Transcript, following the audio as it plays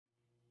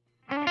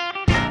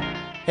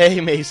Hey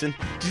Mason,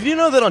 did you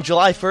know that on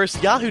July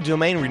 1st, Yahoo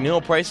domain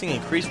renewal pricing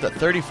increased to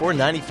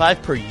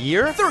 $34.95 per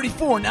year?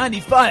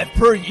 $34.95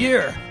 per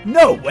year?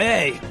 No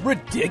way!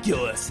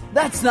 Ridiculous!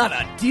 That's not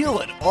a deal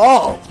at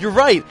all! You're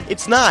right,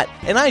 it's not,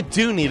 and I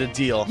do need a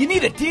deal. You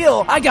need a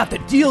deal? I got the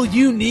deal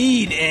you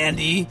need,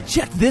 Andy!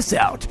 Check this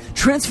out.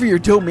 Transfer your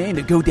domain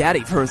to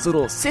GoDaddy for as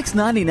little as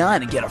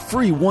 $6.99 and get a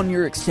free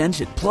 1-year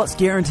extension plus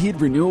guaranteed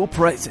renewal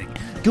pricing.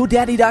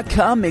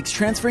 GoDaddy.com makes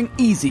transferring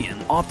easy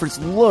and offers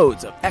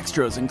loads of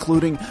extras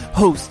including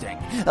hosting,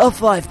 a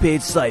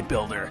 5-page site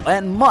builder,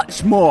 and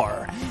much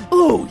more.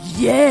 Oh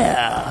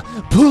yeah!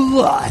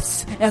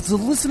 Plus, as a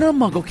listener of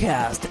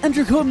MuggleCast,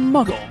 enter code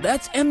MUGGLE,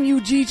 that's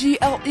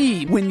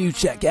MUGGLE, when you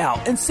check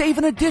out and save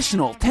an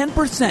additional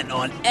 10%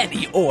 on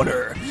any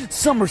order.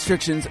 Some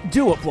restrictions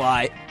do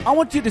apply. I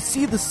want you to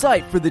see the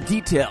site for the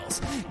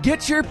details.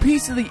 Get your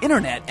piece of the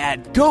internet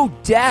at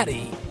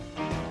GoDaddy.com.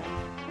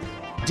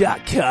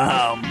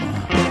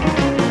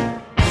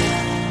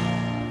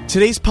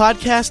 Today's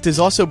podcast is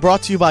also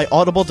brought to you by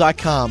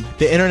Audible.com,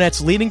 the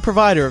internet's leading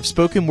provider of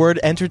spoken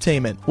word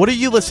entertainment. What are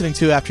you listening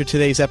to after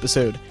today's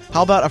episode?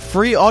 How about a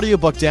free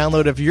audiobook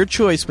download of your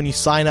choice when you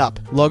sign up?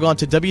 Log on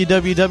to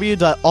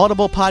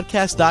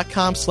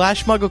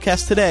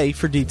www.audiblepodcast.com/MuggleCast today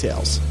for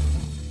details.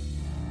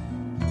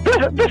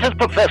 This is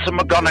Professor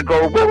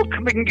McGonagall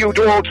welcoming you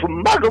all to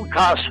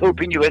MuggleCast,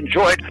 hoping you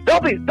enjoyed.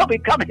 Dobby,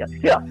 come here.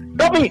 Here,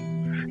 Dobby.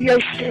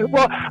 Yes,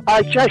 well,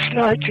 I'd just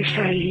like to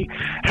say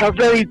how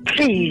very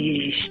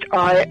pleased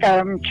I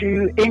am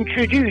to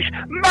introduce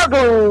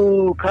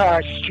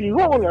MuggleCast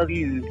to all of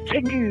you.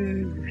 Thank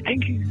you.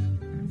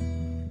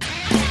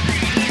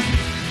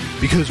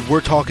 Because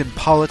we're talking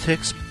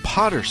politics,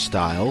 Potter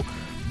style,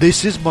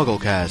 this is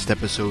MuggleCast,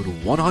 episode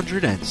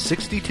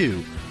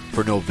 162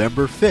 for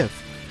November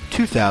 5th,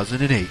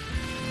 2008.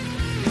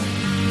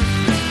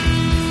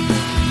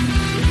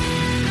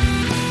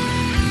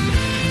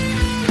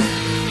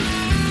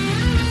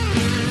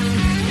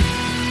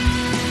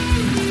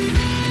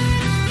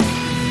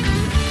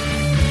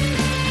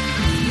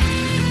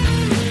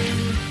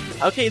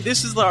 Okay,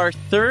 this is our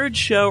third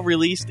show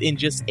released in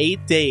just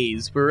 8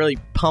 days. We're really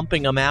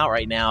pumping them out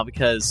right now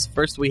because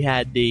first we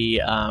had the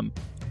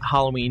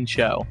Halloween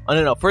show. Oh,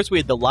 no. First we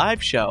had the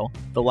live show,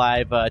 the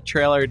live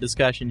trailer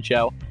discussion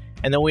show,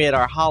 and then we had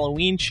our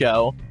Halloween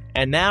show,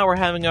 and now we're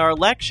having our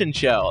election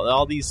show.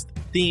 All these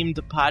themed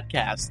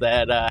podcasts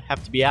that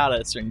have to be out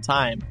at a certain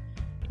time,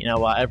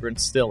 while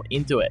everyone's still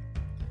into it.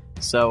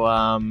 So,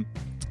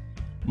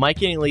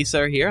 Mike and Elisa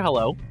are here.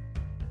 Hello,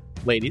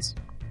 ladies.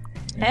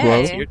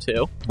 Hey. Here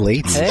too.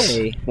 Ladies.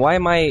 Hey, why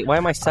am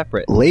I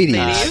separate?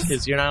 Ladies.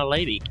 Because you're not a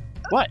lady.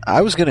 What?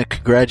 I was going to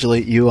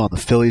congratulate you on the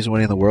Phillies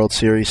winning the World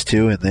Series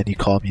too, and then you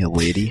called me a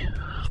lady.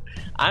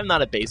 I'm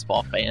not a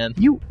baseball fan.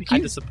 I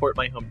just support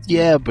my home team.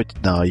 Yeah, but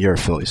no, you're a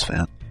Phillies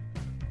fan.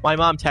 My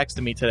mom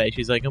texted me today.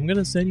 She's like, I'm going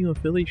to send you a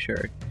Philly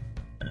shirt.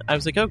 I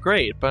was like, oh,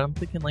 great. But I'm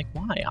thinking, like,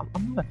 why? I'm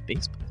not a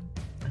baseball fan.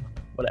 I don't know.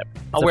 Whatever.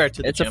 I'll wear it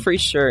to the gym. It's a free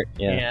shirt.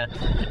 Yeah.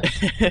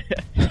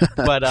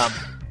 But,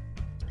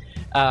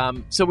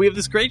 so we have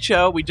this great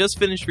show. We just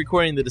finished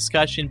recording the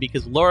discussion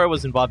because Laura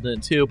was involved in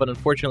it too, but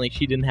unfortunately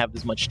she didn't have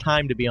as much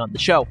time to be on the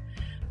show.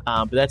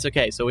 But that's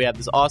okay. So we have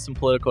this awesome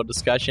political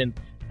discussion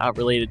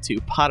related to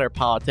Potter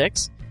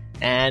politics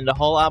and a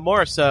whole lot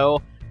more.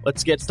 So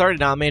let's get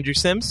started. I'm Andrew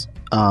Sims.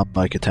 I'm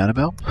Micah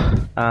Tannenbaum.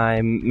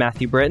 I'm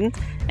Matthew Britton.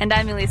 And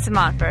I'm Elisa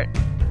Montfort.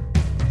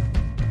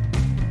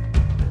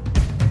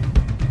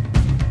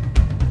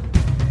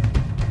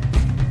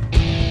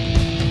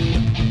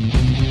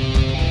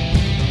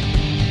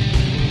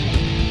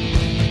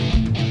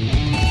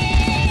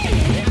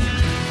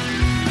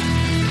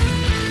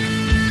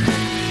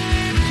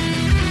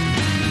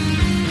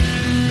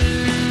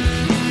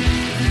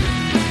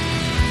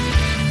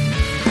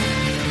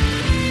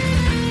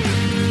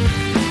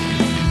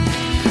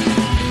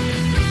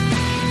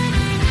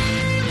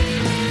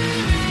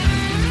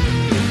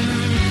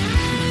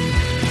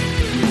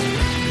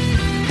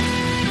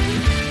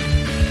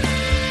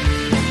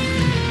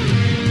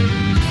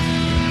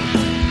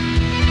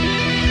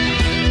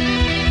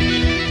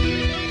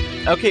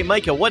 Okay,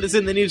 Micah, what is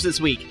in the news this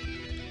week?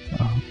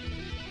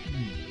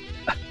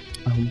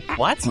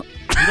 What? You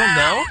don't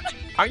know?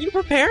 Aren't you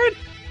prepared?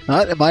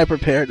 Not am I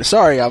prepared?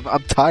 Sorry,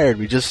 I'm tired.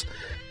 We just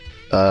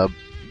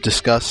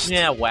discussed.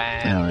 Yeah,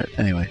 wow. All right.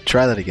 Anyway,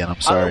 try that again.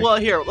 I'm sorry. Well,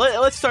 here,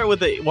 let's start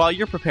with it. While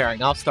you're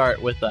preparing, I'll start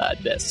with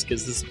this,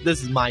 because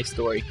this is my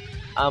story.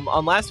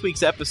 On last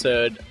week's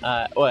episode,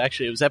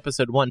 actually, it was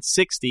episode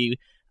 160,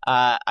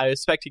 I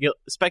was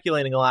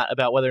speculating a lot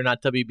about whether or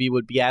not WB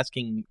would be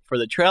asking for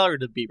the trailer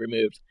to be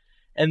removed.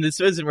 And this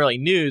isn't really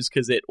news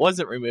because it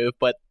wasn't removed,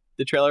 but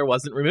the trailer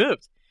wasn't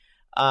removed,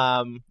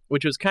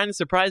 which was kind of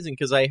surprising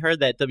because I heard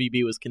that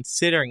WB was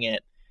considering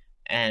it,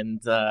 and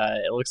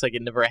it looks like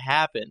it never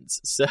happens.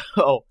 So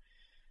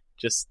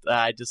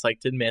I just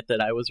like to admit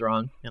that I was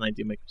wrong, and I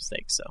do make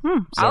mistakes. So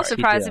I was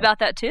surprised about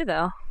that too,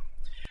 though.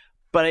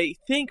 But I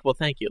think, well,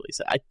 thank you,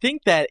 Lisa. I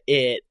think that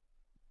it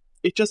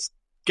just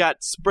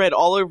got spread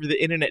all over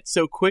the internet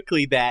so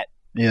quickly that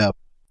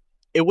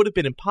it would have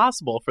been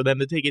impossible for them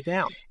to take it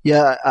down.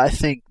 Yeah, I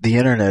think the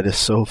internet is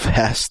so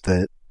vast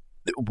that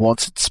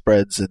once it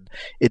spreads, and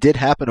it did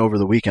happen over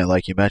the weekend,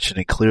 like you mentioned,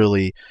 and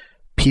clearly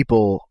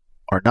people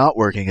are not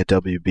working at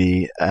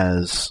WB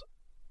as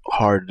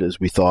hard as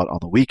we thought on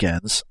the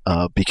weekends,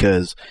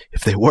 because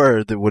if they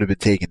were, they would have been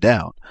taken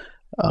down.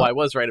 Well, I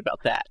was right about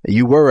that.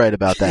 You were right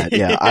about that.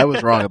 Yeah, I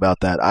was wrong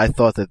about that. I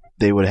thought that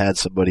they would have had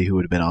somebody who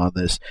would have been on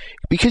this.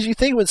 Because you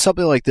think when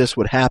something like this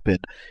would happen,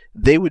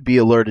 they would be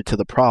alerted to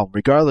the problem,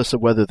 regardless of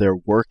whether they're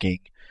working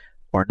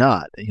or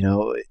not. You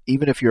know,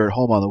 even if you're at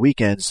home on the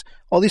weekends,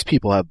 all these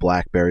people have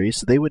BlackBerries,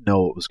 so they would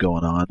know what was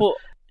going on. Well,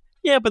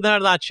 yeah, but they're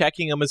not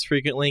checking them as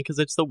frequently because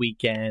it's the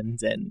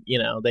weekend, and you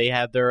know they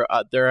have their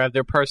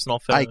personal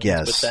phones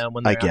with them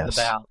when they're out and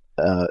about.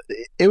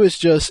 It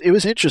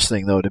was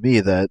interesting though to me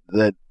that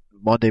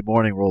Monday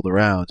morning rolled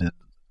around, and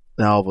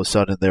now all of a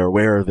sudden they're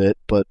aware of it,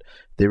 but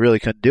they really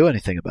couldn't do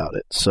anything about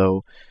it.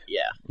 So,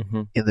 yeah,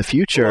 in the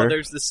future,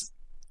 there's this.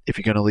 If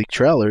you're going to leak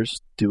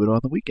trailers, do it on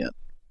the weekend.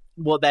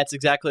 Well, that's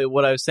exactly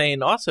what I was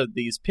saying. Also,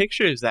 these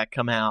pictures that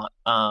come out,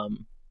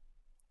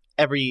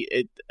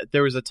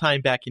 there was a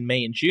time back in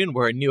May and June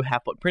where a new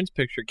Half-Blood Prince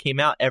picture came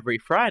out every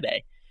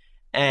Friday,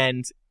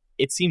 and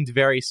it seemed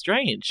very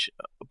strange.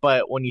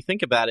 But when you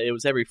think about it, it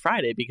was every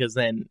Friday because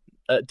then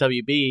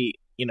WB.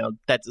 You know,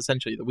 that's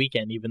essentially the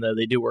weekend, even though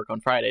they do work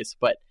on Fridays.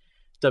 But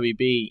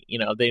WB, you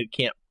know, they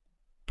can't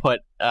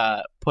put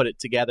it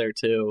together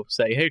to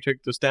say, hey,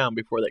 take this down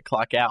before they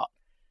clock out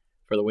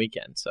for the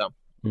weekend. So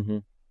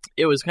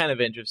It was kind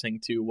of interesting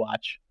to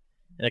watch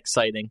and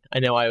exciting. I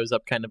know I was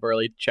up kind of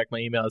early to check my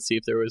email to see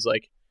if there was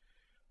like,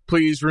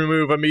 please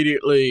remove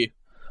immediately.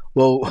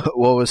 Well,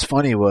 what was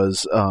funny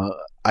was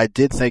I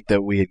did think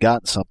that we had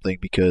gotten something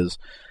because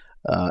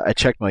I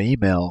checked my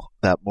email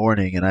that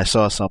morning and I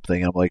saw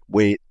something and I'm like,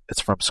 wait,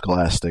 it's from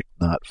Scholastic,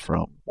 not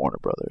from Warner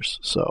Brothers.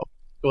 So,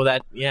 well,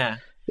 it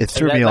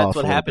threw me off. That's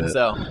what happens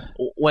though.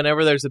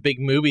 Whenever there's a big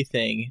movie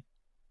thing,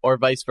 or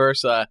vice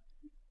versa,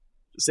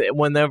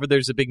 whenever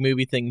there's a big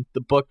movie thing, the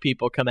book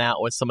people come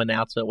out with some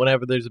announcement.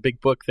 Whenever there's a big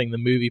book thing, the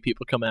movie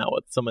people come out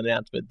with some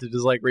announcement to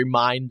just like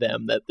remind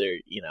them that they're,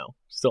 you know,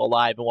 still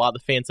alive and while the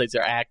fan sites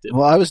are active.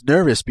 Well, I was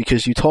nervous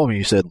because you told me,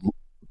 you said,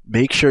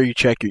 make sure you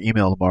check your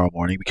email tomorrow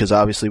morning because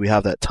obviously we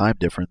have that time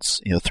difference,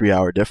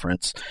 3-hour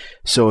difference.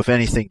 So if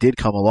anything did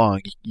come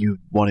along, you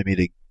wanted me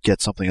to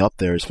get something up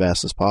there as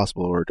fast as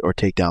possible or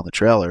take down the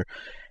trailer.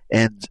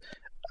 And,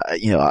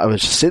 I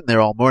was just sitting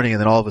there all morning and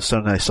then all of a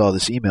sudden I saw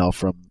this email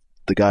from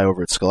the guy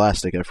over at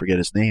Scholastic. I forget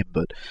his name,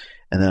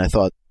 and then I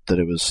thought that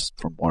it was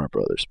from Warner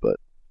Brothers.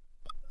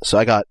 So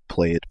I got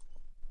played.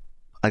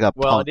 I got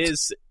punked. It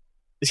is...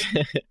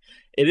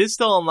 It is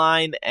still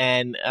online,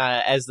 and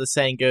as the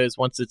saying goes,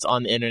 once it's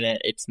on the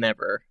internet, it's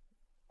never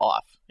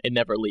off. It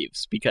never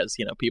leaves because,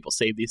 people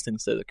save these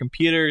things to their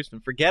computers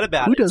and forget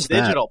about it. Who does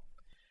that?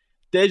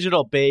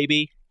 Digital,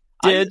 baby.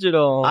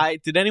 Digital.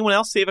 Did anyone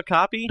else save a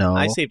copy? No.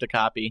 I saved a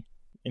copy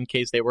in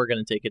case they were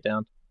going to take it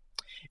down.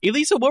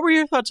 Elisa, what were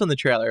your thoughts on the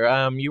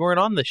trailer? You weren't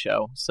on the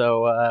show,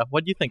 so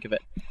what do you think of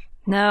it?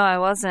 No, I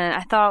wasn't.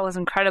 I thought it was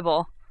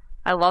incredible.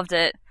 I loved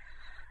it.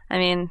 I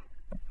mean,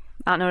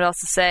 I don't know what else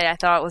to say. I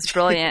thought it was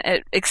brilliant.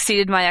 It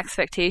exceeded my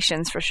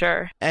expectations for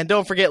sure. And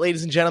don't forget,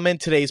 ladies and gentlemen,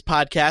 today's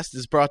podcast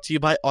is brought to you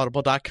by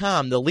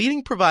Audible.com, the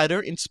leading provider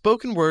in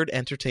spoken word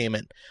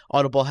entertainment.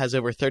 Audible has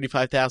over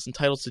 35,000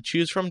 titles to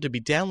choose from to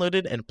be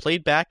downloaded and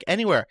played back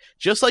anywhere,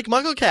 just like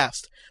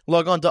MuggleCast.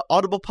 Log on to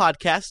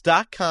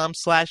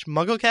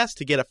audiblepodcast.com/MuggleCast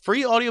to get a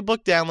free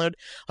audiobook download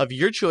of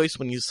your choice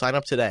when you sign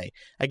up today.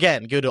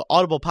 Again, go to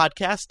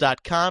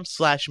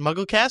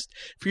audiblepodcast.com/MuggleCast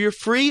for your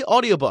free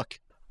audiobook.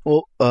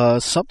 Well,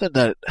 something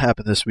that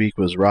happened this week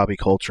was Robbie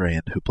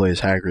Coltrane, who plays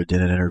Hagrid, did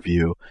an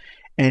interview,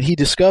 and he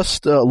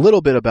discussed a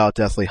little bit about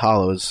Deathly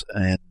Hallows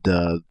and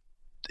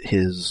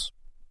his,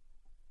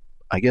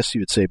 I guess you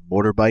would say,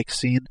 motorbike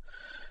scene.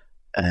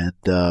 And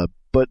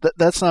but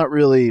that's not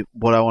really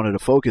what I wanted to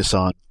focus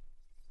on.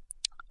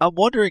 I'm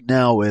wondering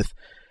now, with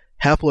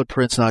Half-Blood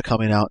Prince not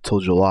coming out till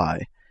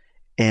July,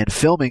 and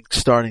filming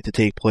starting to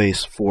take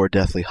place for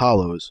Deathly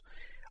Hallows,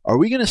 are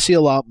we going to see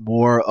a lot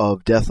more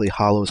of Deathly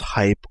Hallows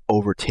hype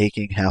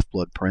overtaking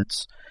Half-Blood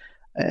Prince?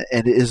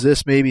 And is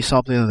this maybe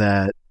something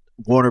that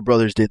Warner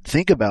Brothers didn't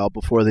think about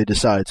before they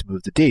decided to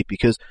move the date?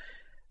 Because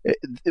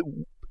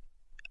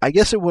I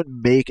guess it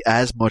wouldn't make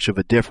as much of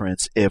a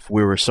difference if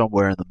we were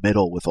somewhere in the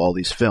middle with all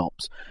these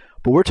films.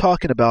 But we're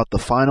talking about the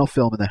final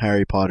film in the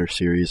Harry Potter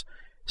series,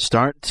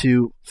 starting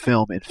to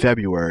film in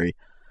February.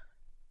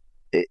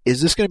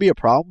 Is this going to be a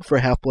problem for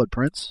Half-Blood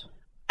Prince?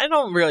 I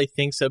don't really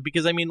think so,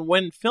 because,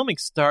 when filming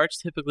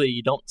starts, typically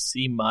you don't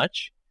see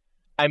much.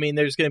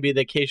 There's going to be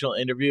the occasional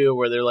interview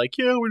where they're like,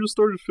 yeah, we just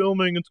started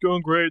filming, it's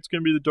going great, it's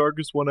going to be the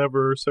darkest one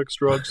ever, sex,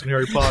 drugs, and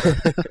Harry Potter.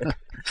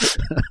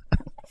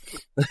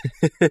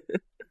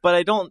 But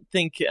I don't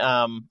think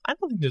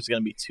there's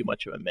going to be too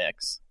much of a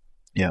mix.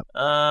 Yeah.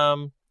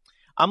 I'm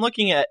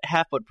looking at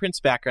Half-Blood Prince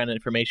background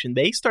information.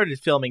 They started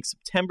filming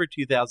September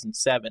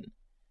 2007.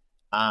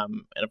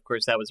 And of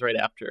course, that was right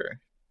after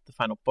the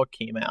final book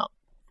came out.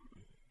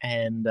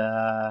 And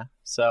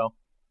so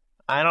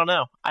I don't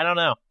know.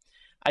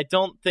 I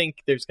don't think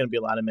there's going to be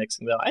a lot of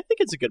mixing, though. I think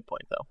it's a good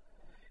point, though.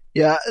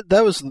 Yeah,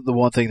 that was the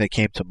one thing that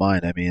came to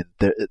mind. I mean,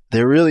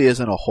 there really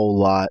isn't a whole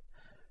lot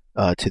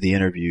to the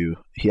interview.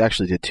 He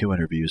actually did 2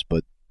 interviews,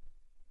 but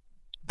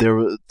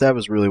that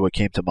was really what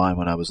came to mind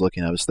when I was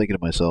looking. I was thinking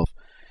to myself,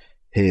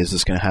 hey, is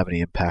this going to have any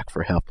impact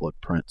for Half-Blood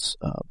Prince?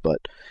 But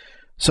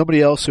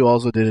somebody else who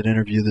also did an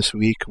interview this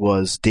week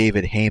was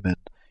David Heyman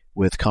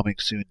with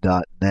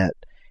ComingSoon.net,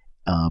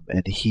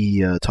 and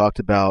he talked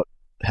about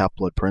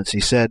Half-Blood Prince. He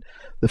said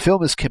the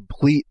film is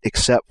complete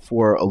except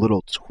for a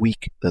little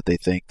tweak that they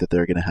think that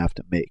they're going to have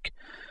to make.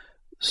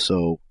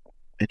 So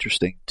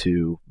interesting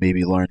to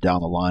maybe learn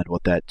down the line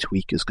what that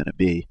tweak is going to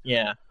be.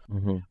 Yeah.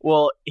 Mm-hmm.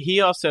 Well, he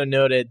also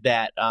noted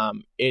that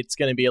it's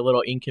going to be a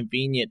little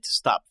inconvenient to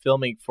stop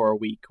filming for a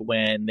week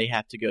when they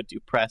have to go do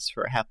press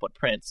for Half-Blood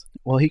Prince.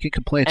 Well, he could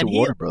complain to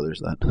Warner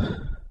Brothers then.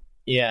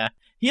 Yeah.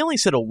 He only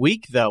said a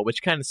week, though,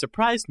 which kind of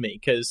surprised me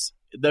because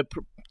the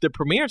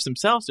premieres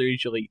themselves are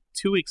usually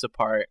 2 weeks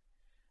apart.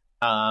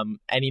 And,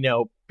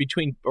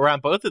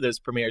 around both of those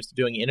premieres,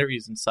 doing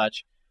interviews and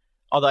such,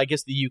 although I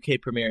guess the UK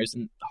premiere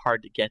isn't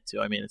hard to get to.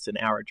 I mean, it's an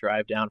hour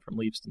drive down from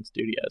Leavesden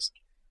Studios.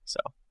 So,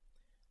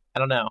 I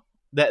don't know.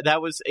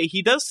 That was...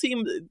 He does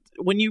seem...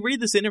 When you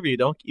read this interview,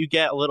 don't you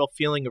get a little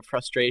feeling of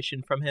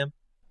frustration from him?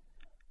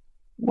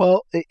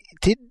 Well,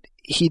 didn't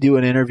he do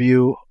an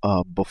interview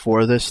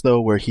before this,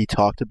 though, where he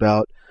talked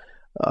about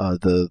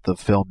the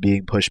film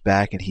being pushed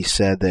back, and he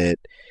said that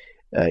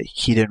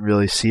he didn't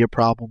really see a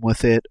problem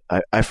with it?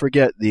 I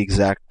forget the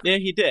exact Yeah,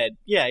 he did.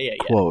 Yeah.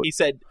 Quote. He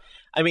said...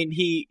 I mean,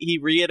 he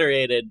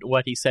reiterated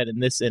what he said in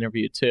this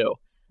interview, too,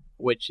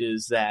 which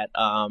is that,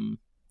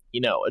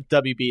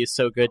 WB is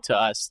so good to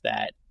us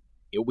that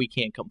we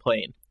can't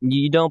complain.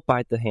 You don't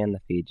bite the hand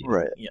that feeds you.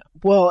 Right. Yeah.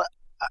 Well,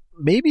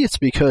 maybe it's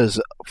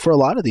because for a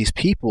lot of these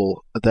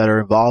people that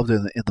are involved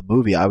in the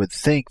movie, I would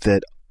think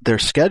that their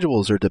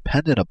schedules are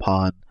dependent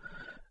upon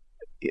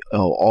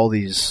all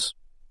these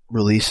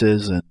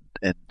releases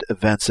and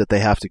events that they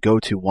have to go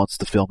to once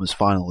the film is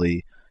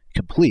finally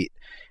complete.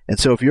 And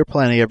so if you're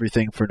planning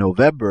everything for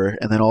November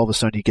and then all of a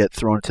sudden you get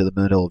thrown into the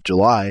middle of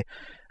July,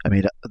 I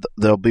mean,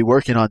 they'll be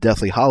working on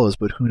Deathly Hallows,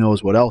 but who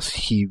knows what else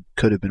he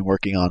could have been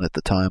working on at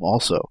the time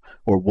also,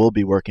 or will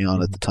be working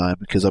on at the time,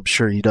 because I'm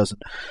sure he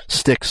doesn't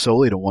stick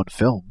solely to one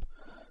film.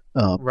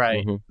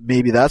 Right.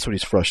 Maybe that's what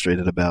he's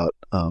frustrated about.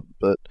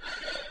 But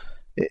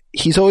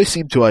he's always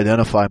seemed to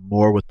identify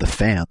more with the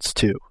fans,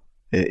 too,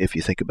 if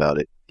you think about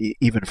it.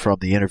 Even from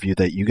the interview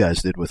that you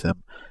guys did with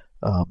him,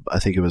 I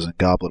think it was in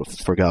Goblet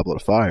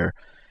of Fire,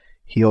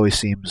 he always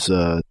seems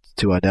to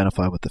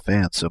identify with the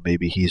fans, so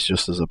maybe he's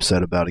just as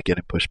upset about it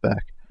getting pushed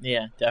back.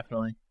 Yeah,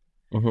 definitely.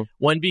 Mm-hmm.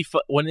 Wouldn't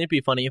it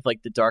be funny if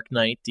the Dark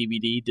Knight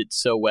DVD did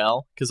so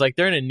well? Because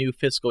they're in a new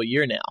fiscal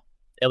year now.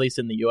 At least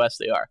in the U.S.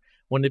 they are.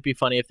 Wouldn't it be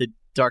funny if the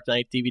Dark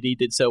Knight DVD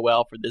did so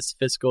well for this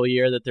fiscal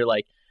year that they're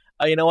like,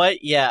 oh, you know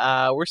what?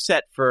 Yeah, we're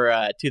set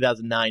for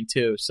 2009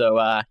 too.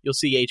 So you'll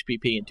see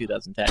HPP in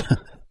 2010.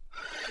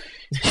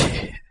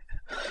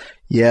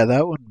 Yeah,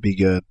 that wouldn't be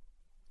good.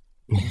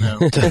 No.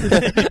 No,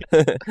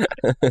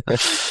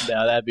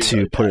 that'd be to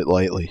really put bad. it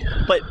lightly.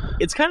 But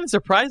it's kind of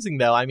surprising,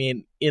 though. I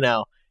mean,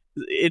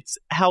 it's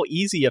how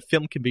easy a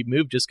film can be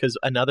moved just because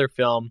another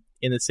film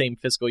in the same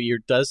fiscal year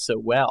does so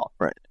well.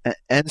 Right.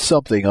 And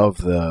something of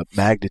the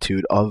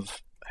magnitude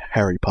of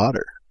Harry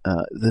Potter.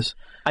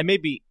 I may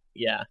be,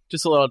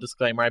 just a little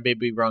disclaimer. I may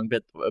be wrong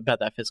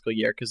about that fiscal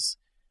year because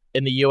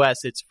in the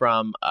U.S. it's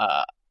from,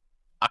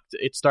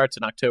 it starts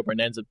in October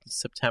and ends in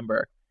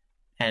September.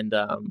 And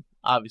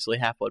obviously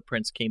Half-Blood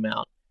Prince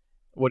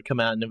would come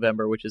out in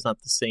November, which is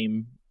not the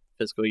same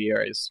fiscal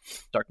year as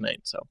Dark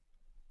Knight. So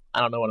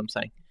I don't know what I'm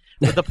saying.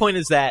 But the point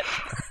is that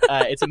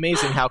it's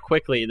amazing how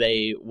quickly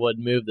they would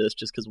move this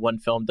just because one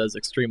film does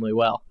extremely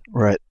well.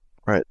 Right.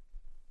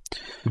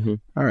 Mm-hmm.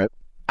 All right.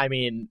 I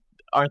mean,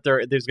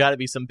 there's got to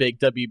be some big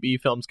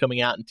WB films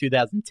coming out in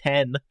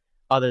 2010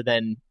 other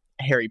than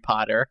Harry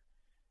Potter.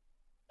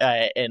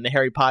 And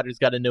Harry Potter's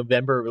got a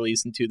November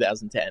release in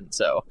 2010.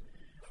 So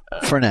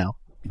for now.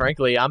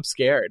 Frankly, I'm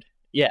scared.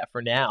 Yeah,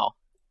 for now.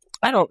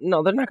 I don't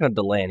know. They're not going to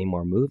delay any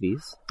more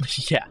movies.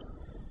 Yeah.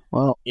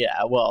 Well.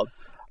 Yeah, well.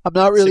 I'm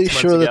not really 6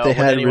 months sure that ago, they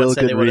had a anyone real said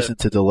good they would've- reason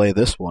to delay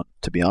this one,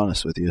 to be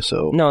honest with you.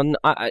 So No,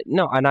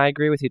 and I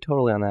agree with you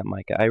totally on that,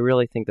 Mike. I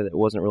really think that it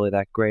wasn't really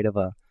that great of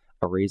a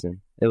reason.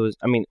 It was,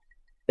 I mean,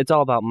 it's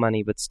all about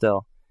money, but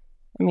still.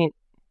 I mean,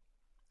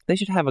 they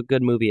should have a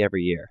good movie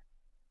every year.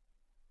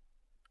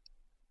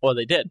 Well,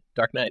 they did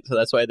Dark Knight, so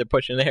that's why they're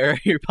pushing the Harry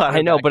Potter.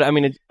 I know, back. but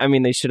I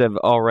mean, they should have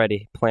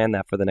already planned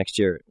that for the next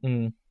year.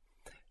 Mm.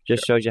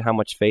 Just shows you how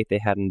much faith they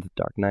had in the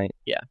Dark Knight.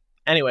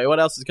 Anyway, what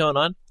else is going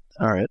on?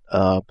 all right.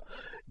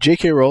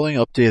 J.K. Rowling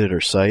updated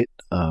her site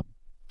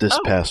this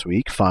past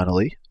week,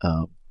 finally.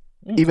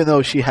 Even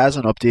though she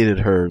hasn't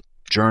updated her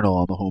journal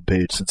on the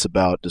homepage since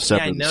about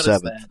December the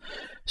 7th. That.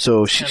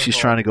 So It's kinda she's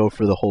cool. trying to go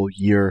for the whole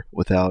year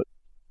without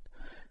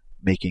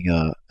making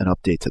an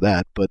update to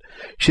that. But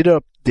she did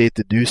update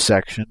the news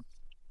section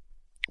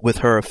with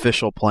her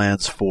official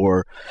plans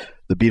for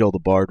the Beetle the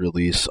Bard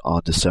release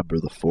on December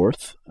the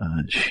 4th.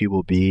 She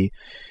will be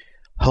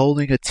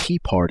holding a tea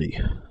party.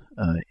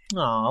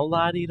 Aw,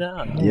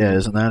 la-di-da. Yeah,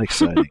 isn't that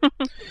exciting?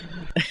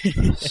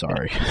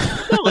 Sorry.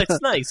 No,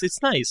 it's nice.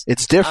 It's nice.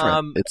 It's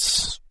different.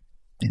 It's,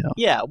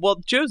 Yeah, well,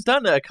 Joe's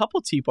done a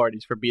couple tea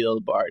parties for Beetle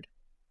the Bard.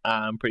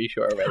 I'm pretty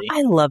sure already.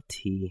 I love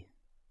tea.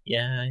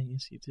 Yeah,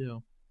 yes, you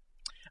do.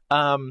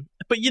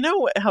 But you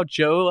know how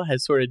Joe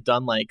has sort of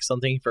done like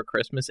something for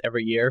Christmas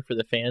every year for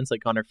the fans,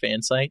 like on her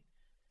fan site?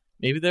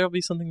 Maybe there'll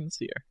be something this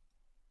year.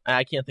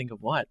 I can't think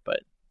of what,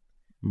 but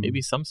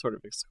maybe some sort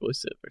of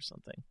exclusive or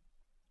something.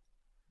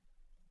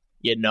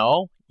 You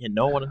know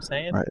what I'm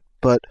saying? Right.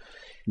 But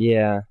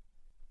yeah,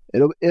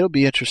 it'll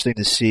be interesting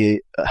to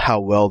see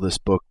how well this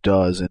book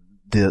does, and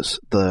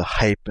the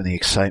hype and the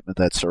excitement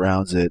that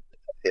surrounds it.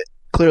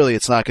 Clearly,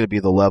 it's not going to be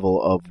the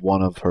level of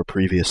one of her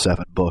previous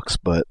 7 books,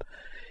 but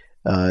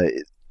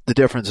the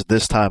difference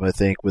this time, I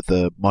think, with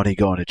the money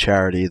going to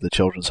charity, the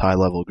Children's High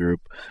Level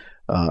Group,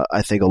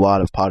 I think a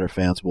lot of Potter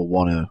fans will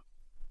want to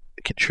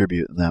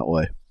contribute in that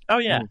way. Oh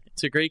yeah,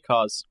 it's a great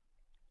cause.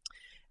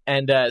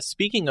 And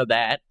speaking of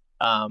that,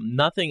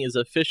 nothing is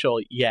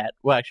official yet.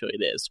 Well, actually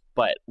it is,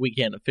 but we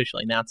can't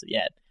officially announce it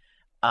yet.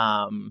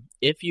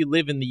 If you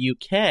live in the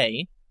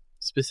UK,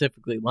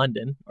 specifically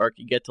London, or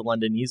can get to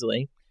London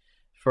easily,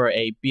 for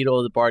a Beetle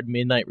of the Bard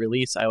midnight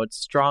release, I would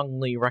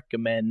strongly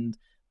recommend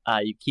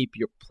you keep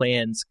your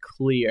plans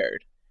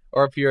cleared.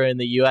 Or if you're in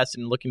the US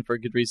and looking for a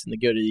good reason to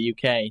go to the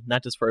UK,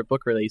 not just for a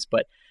book release,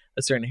 but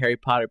a certain Harry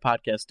Potter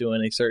podcast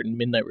doing a certain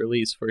midnight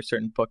release for a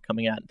certain book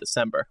coming out in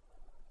December.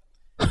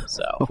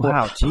 So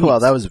wow, geez. Wow,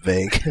 that was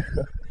vague.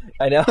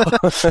 I know.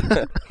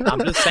 I'm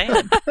just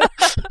saying.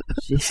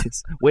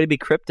 Jesus, way to be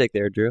cryptic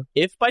there, Drew.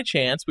 If by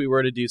chance we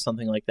were to do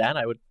something like that,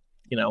 I would,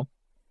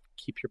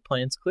 keep your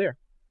plans clear.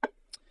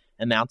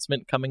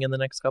 Announcement coming in the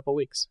next couple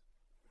weeks,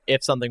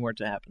 if something were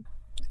to happen.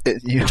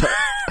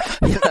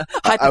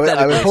 I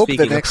would hope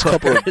the next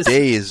couple of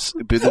days,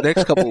 but the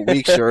next couple of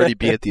weeks, to already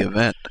be at the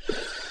event.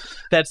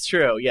 That's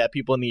true. Yeah,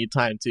 people need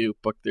time to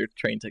book their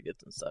train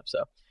tickets and stuff.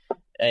 So,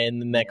 in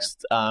the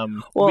next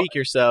week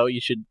or so,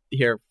 you should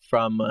hear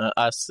from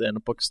us in a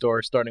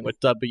bookstore, starting with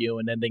W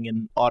and ending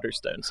in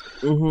Otterstones.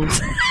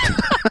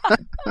 Mm-hmm.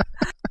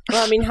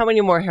 Well, I mean, how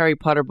many more Harry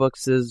Potter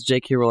books is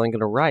J.K. Rowling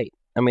going to write?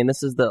 I mean,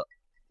 this is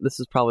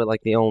probably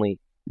like the only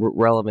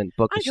relevant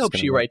book. I hope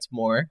she writes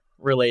more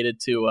related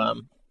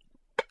to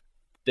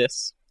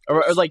this,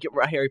 or like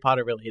Harry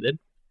Potter related.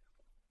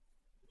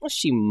 Well,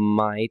 she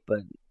might, but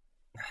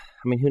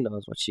I mean, who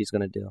knows what she's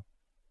going to do?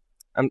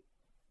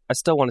 I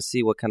still want to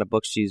see what kind of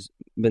book she's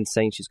been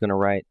saying she's going to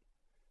write.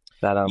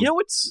 That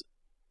what's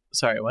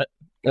sorry, what?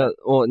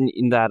 Well,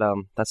 in that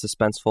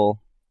suspenseful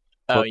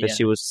book yeah. that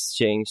she was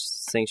saying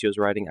she was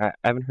writing. I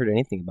haven't heard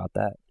anything about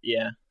that.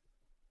 Yeah.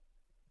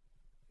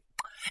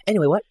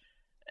 Anyway, what?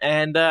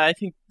 And I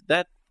think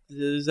that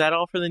is that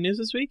all for the news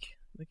this week?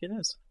 I think it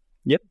is.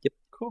 Yep.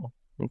 Cool.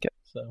 Okay.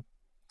 So,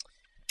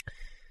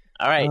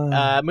 all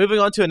right. Moving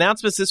on to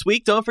announcements this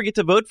week. Don't forget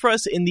to vote for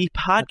us in the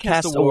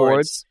Podcast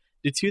Awards.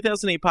 The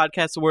 2008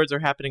 Podcast Awards are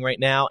happening right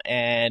now,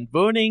 and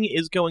voting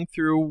is going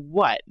through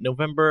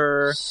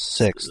November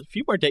 6th. A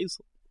few more days.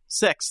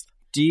 6th.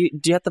 Do you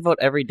have to vote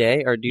every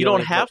day, or do you? You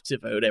don't have to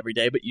vote every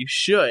day, but you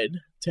should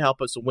to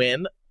help us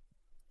win.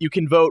 You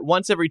can vote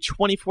once every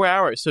 24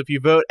 hours. So if you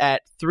vote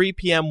at 3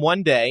 p.m.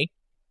 one day,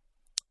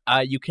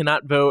 you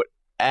cannot vote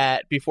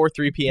before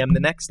 3 p.m.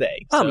 the next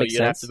day. Oh, so makes you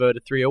sense. have to vote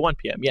at 3:01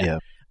 p.m. Yeah.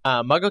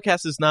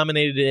 MuggleCast is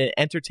nominated in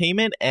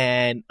entertainment,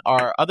 and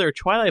our other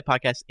Twilight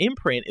podcast,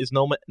 Imprint, is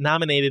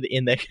nominated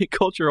in the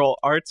cultural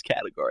arts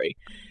category.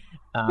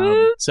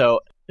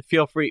 So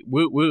feel free,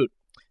 woot woot.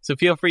 So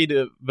feel free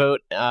to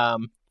vote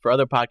for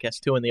other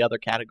podcasts too in the other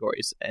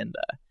categories. And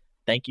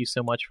thank you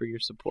so much for your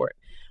support.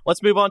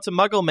 Let's move on to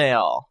Muggle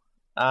Mail.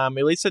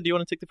 Elisa, do you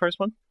want to take the first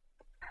one?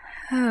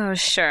 Oh,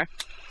 sure.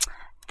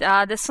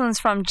 This one's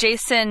from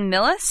Jason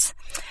Millis.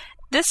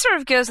 This sort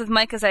of goes with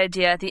Micah's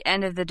idea at the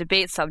end of the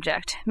debate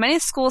subject. Many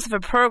schools have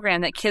a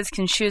program that kids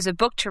can choose a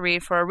book to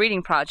read for a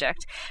reading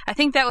project. I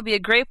think that would be a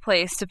great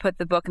place to put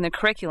the book in the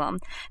curriculum.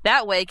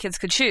 That way, kids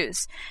could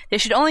choose. They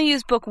should only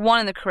use book 1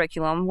 in the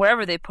curriculum,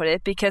 wherever they put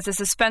it, because the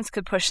suspense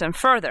could push them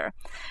further.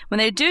 When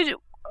they do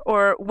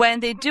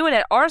it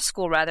at our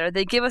school,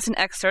 they give us an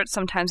excerpt,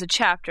 sometimes a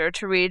chapter,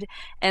 to read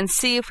and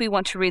see if we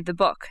want to read the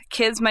book.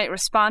 Kids might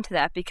respond to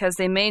that because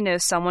they may know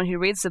someone who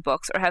reads the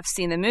books or have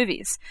seen the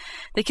movies.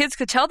 The kids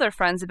could tell their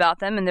friends about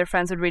them, and their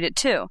friends would read it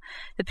too.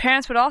 The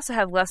parents would also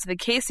have less of a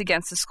case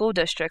against the school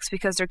districts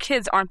because their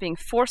kids aren't being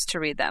forced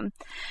to read them.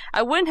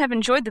 I wouldn't have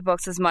enjoyed the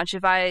books as much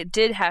if I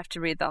did have to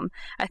read them.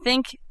 I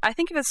think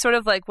of it sort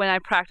of like when I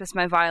practice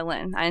my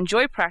violin. I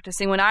enjoy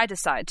practicing when I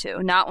decide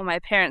to, not when my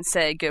parents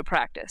say, go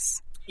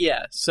practice.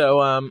 Yeah,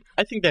 so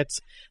I think that's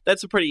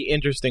a pretty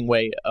interesting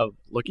way of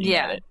looking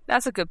at it. Yeah,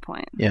 that's a good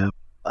point. Yeah,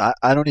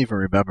 I don't even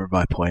remember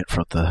my point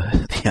from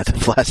the end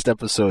of last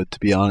episode, to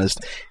be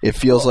honest. It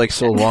feels like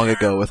so long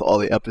ago with all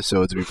the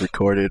episodes we've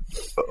recorded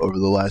over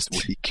the last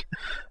week.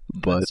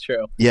 But that's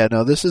true. Yeah,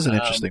 no, this is an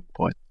interesting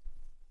point.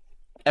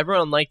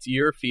 Everyone liked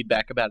your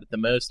feedback about it the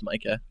most,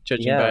 Micah,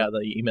 judging by all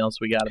the emails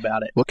we got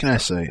about it. What can I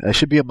say? I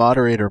should be a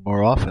moderator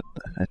more often.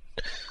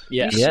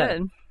 Yeah. You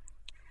should.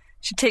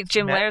 Should take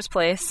Jim Lair's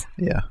place.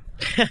 Yeah.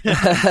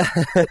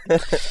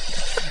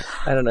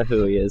 I don't know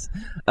who he is.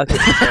 Okay.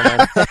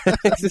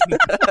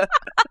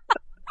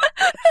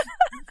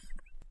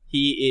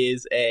 He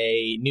is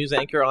a news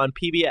anchor on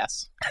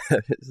PBS.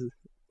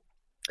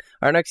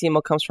 Our next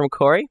email comes from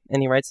Corey,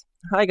 and he writes,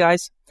 "Hi,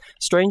 guys.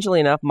 Strangely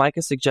enough,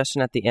 Micah's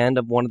suggestion at the end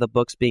of one of the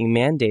books being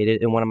mandated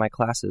in one of my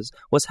classes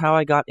was how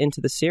I got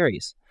into the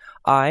series.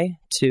 I,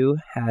 too,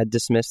 had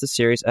dismissed the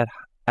series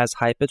as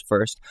hype at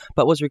first,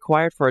 but was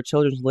required for a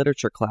children's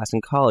literature class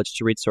in college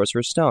to read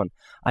Sorcerer's Stone.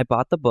 I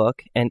bought the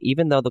book, and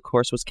even though the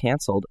course was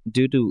canceled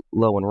due to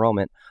low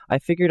enrollment, I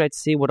figured I'd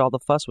see what all the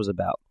fuss was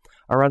about.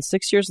 Around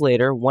 6 years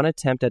later, one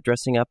attempt at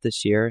dressing up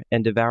this year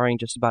and devouring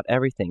just about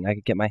everything I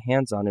could get my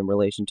hands on in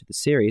relation to the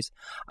series,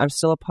 I'm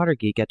still a Potter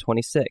geek at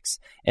 26,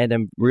 and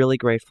am really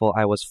grateful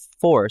I was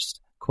forced,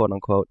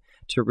 quote-unquote,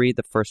 to read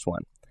the first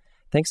one.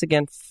 Thanks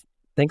again,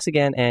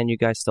 and you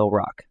guys still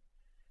rock."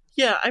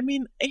 Yeah, I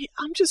mean,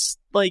 I'm just,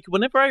 like,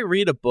 whenever I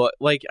read a book,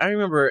 like, I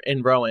remember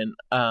in Rowan,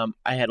 I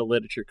had a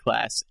literature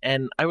class,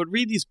 and I would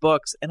read these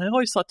books, and I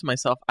always thought to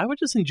myself, I would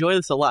just enjoy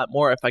this a lot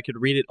more if I could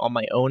read it on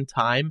my own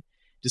time,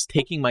 just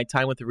taking my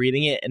time with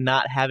reading it and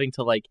not having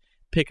to, like,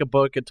 pick a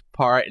book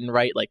apart and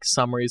write, like,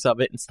 summaries of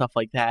it and stuff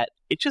like that.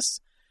 It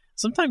just,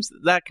 sometimes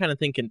that kind of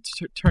thing can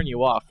turn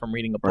you off from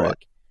reading a book.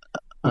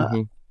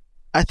 Right.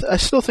 I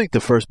still think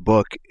the first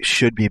book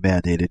should be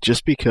mandated,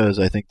 just because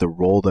I think the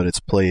role that it's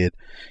played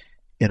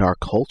in our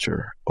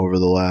culture over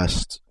the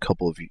last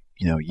couple of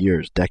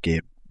years,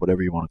 decade,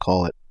 whatever you want to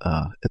call it,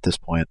 at this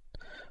point.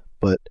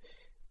 But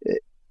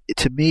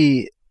to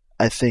me,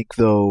 I think,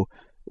 though,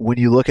 when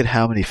you look at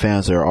how many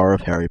fans there are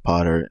of Harry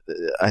Potter,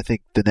 I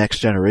think the next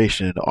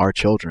generation, our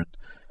children,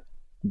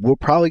 we're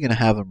probably going to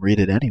have them read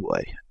it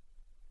anyway.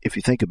 If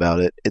you think about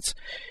it, it's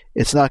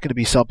not going to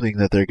be something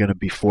that they're going to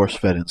be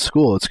force-fed in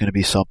school. It's going to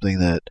be something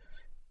that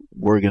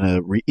we're going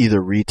to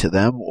either read to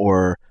them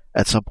or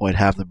at some point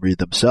have them read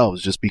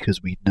themselves, just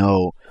because we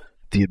know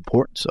the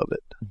importance of it.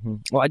 Mm-hmm.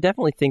 Well, I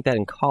definitely think that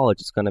in college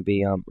it's going to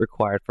be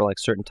required for, like,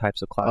 certain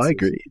types of classes. I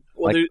agree.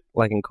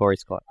 Like in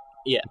Corey's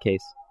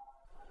case.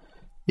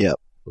 Yep.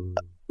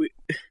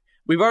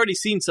 We've already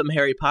seen some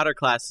Harry Potter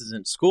classes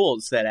in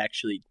schools that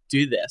actually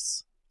do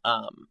this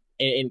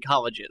in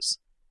colleges.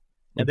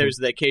 And there's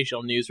the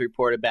occasional news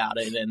report about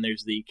it, and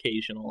there's the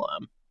occasional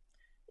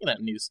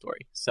news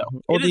story. So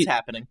it is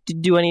happening.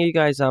 Do any of you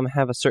guys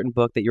have a certain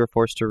book that you were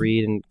forced to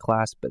read in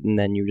class, and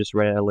then you just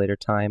read it at a later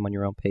time on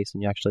your own pace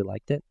and you actually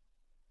liked it?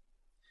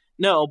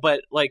 No,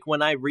 but, like,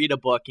 when I read a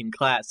book in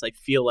class, I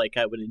feel like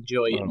I would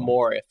enjoy it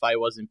more if I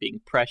wasn't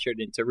being pressured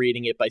into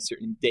reading it by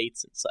certain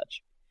dates and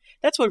such.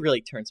 That's what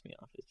really turns me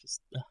off. It's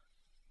just,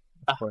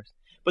 of course.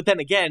 But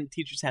then again,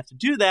 teachers have to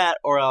do that,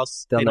 or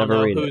else they don't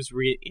know who's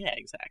reading. Yeah,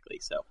 exactly.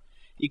 So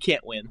you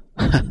can't win.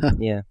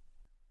 Yeah.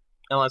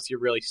 Unless you're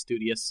really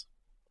studious.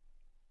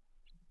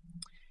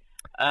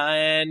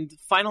 And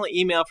final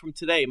email from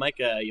today,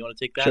 Micah. You want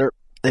to take that? Sure.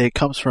 It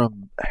comes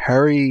from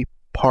Harry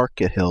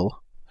Parkahill,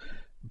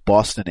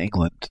 Boston,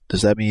 England.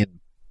 Does that mean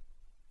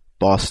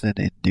Boston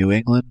in New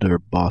England or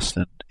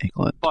Boston,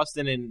 England?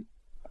 Boston in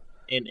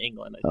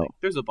England, I think.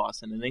 There's a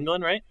Boston in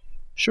England, right?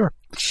 Sure.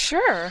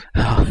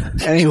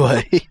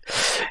 Anyway,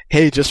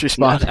 hey, just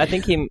respond. I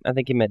think he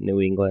meant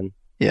New England.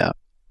 Yeah.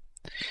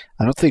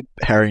 I don't think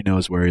Harry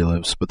knows where he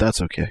lives, but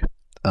that's okay.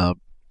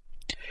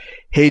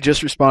 Hey,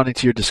 just responding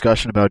to your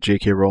discussion about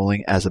J.K.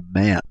 Rowling as a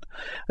man.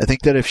 I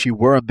think that if she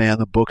were a man,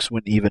 the books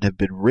wouldn't even have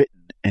been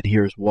written, and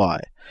here's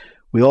why.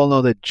 We all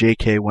know that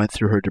J.K. went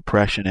through her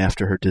depression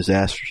after her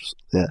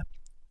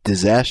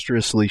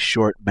disastrously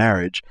short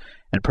marriage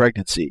and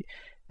pregnancy,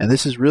 and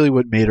this is really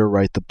what made her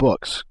write the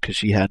books, because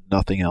she had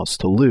nothing else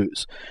to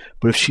lose.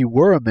 But if she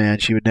were a man,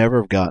 she would never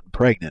have gotten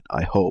pregnant,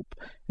 I hope,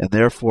 and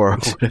therefore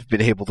would have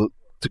been able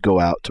to go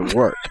out to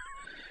work.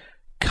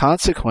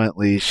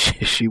 Consequently,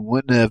 she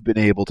wouldn't have been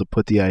able to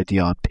put the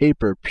idea on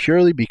paper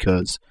purely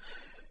because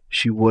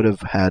she would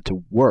have had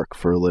to work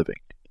for a living.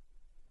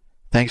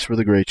 Thanks for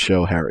the great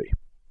show, Harry.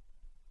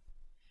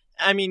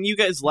 I mean, you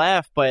guys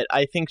laugh, but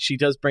I think she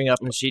does bring up...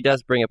 She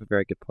does bring up a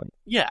very good point.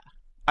 Yeah.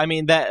 I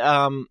mean, that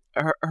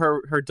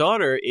her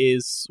daughter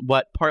is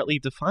what partly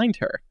defined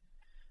her.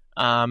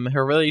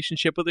 Her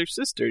relationship with her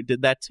sister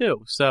did that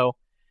too. So,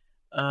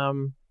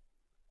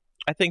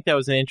 I think that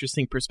was an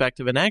interesting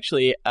perspective. And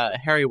actually,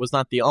 Harry was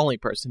not the only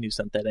person who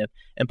sent that in.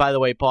 And by the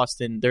way,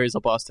 Boston, there is a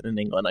Boston in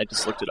England. I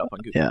just looked it up on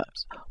Google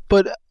Maps.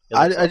 But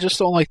I just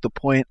don't like the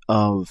point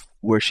of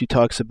where she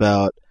talks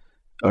about,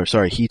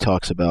 he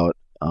talks about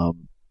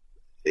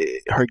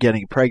her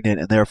getting pregnant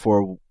and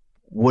therefore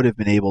would have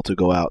been able to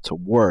go out to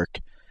work.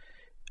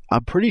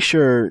 I'm pretty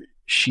sure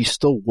she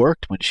still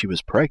worked when she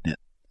was pregnant,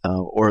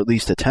 or at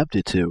least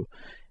attempted to.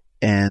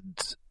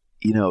 And,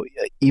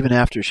 even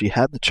after she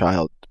had the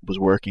child, was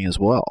working as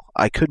well.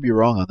 I could be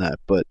wrong on that,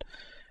 but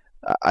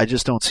I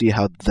just don't see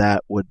how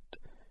that would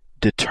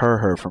deter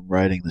her from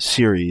writing the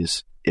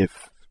series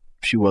if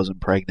she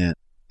wasn't pregnant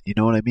You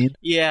know what I mean?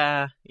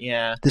 Yeah.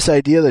 This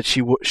idea that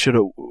she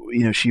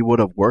she would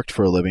have worked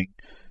for a living.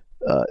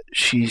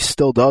 She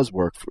still does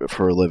work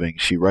for a living.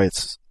 She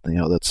writes.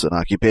 That's an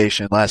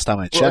occupation. Last time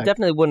I checked, Well, it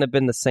definitely wouldn't have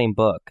been the same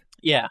book.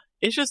 Yeah.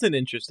 It's just an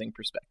interesting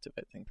perspective,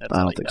 I think. That's I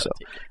all don't you think gotta so.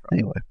 take it from.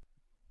 Anyway,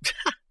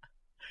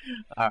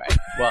 All right.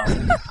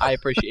 Well, I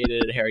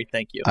appreciated it, Harry.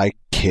 Thank you. I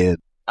kid.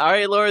 All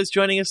right, Laura's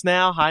joining us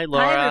now. Hi,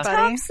 Laura. Hi, everybody.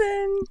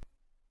 Thompson.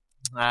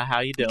 How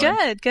you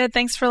doing? Good.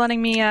 Thanks for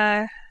letting me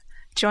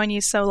join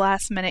you so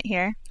last minute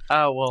here.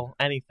 Oh, well,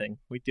 anything.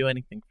 We'd do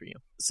anything for you.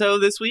 So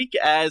this week,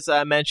 as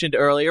I mentioned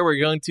earlier, we're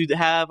going to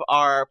have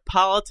our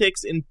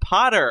Politics in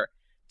Potter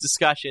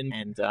discussion.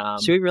 And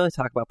Should we really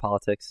talk about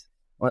politics?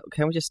 Well,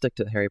 can we just stick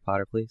to Harry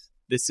Potter, please?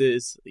 this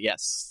is,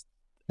 yes,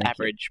 Thank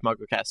average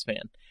MuggleCast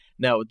fan.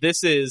 No,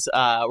 this is,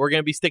 we're going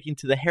to be sticking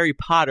to the Harry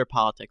Potter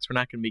politics. We're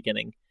not going to be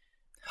getting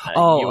US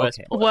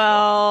okay. political.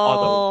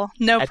 Well,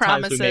 no at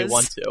times we promises. may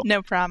want to.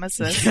 No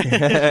promises.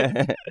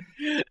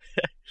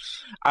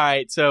 All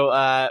right,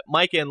 so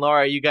Micah and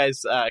Laura, you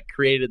guys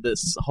created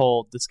this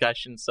whole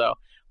discussion, so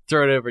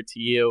throw it over to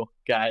you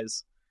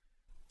guys.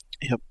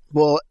 Yep.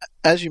 Well,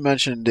 as you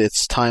mentioned,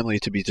 it's timely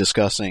to be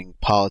discussing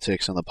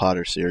politics in the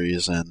Potter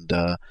series, and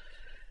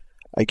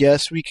I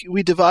guess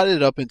we divided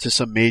it up into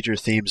some major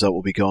themes that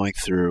we'll be going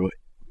through,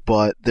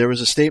 but there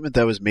was a statement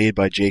that was made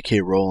by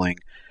J.K. Rowling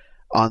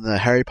on the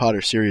Harry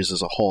Potter series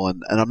as a whole,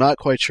 and I'm not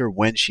quite sure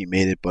when she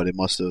made it, but it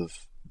must have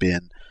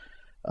been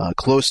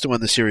close to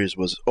when the series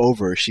was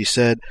over. She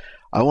said,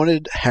 "I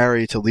wanted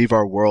Harry to leave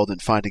our world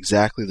and find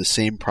exactly the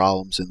same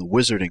problems in the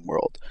wizarding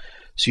world.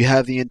 So you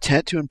have the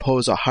intent to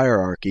impose a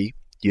hierarchy,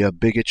 you have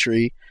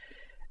bigotry,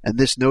 and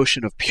this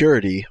notion of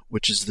purity,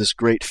 which is this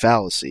great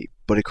fallacy,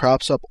 but it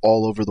crops up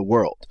all over the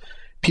world.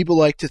 People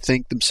like to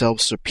think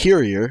themselves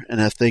superior,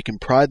 and if they can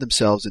pride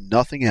themselves in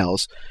nothing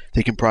else,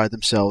 they can pride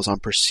themselves on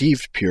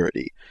perceived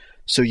purity.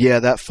 So yeah,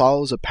 that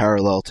follows a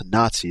parallel to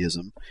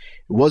Nazism.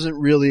 It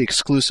wasn't really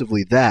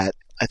exclusively that.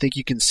 I think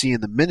you can see in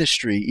the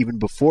Ministry, even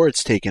before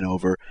it's taken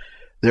over,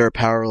 there are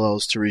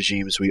parallels to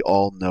regimes we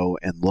all know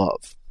and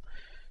love."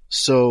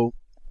 So,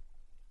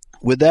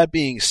 with that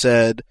being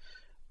said,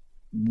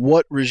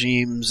 what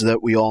regimes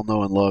that we all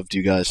know and love do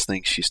you guys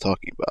think she's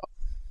talking about?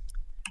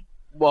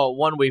 Well,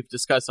 one we've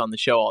discussed on the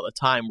show all the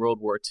time,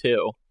 World War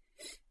II.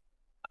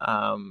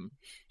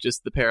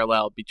 Just the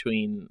parallel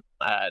between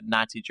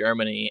Nazi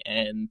Germany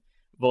and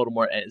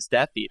Voldemort and his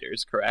Death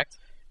Eaters, correct?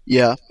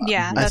 Yeah,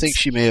 Yeah, I think that's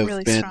she may have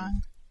really been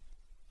strong.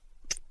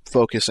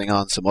 focusing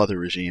on some other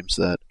regimes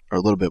that are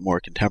a little bit more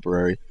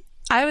contemporary.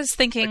 I was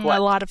thinking Like what?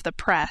 a lot of the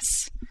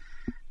press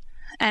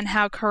and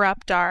how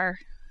corrupt our,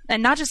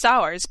 and not just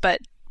ours, but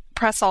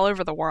press all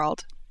over the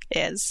world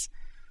is.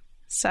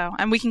 So,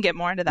 and we can get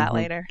more into that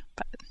later.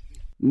 But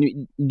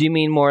Do you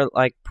mean more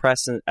like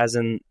press as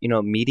in,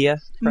 media?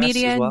 Press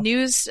media, as well?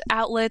 news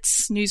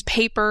outlets,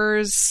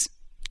 newspapers,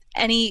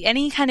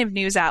 any kind of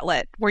news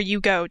outlet where you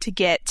go to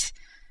get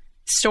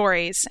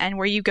stories and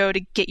where you go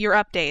to get your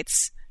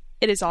updates,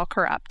 it is all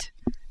corrupt.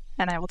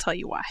 And I will tell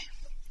you why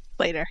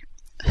later.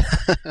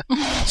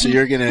 So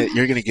you're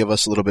gonna give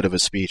us a little bit of a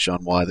speech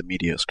on why the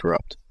media is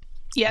corrupt.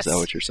 Yes. Is that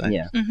what you're saying?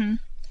 Yeah. Mm-hmm.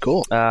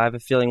 Cool. I have a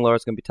feeling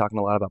Laura's going to be talking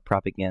a lot about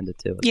propaganda,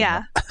 too.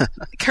 Yeah.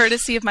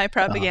 Courtesy of my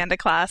propaganda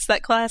class.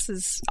 That class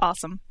is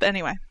awesome. But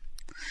anyway,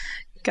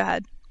 go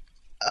ahead.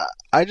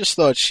 I just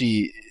thought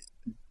she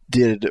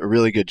did a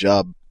really good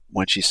job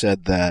when she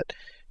said that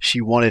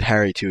she wanted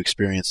Harry to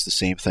experience the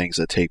same things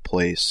that take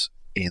place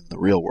in the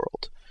real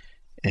world.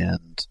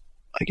 And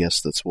I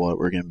guess that's what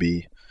we're going to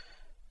be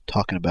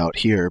talking about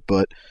here.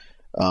 But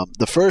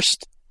the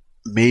first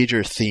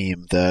major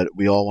theme that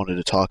we all wanted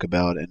to talk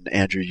about, and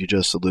Andrew, you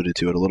just alluded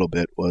to it a little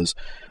bit, was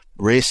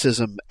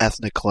racism,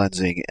 ethnic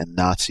cleansing, and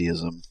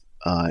Nazism,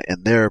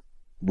 and their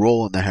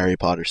role in the Harry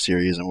Potter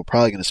series. And we're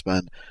probably going to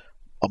spend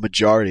a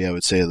majority, I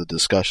would say, of the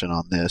discussion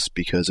on this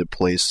because it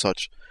plays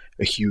such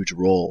a huge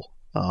role.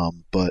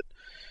 But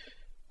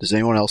does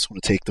anyone else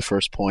want to take the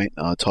first point,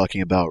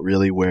 talking about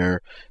really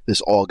where this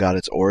all got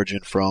its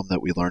origin from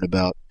that we learn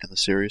about in the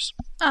series?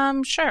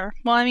 Sure.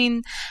 Well, I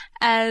mean,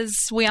 as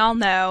we all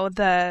know,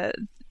 the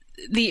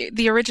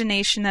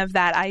origination of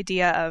that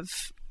idea of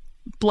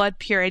blood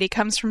purity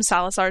comes from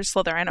Salazar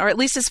Slytherin, or at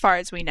least as far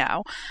as we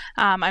know.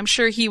 I'm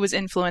sure he was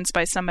influenced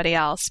by somebody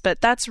else,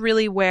 but that's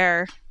really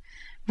where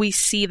we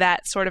see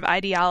that sort of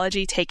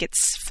ideology take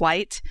its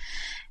flight.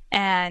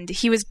 And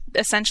he was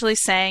essentially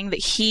saying that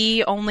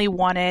he only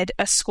wanted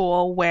a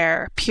school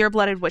where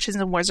pure-blooded witches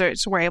and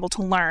wizards were able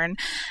to learn.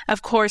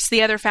 Of course,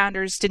 the other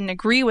founders didn't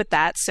agree with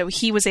that, so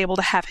he was able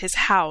to have his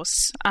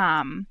house.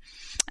 And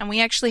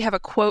we actually have a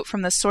quote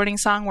from the Sorting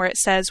Song where it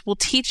says, "We'll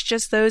teach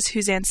just those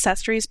whose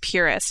ancestry is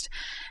purest,"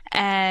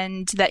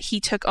 and that he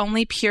took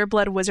only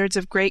pure-blood wizards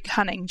of great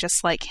cunning,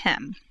 just like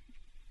him.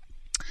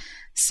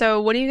 So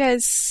what do you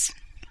guys...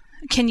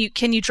 Can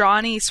you draw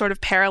any sort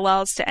of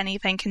parallels to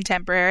anything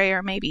contemporary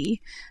or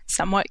maybe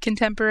somewhat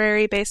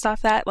contemporary based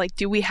off that? Like,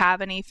 do we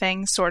have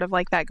anything sort of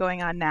like that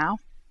going on now?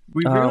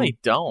 We really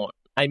don't.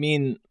 I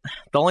mean,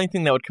 the only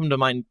thing that would come to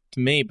mind to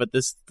me, but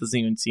this doesn't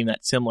even seem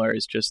that similar,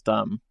 is just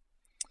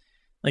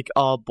like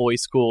all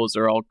boys schools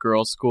or all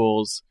girls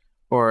schools,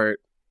 or,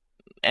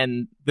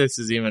 and this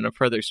is even a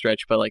further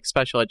stretch, but like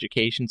special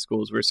education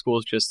schools where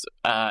schools just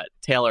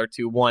tailor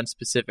to one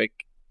specific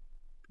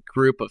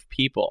group of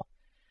people.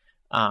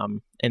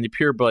 And the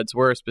purebloods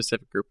were a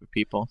specific group of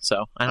people.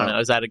 So I don't know.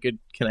 Is that a good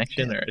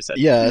connection, or is that?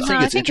 Yeah, I No, think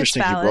I it's think it's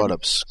interesting you valid. brought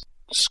up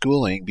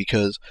schooling,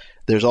 because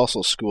there's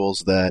also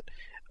schools that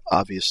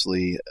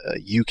obviously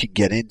you can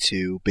get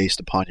into based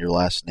upon your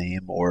last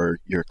name or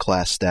your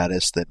class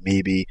status that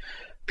maybe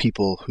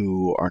people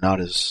who are not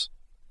as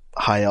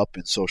high up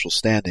in social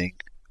standing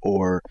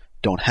or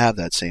don't have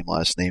that same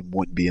last name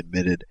wouldn't be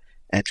admitted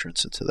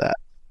entrance into that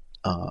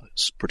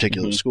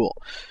particular school.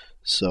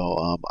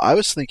 So I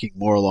was thinking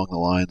more along the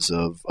lines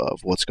of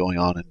what's going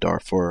on in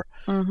Darfur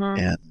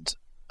and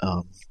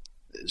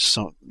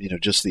some,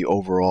 just the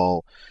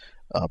overall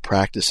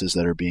practices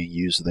that are being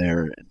used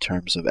there in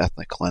terms of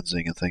ethnic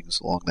cleansing and things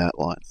along that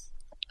line.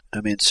 I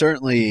mean,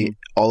 certainly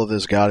all of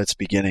this got its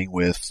beginning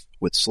with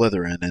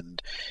Slytherin,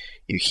 and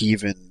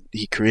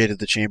he created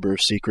the Chamber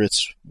of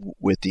Secrets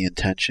with the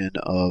intention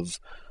of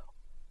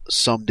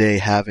someday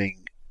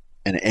having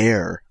an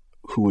heir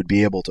who would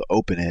be able to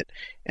open it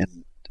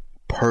and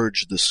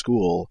purge the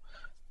school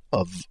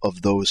of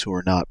those who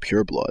are not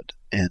pureblood.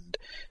 And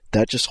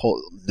that just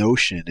whole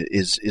notion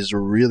is a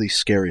really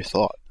scary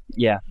thought.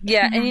 Yeah.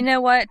 Yeah, and you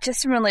know what?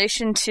 Just in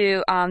relation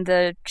to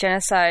the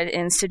genocide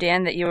in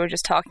Sudan that you were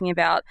just talking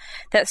about,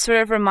 that sort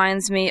of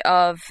reminds me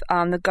of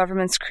the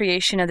government's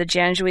creation of the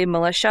Janjaweed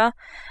militia,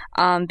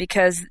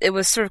 because it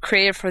was sort of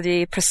created for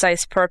the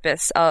precise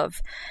purpose of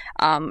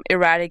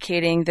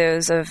eradicating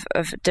those of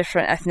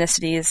different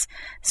ethnicities.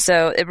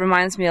 So it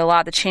reminds me a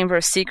lot, the Chamber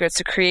of Secrets,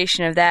 the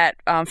creation of that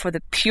for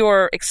the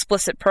pure,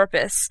 explicit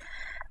purpose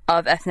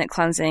of ethnic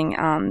cleansing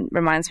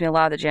reminds me a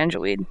lot of the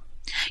Janjaweed.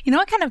 You know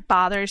what kind of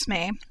bothers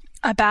me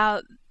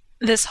about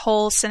this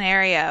whole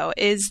scenario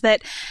is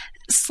that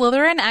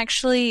Slytherin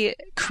actually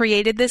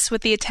created this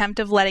with the attempt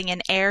of letting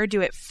an heir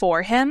do it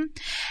for him,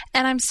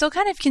 and I'm still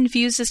kind of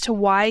confused as to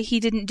why he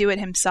didn't do it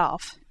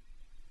himself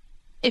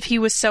if he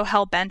was so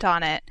hell-bent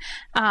on it.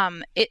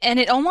 And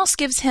it almost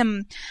gives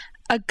him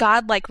a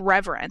godlike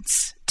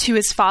reverence to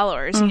his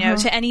followers,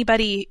 to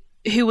anybody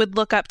who would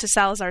look up to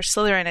Salazar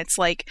Slytherin. It's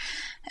like...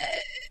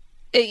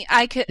 He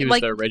was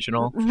the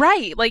original,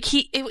 right? Like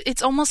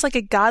it's almost like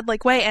a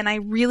godlike way, and I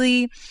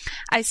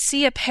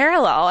see a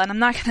parallel. And I'm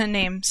not going to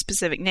name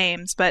specific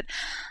names, but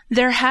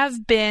there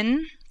have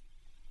been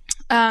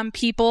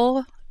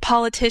people,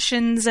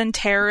 politicians, and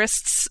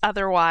terrorists,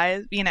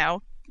 otherwise,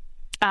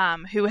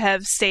 who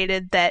have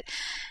stated that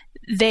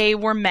they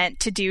were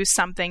meant to do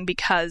something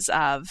because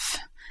of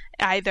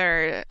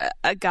either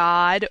a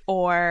god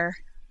or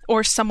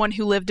someone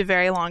who lived a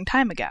very long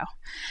time ago.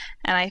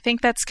 And I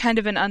think that's kind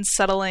of an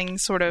unsettling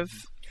sort of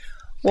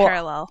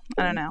parallel.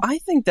 I don't know. I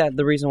think that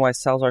the reason why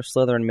Salazar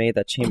Slytherin made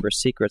that Chamber of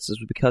Secrets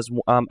is because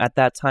at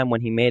that time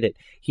when he made it,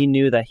 he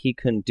knew that he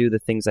couldn't do the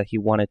things that he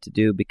wanted to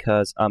do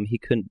because he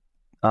couldn't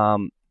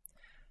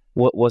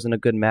wasn't a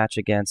good match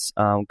against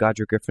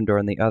Godric Gryffindor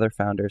and the other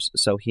founders.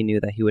 So he knew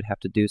that he would have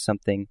to do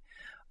something.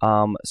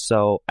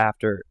 So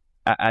after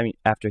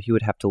he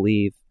would have to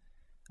leave,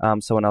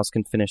 someone else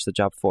can finish the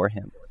job for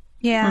him.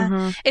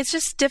 Yeah, it's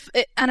just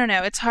I don't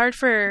know. It's hard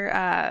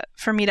for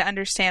me to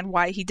understand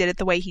why he did it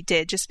the way he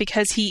did, just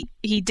because he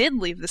did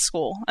leave the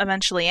school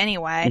eventually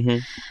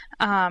anyway.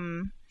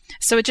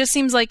 So it just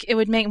seems like it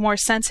would make more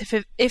sense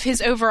if his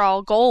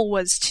overall goal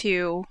was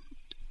to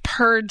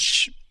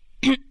purge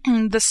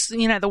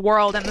the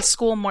world and the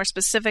school more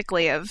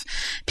specifically of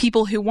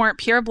people who weren't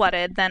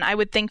pure-blooded. Then I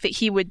would think that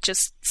he would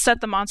just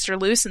set the monster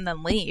loose and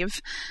then leave.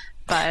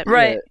 But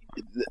right.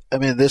 I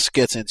mean, this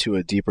gets into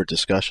a deeper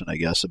discussion, I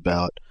guess,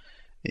 about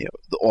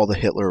all the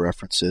Hitler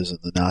references and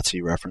the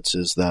Nazi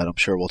references that I'm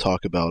sure we'll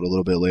talk about a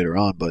little bit later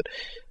on. But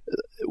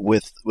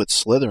with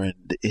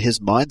Slytherin, his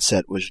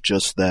mindset was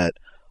just that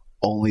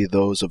only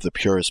those of the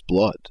purest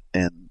blood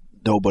and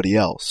nobody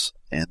else.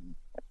 And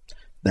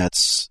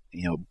that's,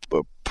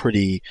 a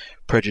pretty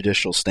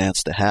prejudicial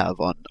stance to have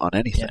on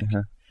anything.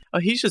 Yeah. Oh,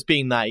 he's just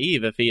being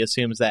naive if he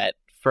assumes that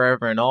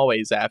forever and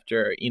always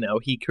after,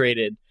 he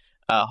created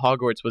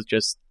Hogwarts was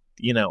just,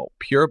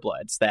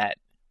 purebloods, that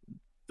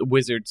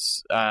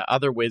wizards,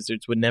 other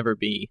wizards would never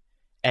be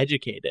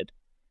educated.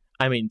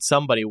 I mean,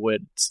 somebody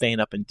would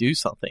stand up and do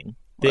something.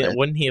 Right.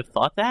 Wouldn't he have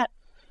thought that?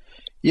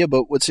 Yeah,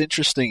 but what's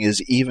interesting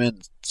is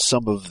even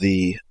some of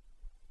the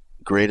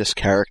greatest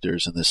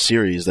characters in this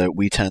series that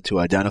we tend to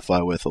identify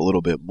with a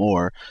little bit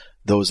more,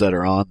 those that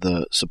are on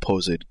the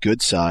supposed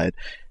good side,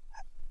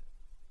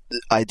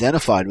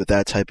 identified with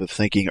that type of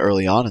thinking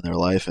early on in their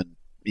life, and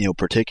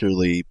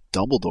particularly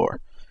Dumbledore.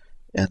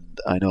 And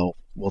I know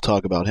we'll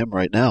talk about him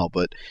right now,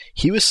 but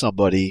he was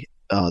somebody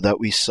that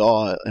we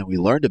saw and we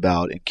learned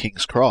about in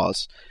King's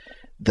Cross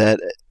that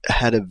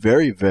had a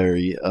very,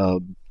 very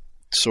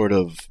sort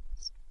of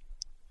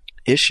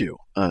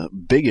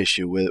big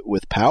issue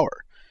with power.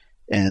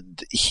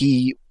 And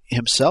he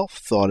himself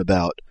thought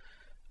about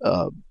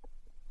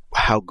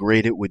how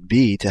great it would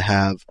be to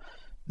have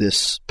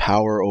this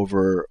power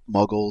over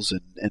Muggles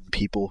and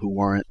people who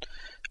weren't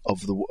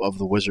of the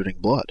wizarding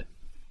blood.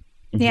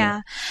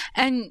 Yeah.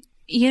 And,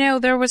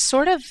 there was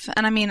sort of,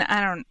 and I mean,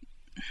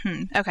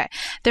 okay.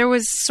 There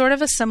was sort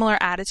of a similar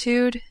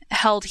attitude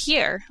held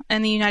here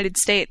in the United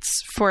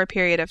States for a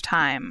period of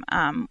time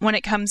when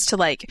it comes to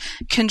like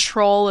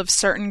control of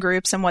certain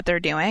groups and what they're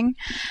doing.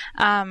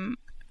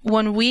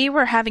 When we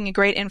were having a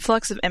great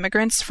influx of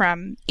immigrants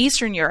from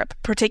Eastern Europe,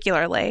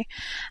 particularly,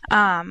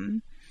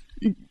 the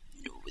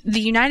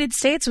United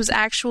States was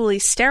actually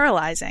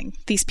sterilizing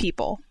these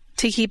people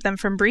to keep them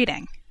from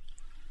breeding.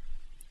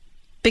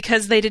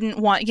 Because they didn't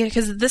want,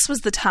 because this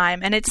was the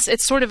time, and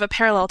it's sort of a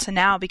parallel to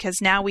now,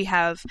 because now we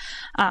have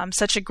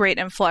such a great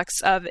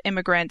influx of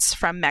immigrants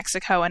from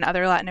Mexico and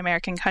other Latin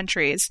American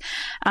countries,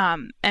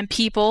 and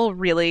people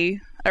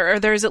really, or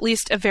there's at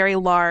least a very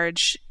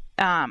large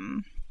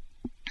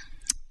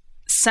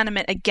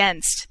sentiment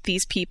against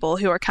these people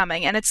who are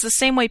coming, and it's the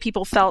same way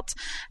people felt,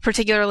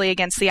 particularly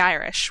against the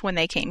Irish when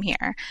they came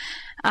here.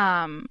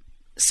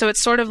 So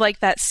it's sort of like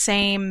that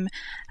same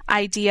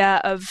idea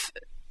of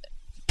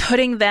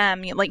putting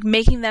them, like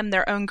making them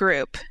their own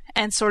group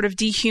and sort of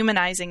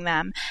dehumanizing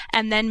them,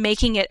 and then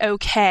making it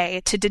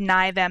okay to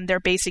deny them their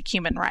basic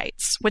human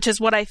rights, which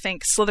is what I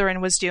think Slytherin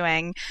was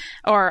doing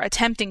or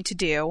attempting to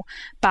do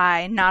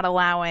by not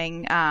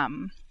allowing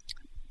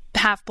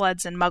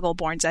half-bloods and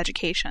Muggle-borns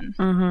education.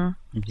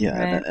 Mm-hmm.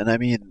 Yeah, Right. and I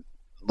mean,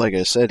 like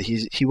I said,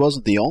 he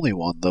wasn't the only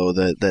one, though,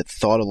 that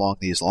thought along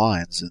these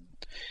lines. And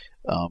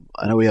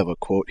I know we have a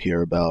quote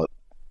here about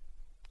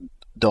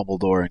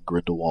Dumbledore and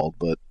Grindelwald,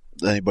 but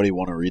anybody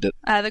want to read it?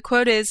 The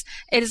quote is,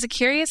 "It is a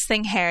curious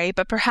thing, Harry,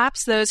 but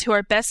perhaps those who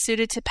are best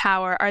suited to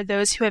power are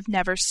those who have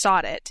never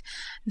sought it.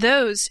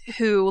 Those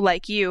who,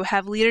 like you,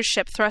 have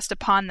leadership thrust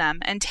upon them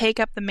and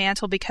take up the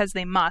mantle because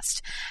they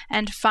must,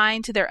 and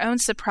find to their own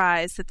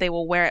surprise that they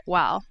will wear it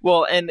well."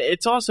 Well, and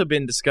it's also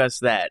been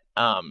discussed that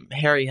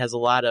Harry has a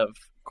lot of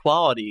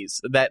qualities.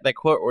 That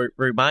quote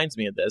reminds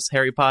me of this.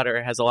 Harry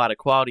Potter has a lot of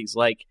qualities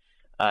like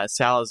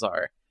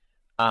Salazar.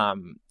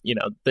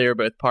 They were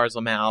both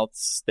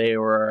Parselmouths. They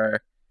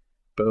were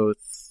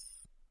both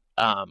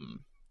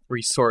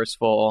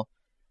resourceful.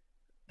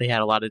 They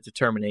had a lot of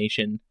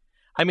determination.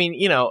 I mean,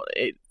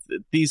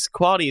 these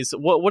qualities.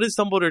 What is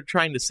Dumbledore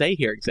trying to say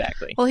here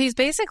exactly? Well, he's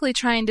basically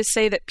trying to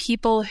say that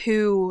people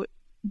who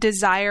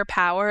desire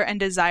power and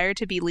desire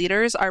to be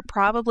leaders are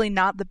probably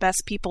not the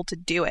best people to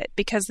do it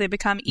because they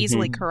become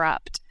easily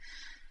corrupt.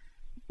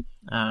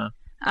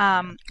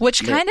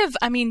 Which kind of,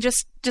 I mean,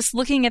 just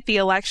looking at the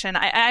election,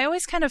 I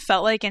always kind of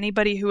felt like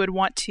anybody who would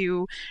want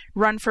to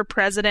run for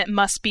president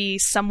must be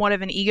somewhat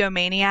of an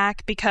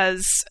egomaniac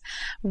because,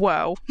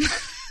 whoa,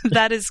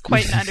 that is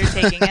quite an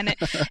undertaking. And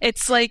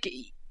it's like,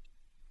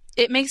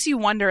 it makes you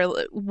wonder,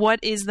 what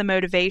is the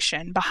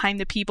motivation behind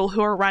the people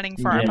who are running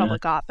for our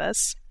public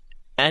office?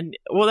 And,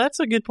 well, that's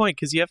a good point,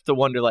 because you have to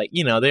wonder, like,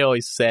 they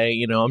always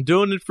say, I'm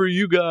doing it for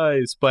you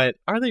guys, but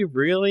are they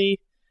really?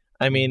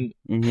 I mean,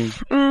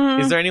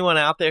 is there anyone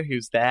out there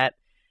who's that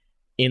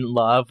in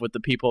love with the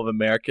people of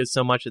America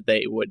so much that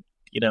they would,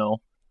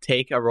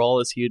 take a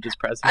role as huge as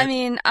president? I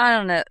mean, I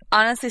don't know.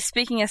 Honestly,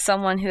 speaking as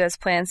someone who has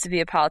plans to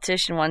be a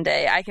politician one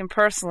day, I can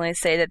personally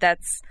say that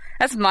that's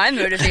my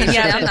motivation.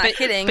 Yeah, I'm not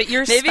kidding. But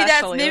you're maybe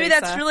special, maybe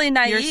Lisa. that's really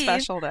naive. You're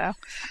special, though.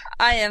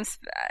 I am.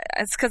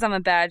 It's because I'm a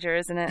Badger,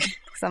 isn't it?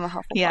 Because I'm a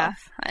Hufflepuff. Yeah.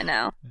 I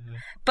know. Mm-hmm.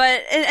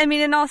 But I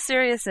mean, in all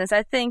seriousness,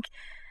 I think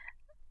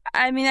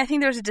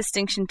there's a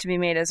distinction to be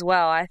made as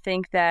well. I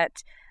think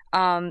that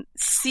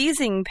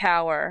seizing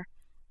power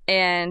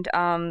and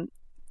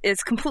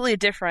is completely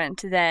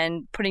different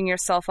than putting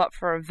yourself up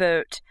for a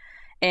vote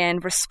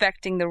and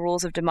respecting the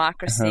rules of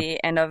democracy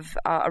and of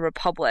a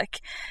republic.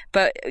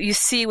 But you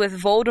see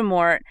with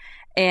Voldemort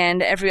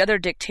and every other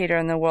dictator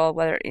in the world,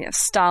 whether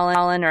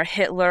Stalin or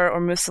Hitler or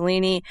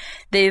Mussolini,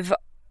 they've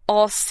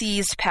all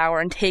seized power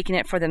and taken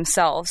it for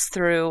themselves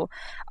through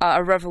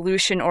a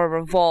revolution or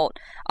a revolt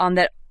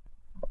that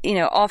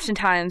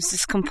oftentimes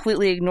just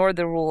completely ignored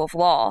the rule of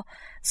law.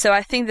 So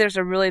I think there's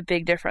a really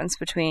big difference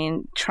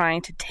between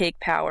trying to take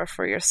power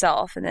for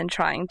yourself and then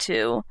trying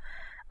to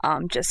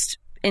just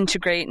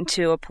integrate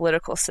into a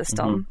political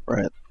system.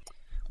 Right.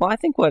 Well, I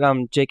think what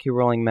J.K.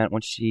 Rowling meant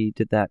when she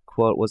did that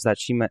quote was that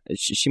she meant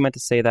to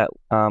say that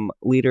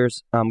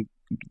leaders,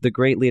 the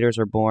great leaders,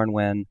 are born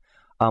when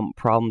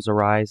problems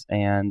arise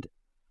and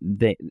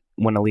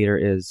when a leader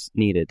is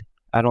needed.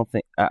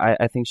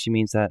 I think she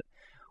means that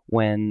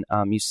when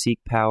you seek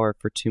power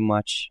for too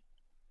much,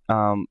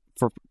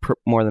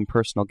 more than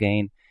personal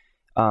gain,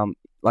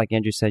 like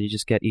Andrew said, you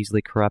just get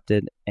easily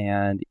corrupted,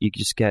 and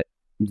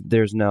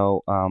there's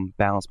no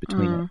balance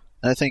between it.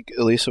 I think,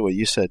 Elisa, what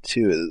you said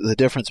too, the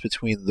difference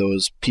between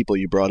those people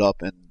you brought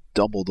up and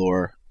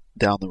Dumbledore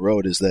down the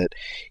road is that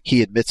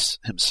he admits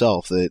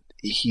himself that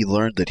he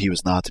learned that he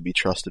was not to be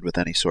trusted with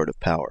any sort of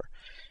power.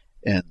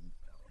 And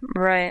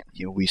right,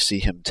 we see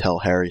him tell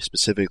Harry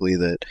specifically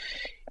that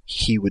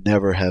he would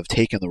never have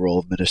taken the role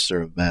of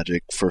Minister of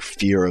Magic for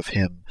fear of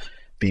him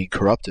being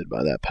corrupted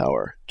by that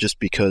power, just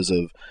because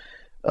of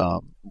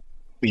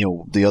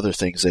the other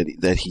things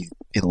that he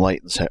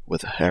enlightens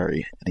with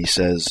Harry, and he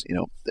says,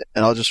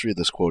 and I'll just read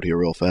this quote here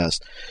real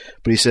fast,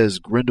 but he says,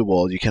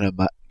 Grindelwald, you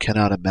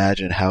cannot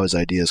imagine how his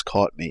ideas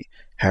caught me,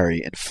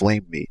 Harry,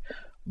 inflamed me.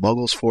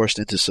 Muggles forced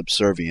into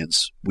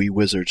subservience, we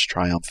wizards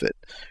triumphant.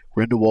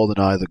 Grindelwald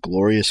and I, the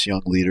glorious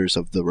young leaders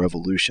of the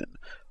revolution.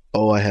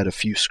 Oh, I had a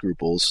few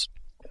scruples.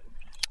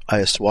 I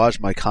assuaged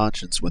my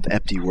conscience with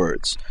empty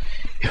words.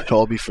 It would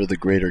all be for the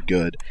greater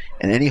good,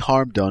 and any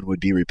harm done would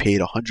be repaid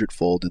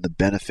 100-fold in the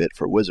benefit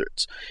for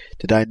wizards.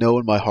 Did I know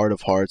in my heart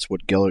of hearts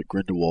what Gellert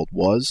Grindelwald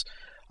was?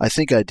 I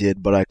think I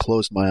did, but I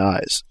closed my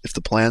eyes. If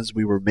the plans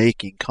we were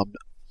making come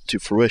to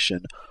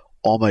fruition,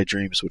 all my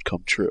dreams would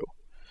come true.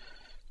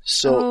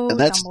 So, and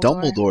that's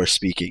Dumbledore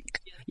speaking.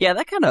 Yeah,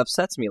 that kind of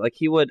upsets me. Like,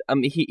 he would,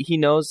 he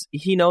knows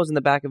in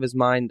the back of his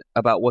mind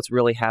about what's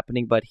really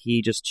happening, but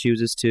he just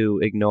chooses to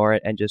ignore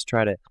it and just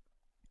try to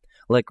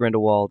let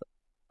Grindelwald,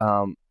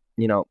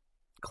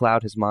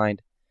 cloud his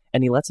mind,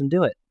 and he lets him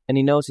do it, and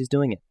he knows he's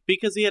doing it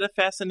because he had a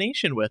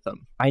fascination with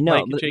him. I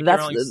know.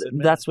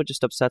 That's what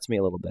just upsets me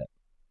a little bit.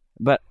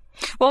 But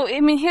well,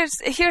 I mean, here's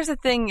the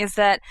thing: is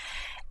that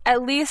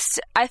at least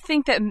I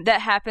think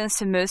that happens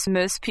to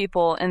most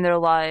people in their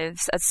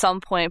lives at some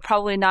point.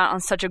 Probably not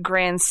on such a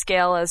grand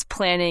scale as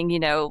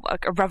planning, a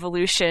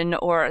revolution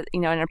or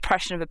an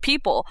oppression of a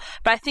people.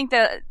 But I think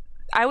that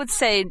I would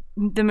say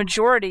the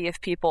majority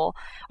of people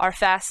are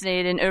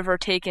fascinated and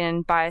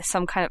overtaken by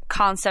some kind of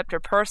concept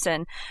or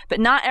person, but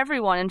not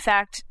everyone. In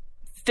fact,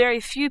 very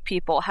few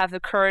people have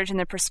the courage and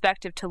the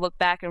perspective to look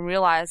back and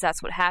realize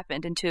that's what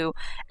happened and to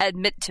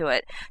admit to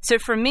it. So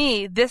for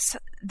me,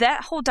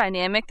 that whole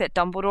dynamic that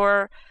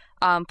Dumbledore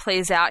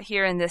plays out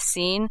here in this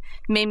scene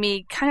made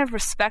me kind of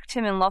respect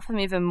him and love him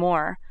even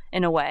more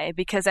in a way,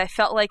 because I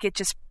felt like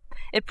it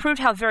proved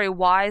how very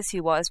wise he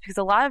was, because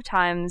a lot of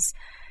times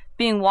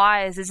being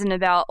wise isn't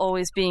about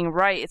always being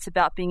right. It's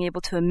about being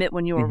able to admit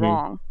when you were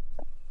wrong.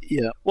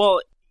 Yeah.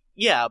 Well,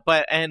 yeah,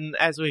 and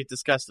as we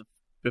discussed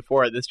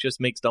before, this just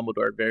makes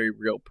Dumbledore a very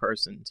real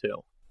person,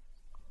 too.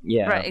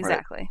 Yeah. Right,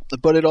 exactly.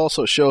 Right. But it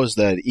also shows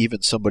that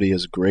even somebody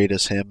as great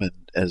as him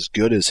and as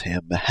good as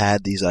him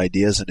had these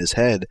ideas in his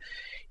head,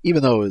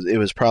 even though it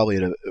was probably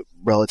at a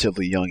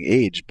relatively young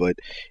age, but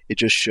it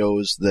just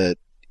shows that,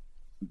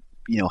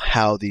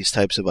 how these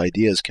types of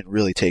ideas can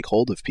really take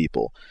hold of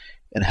people,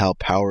 and how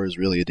power is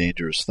really a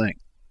dangerous thing.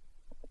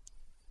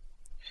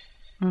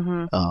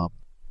 Mm-hmm.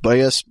 But I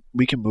guess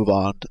we can move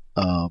on.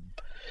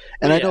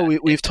 And I know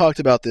we've talked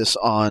about this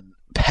on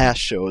past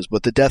shows,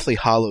 but the Deathly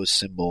Hallows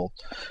symbol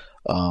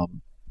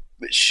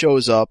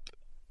shows up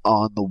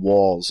on the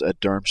walls at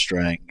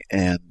Durmstrang,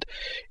 and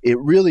it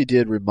really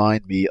did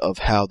remind me of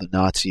how the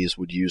Nazis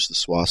would use the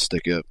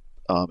swastika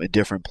in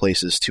different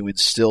places to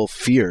instill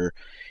fear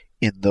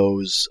in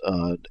those,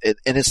 and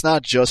it's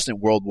not just in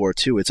World War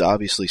II. It's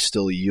obviously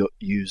still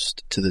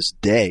used to this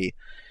day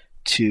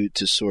to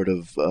sort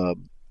of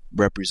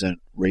represent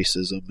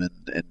racism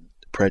and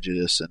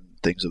prejudice and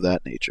things of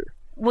that nature.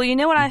 Well, you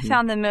know what I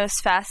found the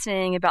most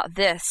fascinating about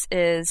this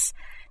is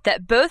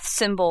that both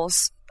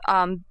symbols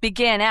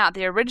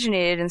they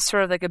originated in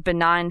sort of like a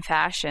benign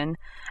fashion.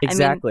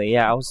 Exactly.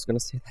 I was going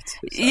to say that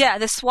too. Sorry. Yeah,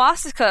 the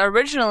swastika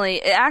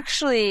originally,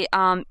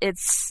 it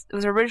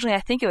was originally,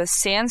 I think it was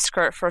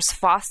Sanskrit for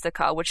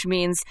swastika, which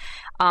means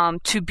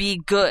to be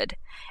good.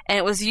 And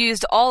it was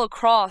used all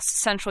across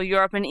Central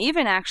Europe, and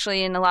even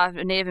actually in a lot of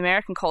Native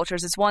American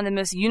cultures. It's one of the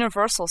most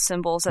universal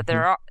symbols that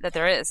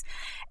there is.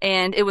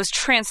 And it was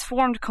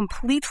transformed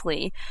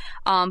completely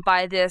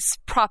by this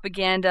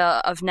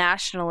propaganda of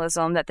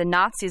nationalism that the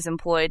Nazis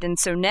employed. And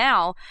so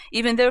now,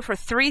 even though for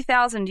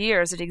 3,000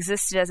 years it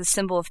existed as a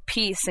symbol of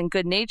peace and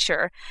good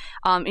nature,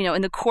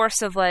 in the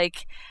course of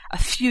like a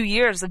few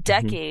years, a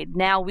decade,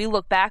 now we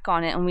look back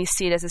on it and we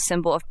see it as a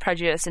symbol of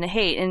prejudice and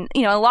hate. And,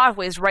 in a lot of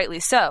ways, rightly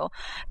so.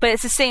 But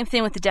it's the same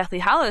thing with the Deathly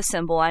Hallows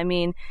symbol. I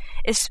mean,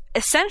 it's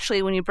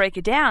essentially, when you break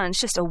it down, it's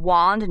just a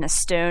wand and a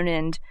stone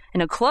and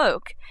a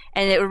cloak.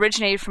 And it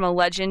originated from a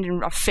legend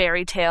and a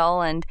fairy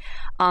tale,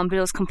 but it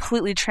was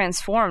completely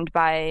transformed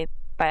by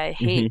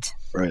hate.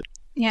 Right.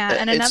 Yeah,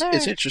 and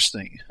it's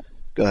interesting.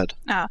 Go ahead.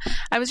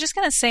 I was just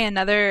going to say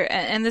another,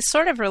 and this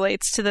sort of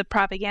relates to the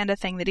propaganda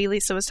thing that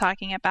Elisa was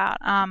talking about.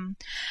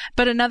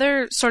 But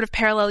another sort of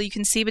parallel you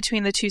can see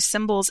between the two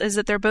symbols is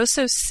that they're both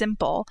so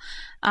simple.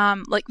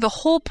 Like the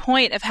whole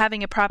point of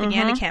having a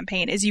propaganda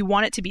campaign is you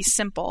want it to be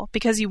simple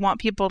because you want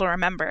people to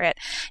remember it.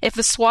 If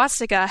the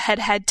swastika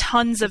had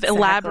tons of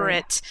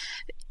elaborate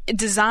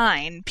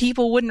design,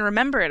 people wouldn't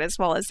remember it as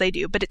well as they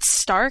do. But it's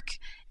stark,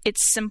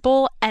 it's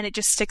simple, and it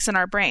just sticks in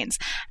our brains.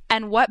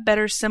 And what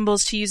better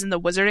symbols to use in the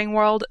wizarding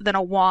world than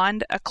a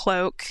wand, a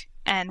cloak,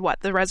 and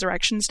the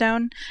Resurrection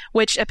Stone,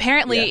 which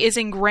apparently is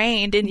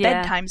ingrained in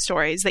bedtime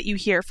stories that you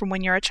hear from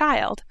when you're a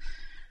child.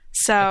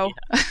 So,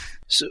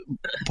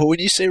 but when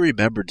you say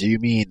remember, do you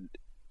mean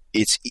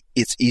it's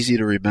easy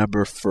to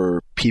remember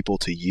for people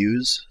to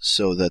use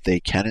so that they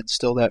can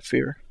instill that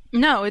fear?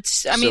 No,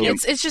 it's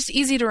just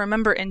easy to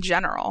remember in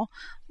general.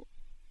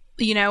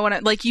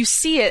 When you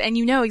see it and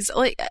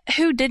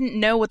who didn't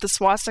know what the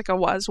swastika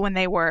was when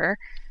they were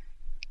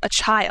a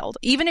child.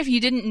 Even if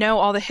you didn't know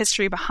all the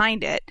history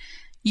behind it,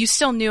 you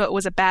still knew it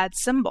was a bad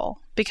symbol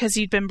because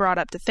you'd been brought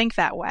up to think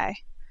that way.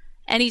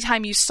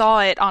 Anytime you saw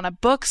it on a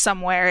book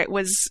somewhere, it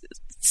was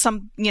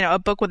a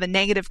book with a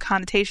negative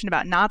connotation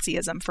about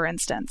Nazism, for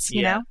instance,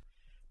 you know?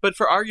 But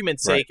for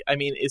argument's sake, I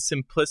mean, is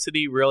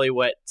simplicity really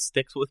what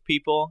sticks with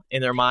people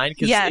in their mind?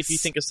 Because if you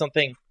think of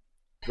something...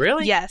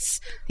 Really? Yes.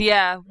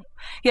 Yeah.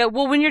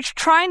 Well, when you're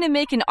trying to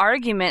make an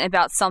argument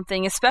about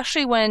something,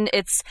 especially when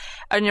it's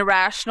an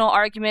irrational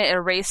argument, a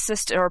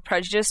racist or a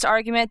prejudiced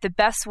argument, the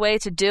best way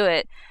to do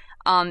it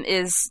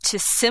is to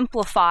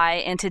simplify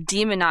and to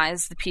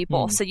demonize the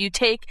people. So you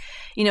take,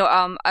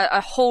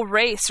 a whole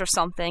race or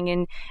something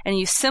and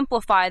you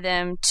simplify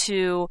them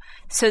so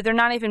they're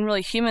not even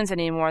really humans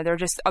anymore. They're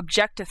just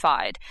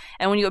objectified.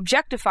 And when you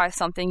objectify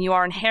something, you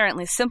are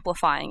inherently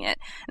simplifying it.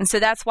 And so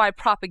that's why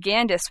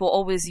propagandists will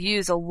always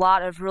use a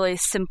lot of really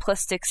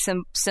simplistic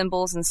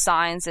symbols and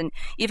signs and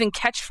even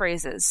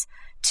catchphrases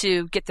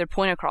to get their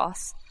point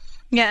across.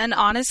 Yeah, and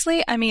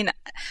honestly, I mean,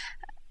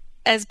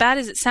 as bad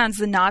as it sounds,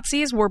 the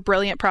Nazis were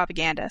brilliant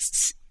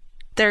propagandists.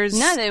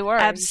 They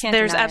were.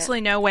 There's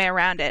absolutely no way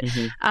around it.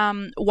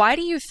 Why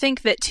do you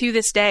think that to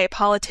this day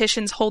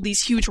politicians hold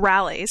these huge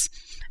rallies?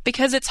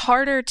 Because it's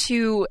harder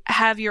to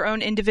have your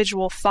own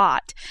individual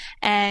thought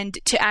and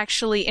to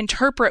actually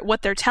interpret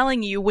what they're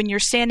telling you when you're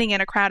standing in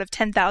a crowd of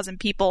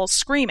 10,000 people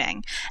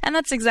screaming. And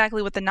that's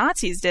exactly what the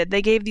Nazis did.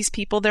 They gave these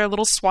people their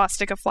little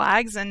swastika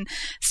flags and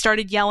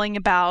started yelling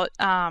about...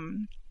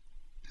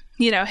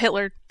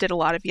 Hitler did a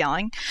lot of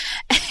yelling,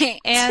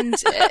 and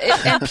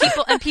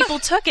people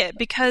took it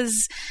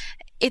because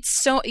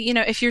it's so.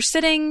 If you're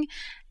sitting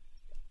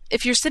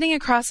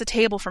across the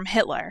table from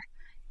Hitler,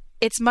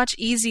 it's much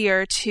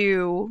easier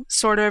to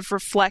sort of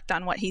reflect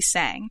on what he's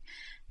saying.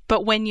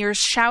 But when you're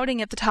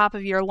shouting at the top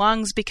of your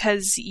lungs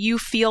because you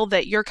feel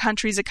that your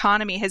country's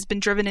economy has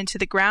been driven into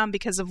the ground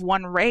because of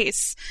one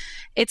race,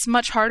 it's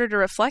much harder to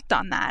reflect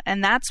on that.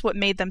 And that's what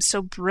made them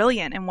so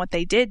brilliant in what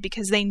they did,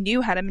 because they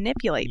knew how to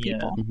manipulate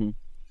people.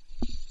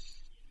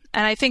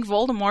 And I think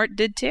Voldemort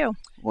did too.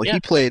 Well, he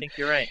played... I think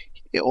you're right.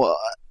 Well,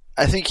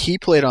 I think he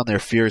played on their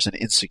fears and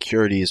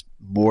insecurities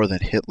more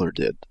than Hitler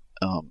did.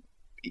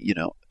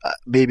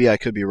 Maybe I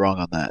could be wrong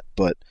on that,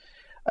 but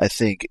I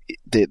think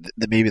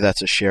maybe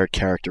that's a shared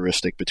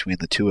characteristic between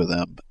the two of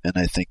them, and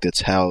I think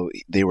that's how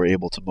they were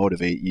able to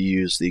motivate. You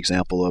use the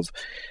example of,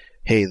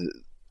 hey,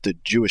 the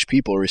Jewish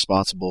people are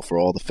responsible for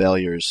all the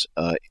failures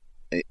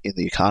in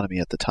the economy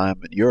at the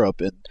time in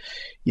Europe, and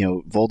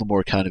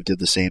Voldemort kind of did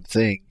the same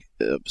thing,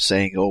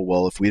 saying, oh,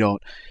 well, if we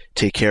don't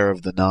take care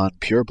of the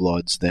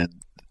non-purebloods, then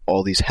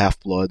all these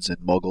half-bloods and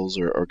muggles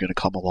are going to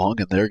come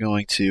along, and they're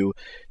going to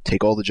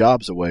take all the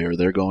jobs away, or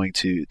they're going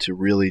to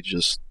really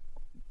just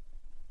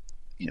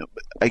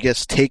I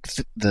guess take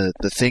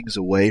the things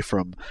away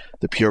from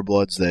the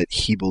purebloods that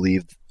he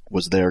believed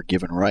was their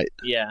given right.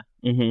 Yeah.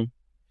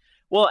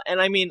 Well,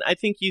 and I mean, I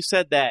think you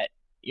said that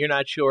you're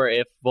not sure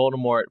if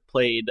Voldemort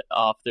played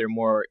off their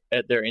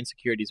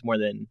insecurities more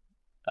than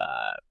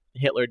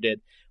Hitler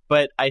did,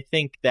 but I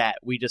think that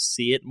we just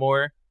see it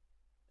more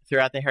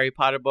throughout the Harry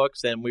Potter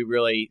books than we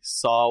really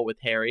saw with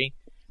Harry.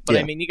 But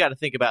I mean, you got to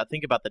think about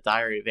the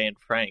Diary of Anne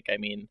Frank. I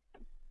mean,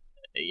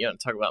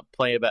 talk about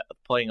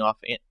playing off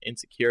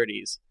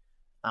insecurities.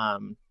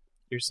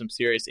 There's some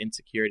serious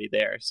insecurity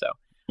there. So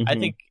I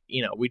think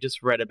we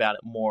just read about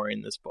it more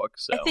in this book.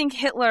 So I think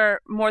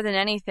Hitler, more than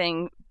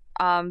anything,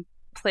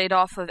 played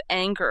off of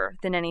anger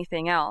than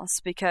anything else,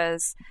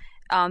 because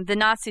the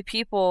Nazi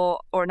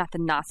people, or not the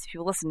Nazi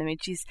people, listen to me,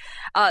 jeez,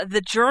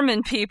 the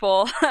German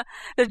people,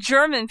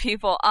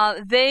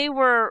 they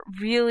weren't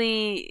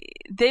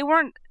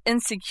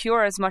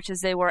insecure as much as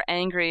they were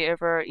angry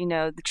over,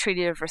 the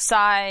Treaty of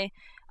Versailles,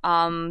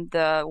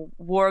 the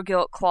war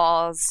guilt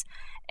clause,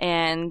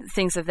 and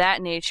things of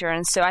that nature.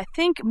 And so I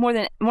think more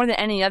than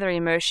any other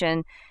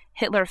emotion,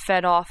 Hitler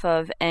fed off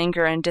of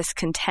anger and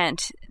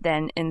discontent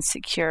than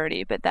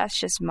insecurity. But that's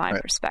just my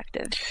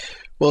perspective.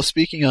 Well,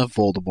 speaking of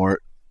Voldemort,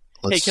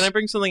 hey, can I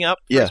bring something up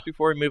first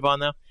before we move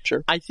on, though?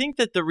 Sure. I think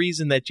that the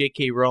reason that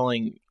J.K.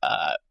 Rowling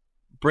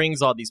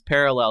brings all these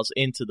parallels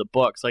into the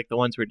books, like the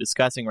ones we're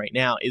discussing right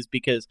now, is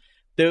because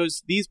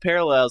these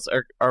parallels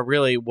are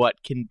really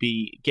what can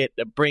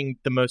bring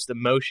the most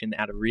emotion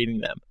out of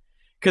reading them.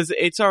 Because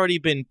it's already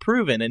been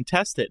proven and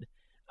tested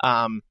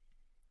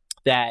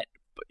that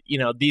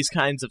these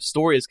kinds of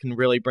stories can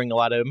really bring a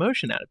lot of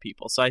emotion out of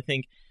people. So I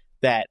think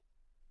that,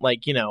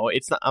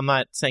 it's not. I'm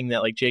not saying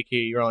that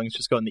J.K. Rowling is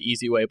just going the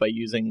easy way by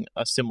using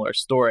a similar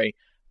story,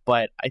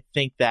 but I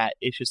think that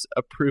it's just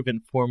a proven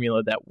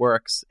formula that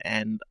works,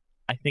 and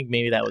I think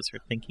maybe that was her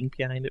thinking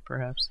behind it,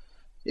 perhaps.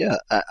 Yeah,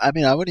 I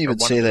mean, I wouldn't even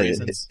say that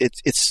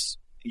it's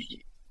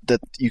that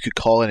you could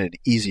call it an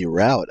easy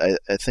route.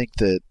 I think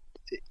that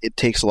it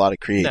takes a lot of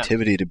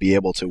creativity to be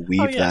able to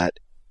weave that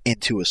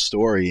into a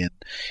story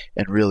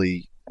and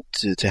really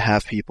to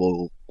have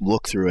people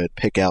look through it,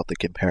 pick out the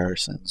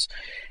comparisons.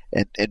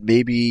 And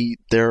maybe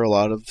there are a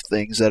lot of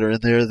things that are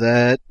in there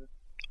that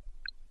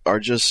are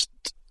just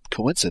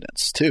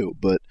coincidence too.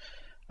 But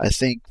I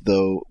think,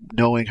 though,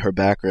 knowing her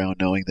background,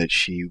 knowing that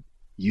she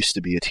used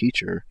to be a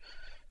teacher,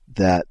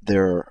 that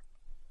there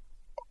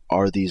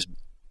are these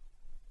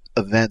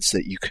events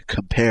that you can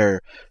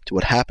compare to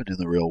what happened in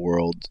the real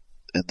world,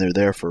 and they're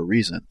there for a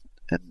reason.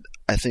 And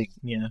I think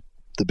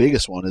the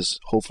biggest one is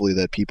hopefully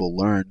that people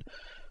learn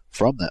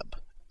from them.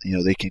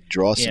 They can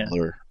draw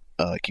similar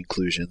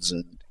conclusions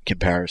and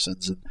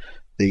comparisons, and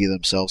they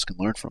themselves can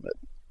learn from it.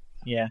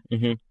 Yeah.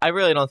 Mm-hmm. I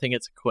really don't think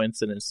it's a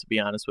coincidence, to be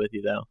honest with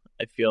you, though.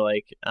 I feel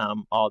like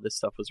all this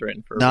stuff was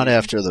written for a reason.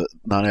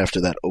 Not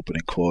after that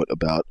opening quote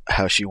about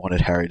how she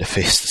wanted Harry to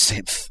face the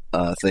same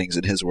things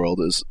in his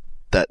world as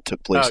that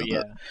took place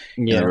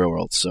in the real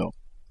world. So,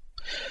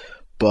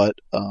 but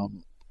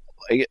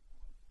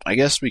I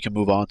guess we can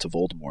move on to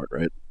Voldemort,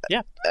 right?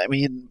 Yeah. I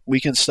mean, we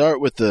can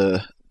start with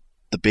the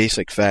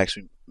basic facts.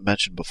 We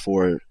mentioned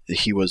before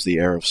he was the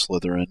heir of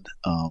Slytherin,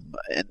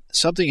 and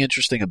something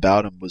interesting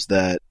about him was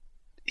that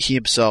he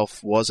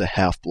himself was a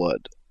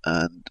half-blood,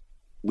 and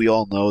we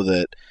all know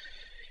that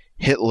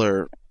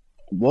Hitler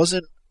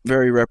wasn't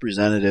very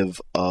representative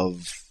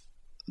of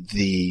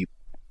the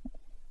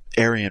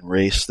Aryan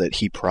race that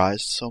he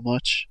prized so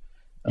much.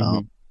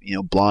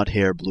 Blonde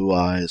hair, blue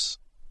eyes.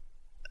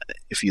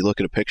 If you look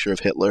at a picture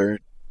of Hitler,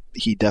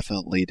 he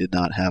definitely did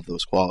not have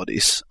those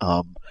qualities.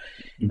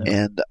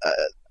 And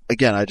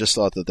again, I just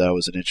thought that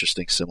was an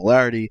interesting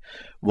similarity.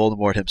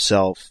 Voldemort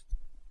himself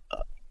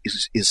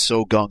is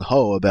so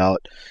gung-ho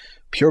about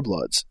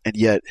purebloods, and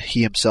yet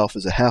he himself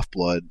is a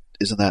half-blood.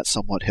 Isn't that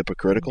somewhat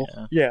hypocritical?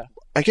 Yeah.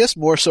 I guess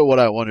more so what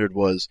I wondered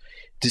was,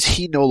 does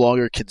he no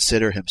longer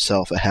consider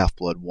himself a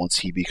half-blood once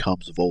he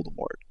becomes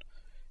Voldemort?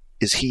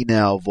 Is he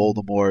now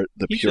Voldemort,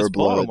 the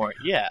pureblood,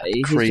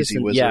 crazy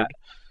wizard? Yeah.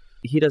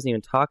 He doesn't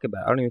even talk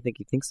about it. I don't even think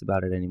he thinks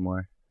about it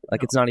anymore.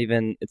 Like, it's not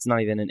even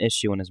an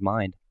issue in his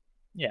mind.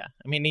 Yeah.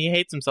 I mean, he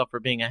hates himself for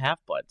being a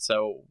half-blood,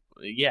 so,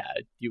 yeah,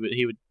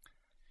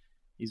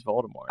 he's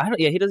Voldemort.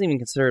 He doesn't even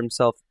consider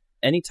himself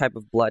any type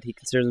of blood. He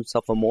considers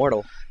himself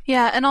immortal.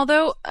 Yeah, and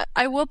although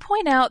I will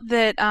point out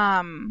that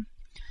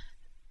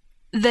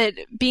that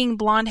being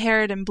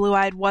blonde-haired and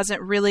blue-eyed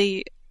wasn't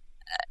really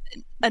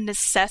a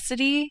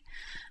necessity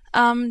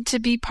to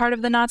be part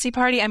of the Nazi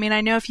Party. I mean,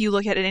 I know if you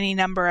look at any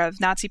number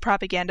of Nazi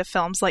propaganda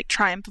films like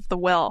Triumph of the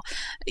Will,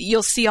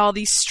 you'll see all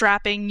these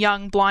strapping,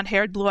 young,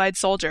 blonde-haired, blue-eyed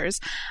soldiers.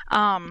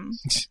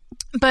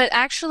 But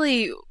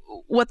actually,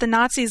 what the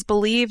Nazis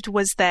believed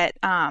was that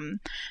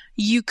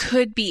you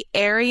could be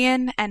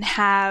Aryan and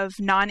have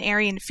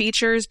non-Aryan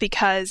features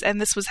because, and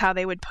this was how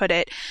they would put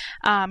it,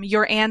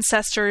 your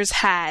ancestors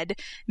had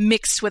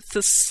mixed with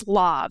the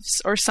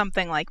Slavs or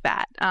something like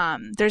that.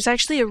 There's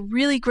actually a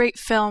really great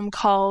film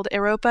called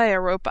Europa,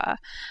 Europa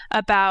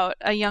about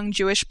a young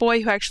Jewish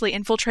boy who actually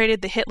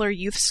infiltrated the Hitler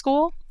Youth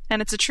School.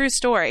 And it's a true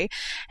story.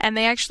 And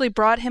they actually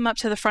brought him up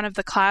to the front of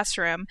the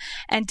classroom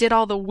and did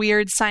all the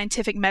weird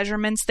scientific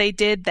measurements they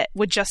did that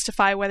would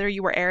justify whether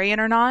you were Aryan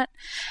or not.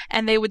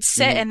 And they would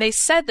say, and they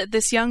said that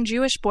this young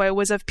Jewish boy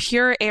was of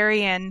pure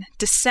Aryan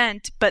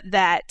descent, but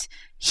that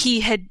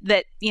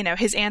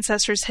his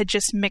ancestors had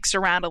just mixed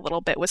around a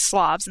little bit with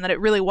Slavs and that it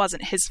really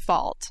wasn't his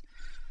fault.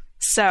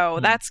 So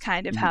that's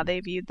kind of how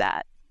they viewed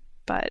that.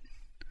 But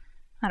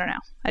I don't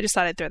know. I just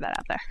thought I'd throw that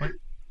out there.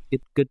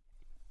 Good.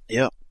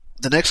 Yeah.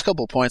 The next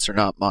couple points are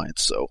not mine,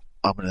 so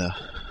I'm going to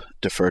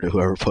defer to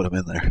whoever put them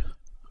in there.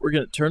 We're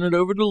going to turn it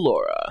over to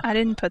Laura. I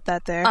didn't put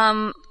that there.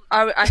 I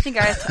think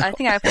I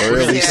put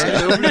it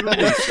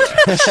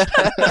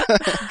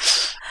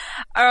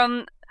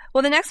there.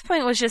 Well, the next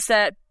point was just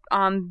that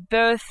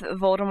both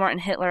Voldemort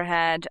and Hitler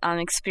had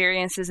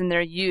experiences in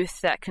their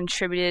youth that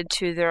contributed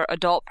to their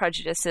adult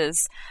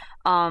prejudices.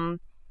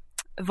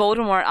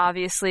 Voldemort,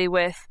 obviously,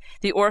 with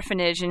the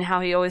orphanage and how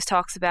he always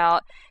talks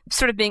about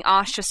sort of being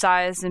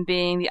ostracized and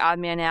being the odd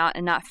man out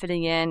and not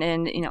fitting in,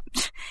 and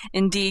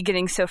indeed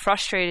getting so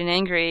frustrated and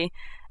angry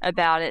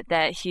about it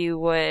that he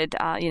would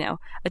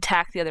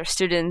attack the other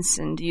students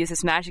and use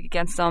his magic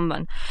against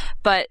them.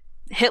 But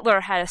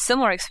Hitler had a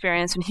similar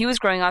experience when he was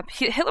growing up.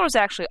 Hitler was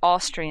actually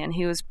Austrian.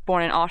 He was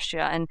born in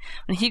Austria, and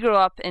when he grew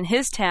up in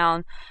his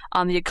town,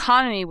 the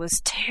economy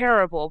was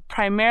terrible,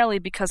 primarily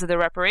because of the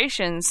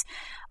reparations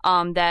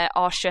that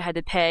Austria had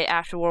to pay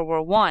after World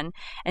War I.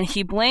 And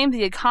he blamed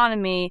the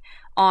economy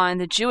on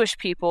the Jewish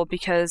people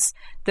because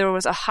there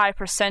was a high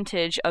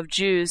percentage of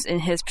Jews in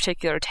his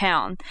particular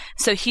town.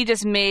 So he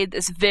just made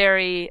this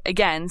very,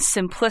 again,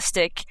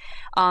 simplistic,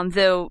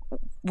 though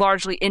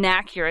largely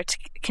inaccurate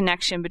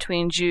connection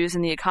between Jews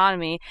and the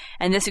economy.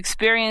 And this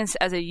experience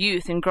as a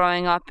youth and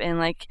growing up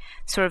in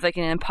sort of an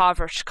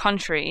impoverished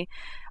country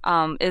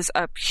is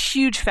a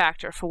huge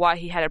factor for why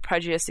he had a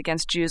prejudice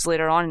against Jews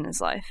later on in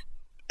his life.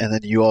 And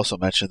then you also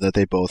mentioned that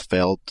they both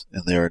failed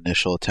in their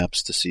initial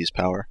attempts to seize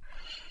power.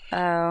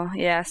 Oh,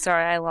 yeah,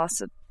 sorry, I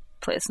lost a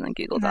place in the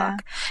Google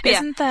Doc.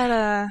 Isn't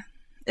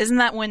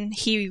that when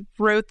he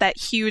wrote that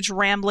huge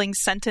rambling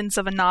sentence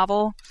of a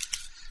novel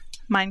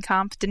Mein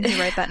Kampf. Didn't he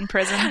write that in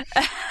prison?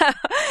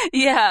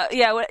 Yeah,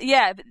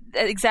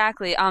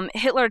 exactly.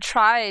 Hitler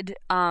tried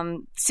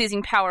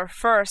seizing power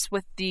first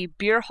with the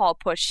beer hall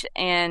putsch,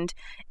 and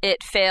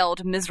it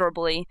failed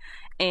miserably.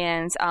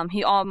 And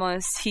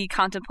he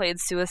contemplated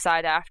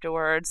suicide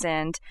afterwards,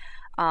 and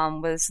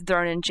was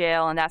thrown in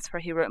jail, and that's where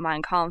he wrote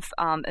Mein Kampf.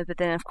 But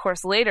then, of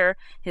course, later,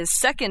 his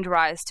second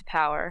rise to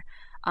power,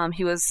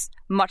 he was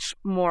much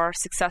more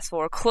successful,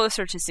 or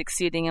closer to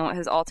succeeding in what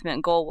his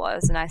ultimate goal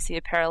was. And I see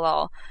a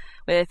parallel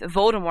with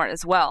Voldemort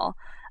as well.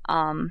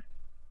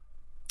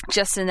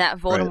 Just in that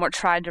Voldemort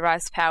tried to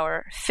rise to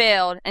power,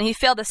 failed, and he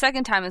failed the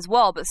second time as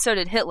well, but so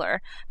did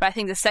Hitler. But I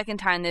think the second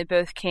time they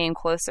both came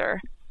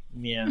closer.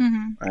 Yeah.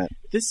 Mm-hmm. Right.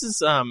 This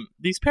is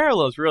these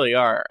parallels really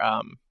are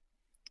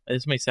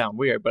this may sound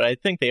weird, but I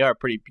think they are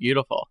pretty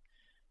beautiful.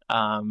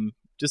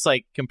 Just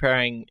like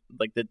comparing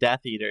like the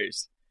Death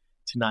Eaters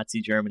to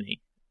Nazi Germany.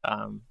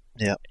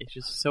 Yeah. It's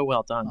just so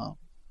well done.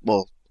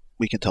 Well,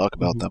 we can talk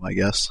about them, I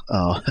guess.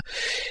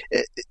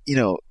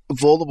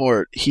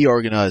 Voldemort, he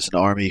organized an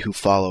army who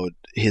followed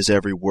his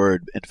every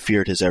word and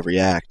feared his every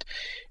act.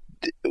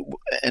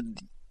 And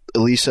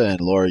Elisa and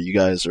Laura, you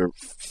guys are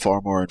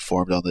far more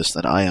informed on this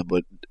than I am,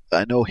 but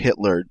I know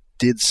Hitler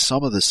did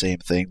some of the same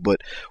thing,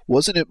 but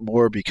wasn't it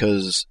more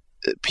because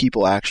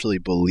people actually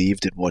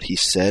believed in what he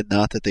said,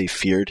 not that they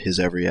feared his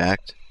every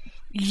act?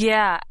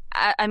 Yeah,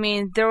 I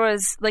mean, there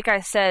was, like I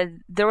said,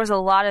 there was a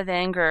lot of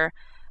anger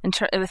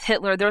with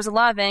Hitler. There was a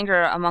lot of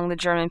anger among the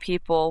German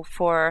people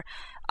for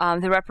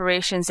the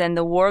reparations and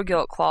the war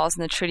guilt clause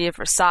in the Treaty of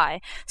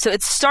Versailles. So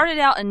it started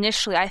out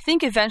initially, I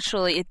think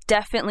eventually it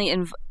definitely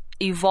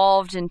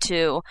evolved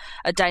into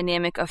a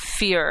dynamic of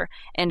fear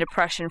and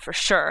oppression for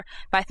sure.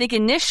 But I think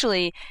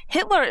initially,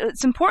 Hitler,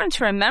 it's important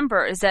to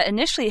remember, is that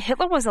initially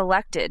Hitler was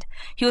elected.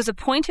 He was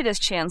appointed as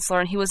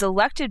chancellor, and he was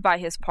elected by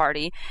his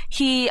party.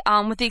 He,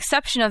 with the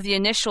exception of the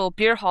initial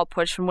beer hall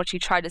putsch from which he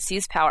tried to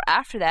seize power,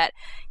 after that,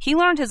 he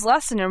learned his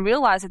lesson and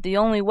realized that the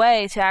only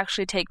way to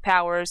actually take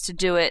power is to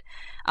do it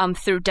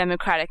through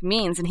democratic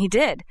means, and he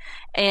did.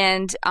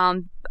 And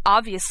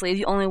obviously,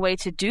 the only way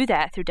to do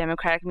that through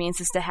democratic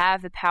means is to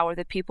have the power of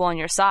the people on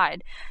your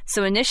side.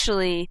 So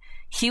initially,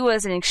 he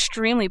was an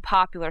extremely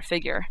popular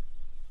figure.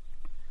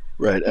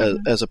 Right,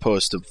 as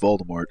opposed to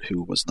Voldemort,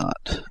 who was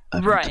not.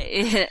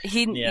 Right.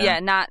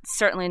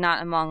 Certainly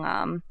not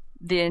among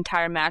the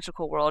entire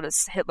magical world as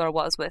Hitler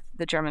was with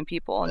the German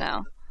people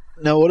now.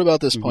 Now, what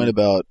about this point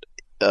about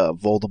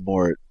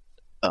Voldemort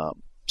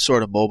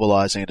sort of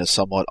mobilizing in a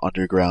somewhat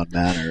underground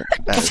manner?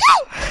 Bless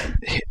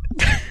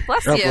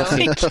you.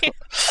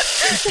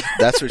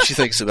 That's what she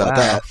thinks about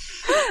that.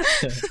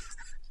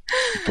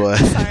 But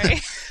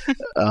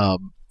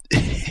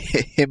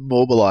him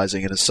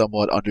mobilizing in a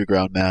somewhat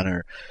underground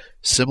manner,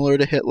 similar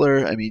to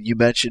Hitler. I mean, you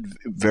mentioned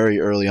very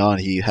early on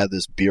he had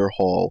this beer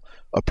hall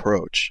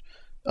approach.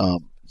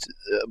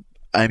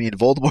 I mean,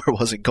 Voldemort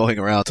wasn't going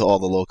around to all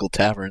the local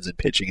taverns and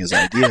pitching his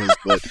ideas,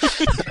 but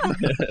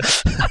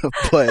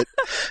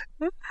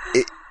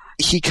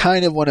he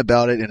kind of went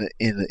about it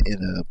in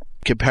a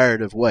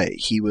comparative way.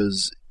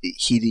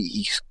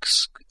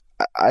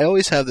 I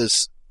always have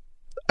this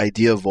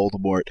idea of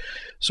Voldemort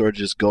sort of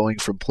just going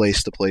from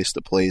place to place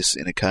to place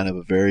in a kind of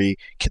a very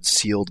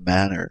concealed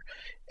manner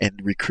and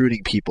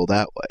recruiting people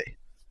that way.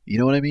 You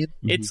know what I mean?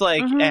 It's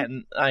like,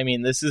 and I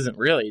mean, this isn't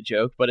really a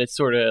joke, but it's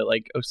sort of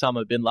like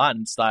Osama bin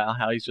Laden style,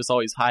 how he's just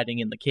always hiding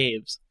in the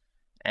caves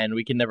and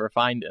we can never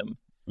find him.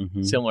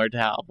 Similar to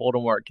how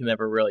Voldemort can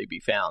never really be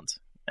found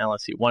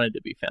unless he wanted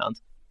to be found.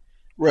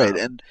 Right.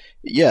 And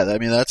yeah, I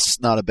mean, that's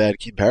not a bad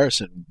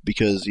comparison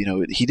because,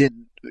 he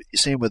didn't,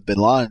 same with bin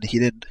Laden, he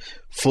didn't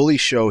fully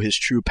show his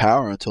true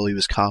power until he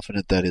was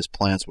confident that his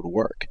plans would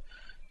work.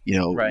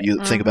 Right.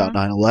 You think about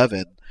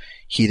 9/11,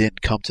 he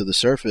didn't come to the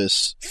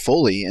surface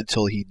fully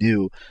until he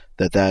knew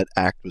that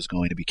act was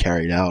going to be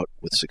carried out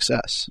with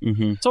success.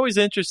 It's always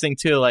interesting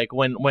too, like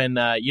when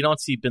you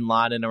don't see bin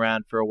Laden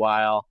around for a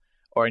while,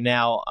 or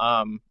now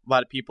a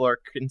lot of people are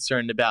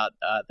concerned about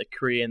the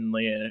Korean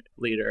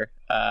leader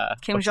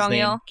Kim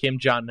Jong-il. Kim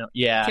Jong-il.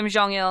 Yeah. Kim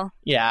Jong-il.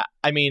 Yeah.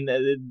 I mean,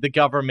 the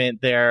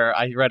government there,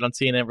 I read on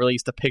CNN,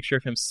 released a picture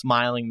of him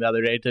smiling the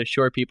other day to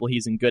assure people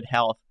he's in good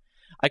health.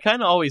 I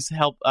kind of always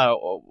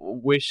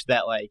wish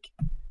that, like,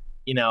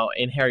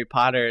 in Harry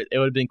Potter, it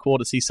would have been cool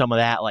to see some of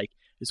that. Like,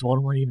 is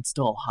Voldemort even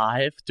still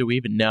alive? Do we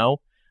even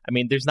know? I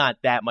mean, there's not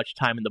that much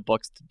time in the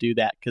books to do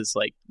that because,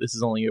 like, this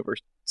is only over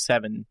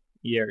 7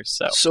 years.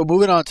 So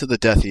moving on to the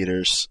Death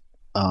Eaters,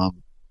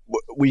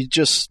 we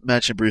just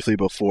mentioned briefly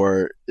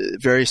before,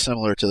 very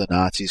similar to the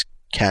Nazis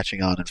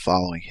catching on and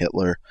following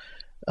Hitler.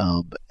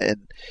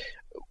 And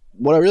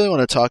what I really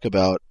want to talk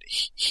about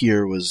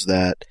here was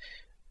that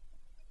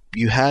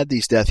you had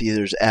these Death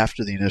Eaters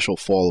after the initial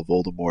fall of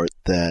Voldemort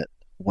that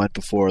went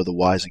before the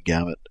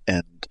Wizengamot,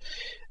 and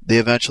they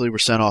eventually were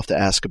sent off to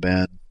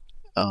Azkaban,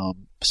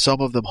 some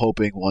of them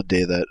hoping one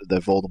day that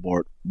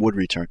Voldemort would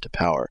return to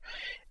power.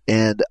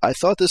 And I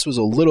thought this was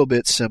a little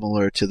bit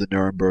similar to the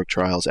Nuremberg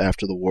trials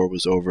after the war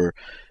was over.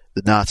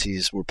 The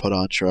Nazis were put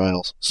on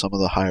trial, some of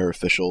the higher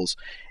officials,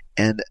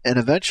 and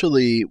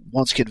eventually,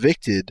 once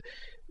convicted,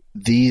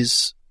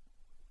 these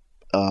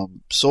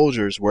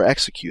soldiers were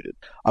executed.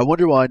 I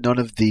wonder why none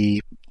of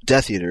the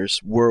Death Eaters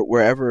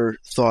were ever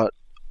thought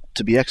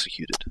to be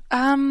executed.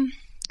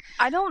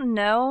 I don't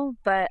know,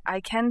 but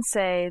I can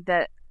say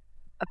that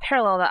a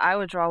parallel that I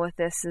would draw with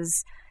this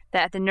is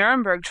that at the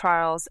Nuremberg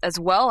trials, as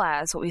well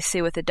as what we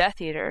see with the Death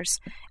Eaters,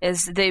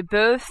 is they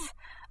both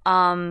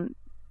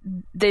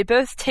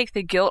take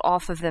the guilt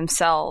off of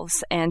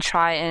themselves and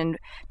try and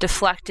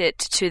deflect it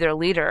to their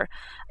leader.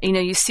 You know,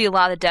 you see a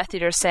lot of the Death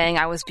Eaters saying,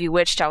 I was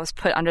bewitched, I was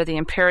put under the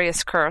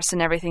Imperius curse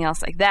and everything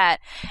else like that.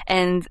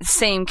 And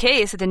same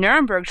case, at the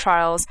Nuremberg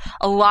trials,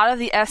 a lot of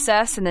the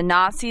SS and the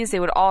Nazis, they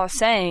would all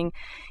saying,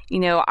 you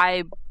know,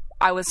 I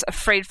was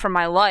afraid for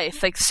my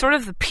life, like sort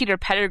of the Peter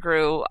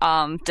Pettigrew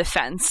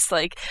defense.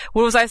 Like,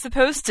 what was I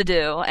supposed to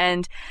do?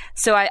 And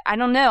so I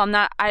don't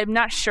know. I'm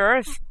not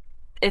sure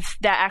if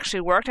that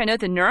actually worked. I know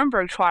the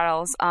Nuremberg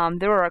trials,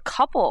 there were a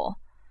couple,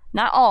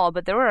 not all,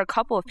 but there were a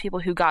couple of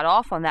people who got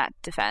off on that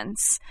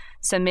defense.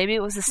 So maybe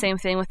it was the same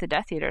thing with the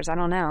Death Eaters. I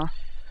don't know.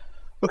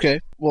 Okay,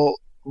 well,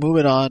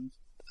 moving on.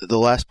 The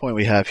last point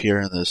we have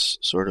here in this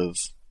sort of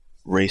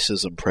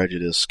racism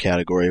prejudice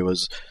category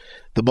was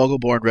the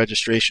Muggle-Born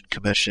Registration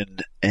Commission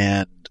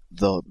and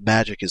the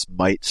Magic is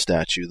Might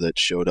statue that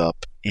showed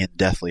up in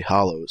Deathly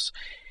Hallows.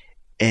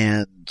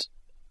 And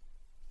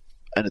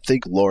I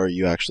think, Laura,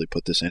 you actually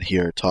put this in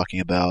here,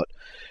 talking about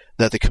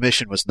that the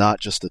commission was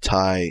not just a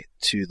tie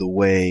to the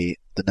way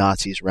the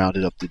Nazis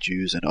rounded up the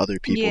Jews and other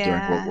people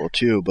during World War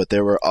II, but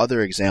there were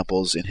other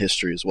examples in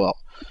history as well.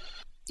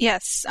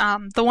 Yes.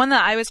 The one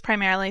that I was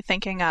primarily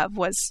thinking of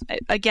was,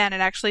 again, it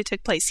actually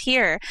took place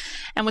here.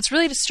 And what's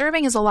really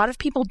disturbing is a lot of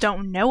people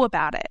don't know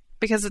about it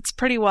because it's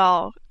pretty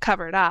well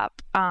covered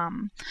up.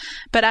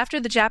 But after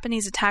the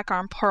Japanese attack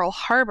on Pearl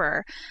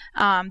Harbor,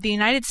 the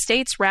United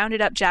States rounded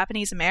up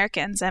Japanese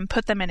Americans and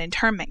put them in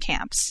internment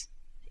camps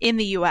in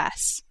the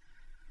U.S.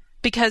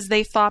 because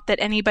they thought that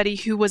anybody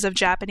who was of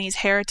Japanese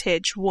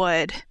heritage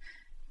would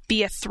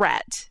be a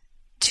threat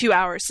to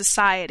our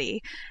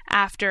society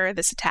after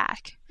this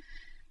attack.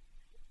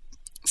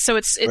 So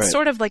it's Right.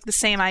 sort of like the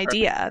same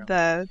idea.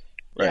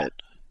 Right.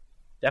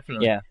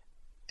 Definitely. Yeah.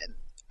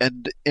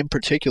 And in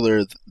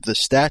particular, the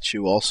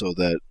statue also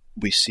that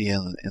we see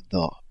in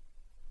the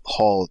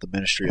hall of the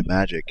Ministry of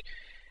Magic,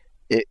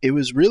 it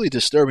was really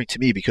disturbing to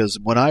me because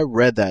when I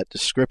read that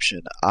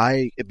description,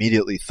 I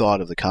immediately thought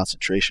of the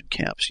concentration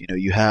camps. You know,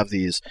 you have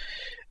these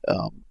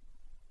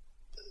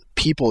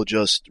people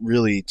just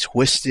really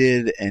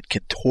twisted and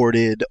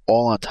contorted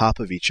all on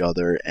top of each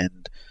other,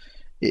 and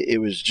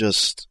it was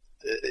just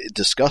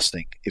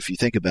disgusting if you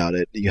think about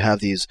it. You have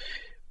these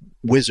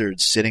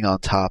wizards sitting on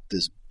top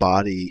this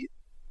body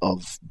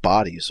of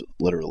bodies,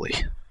 literally.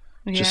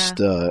 Yeah. Just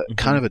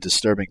kind of a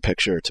disturbing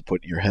picture to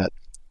put in your head.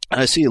 And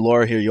I see,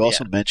 Laura, here, you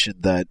also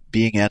mentioned that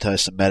being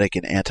anti-Semitic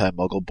and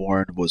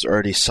anti-Muggle-born was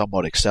already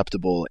somewhat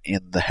acceptable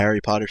in the Harry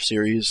Potter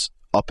series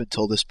up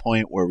until this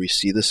point where we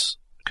see this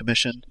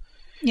commission.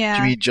 Yeah.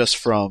 Do you mean just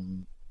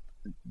from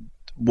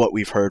what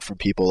we've heard from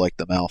people like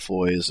the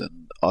Malfoys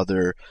and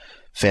other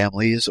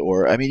families?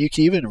 Or, I mean, you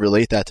can even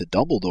relate that to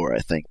Dumbledore,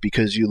 I think,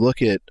 because you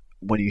look at,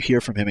 when you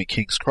hear from him in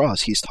King's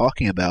Cross, he's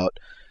talking about,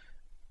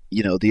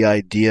 you know, the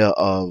idea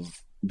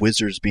of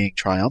wizards being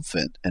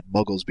triumphant and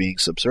muggles being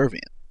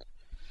subservient.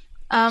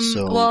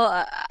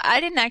 Well, I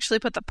didn't actually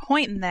put the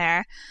point in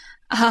there,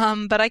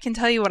 but I can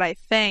tell you what I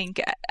think.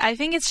 I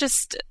think it's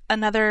just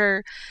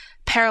another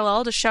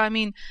parallel to show, I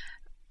mean,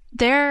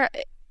 it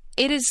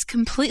is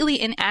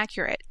completely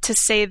inaccurate to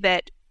say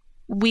that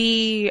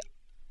we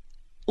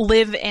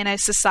live in a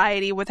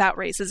society without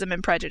racism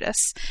and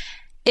prejudice.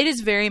 It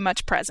is very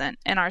much present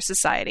in our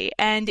society,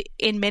 and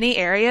in many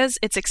areas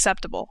it's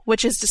acceptable,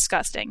 which is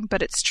disgusting,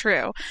 but it's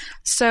true.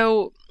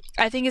 So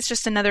I think it's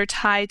just another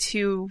tie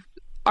to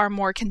our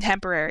more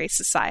contemporary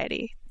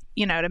society,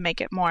 you know, to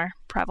make it more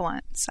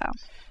prevalent. So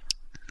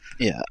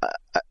yeah,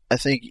 I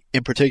think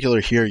in particular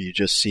here you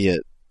just see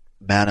it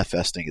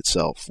manifesting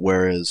itself,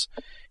 whereas,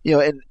 you know,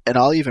 and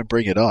I'll even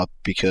bring it up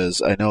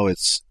because I know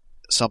it's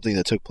something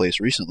that took place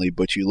recently,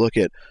 but you look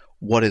at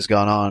what has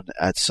gone on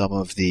at some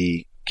of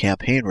the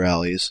campaign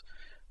rallies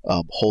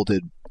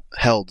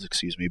held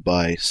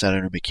by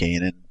Senator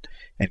McCain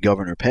and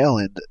Governor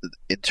Palin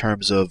in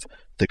terms of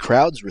the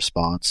crowd's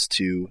response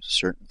to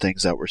certain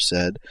things that were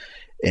said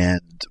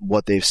and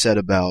what they've said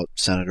about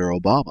Senator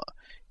Obama.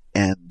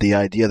 And the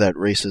idea that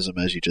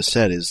racism, as you just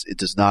said, is it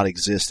does not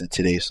exist in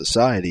today's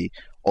society.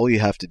 All you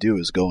have to do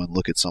is go and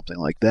look at something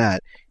like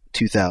that.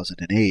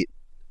 2008,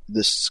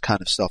 this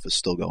kind of stuff is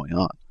still going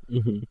on.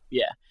 Mm-hmm.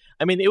 Yeah.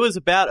 I mean, it was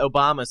about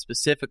Obama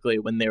specifically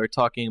when they were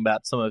talking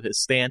about some of his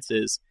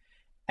stances.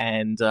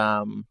 And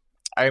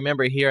I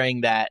remember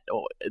hearing that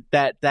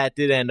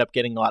did end up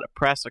getting a lot of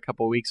press a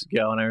couple of weeks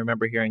ago. And I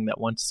remember hearing that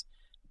once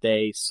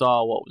they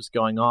saw what was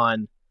going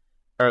on,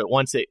 or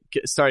once it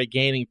started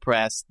gaining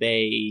press,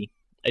 McCain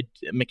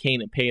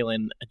and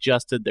Palin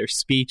adjusted their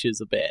speeches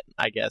a bit,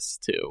 I guess,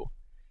 to,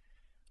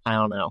 I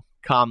don't know,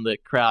 calm the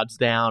crowds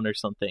down or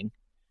something.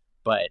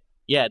 But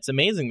yeah, it's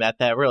amazing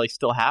that really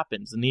still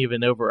happens, and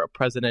even over a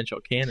presidential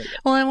candidate.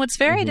 Well, and what's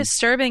very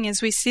disturbing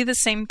is we see the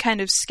same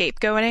kind of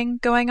scapegoating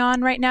going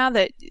on right now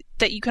that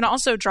you can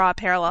also draw a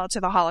parallel to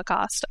the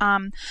Holocaust.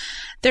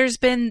 There's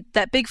been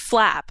that big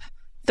flap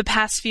the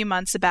past few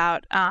months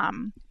about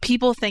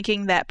people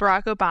thinking that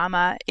Barack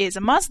Obama is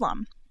a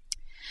Muslim.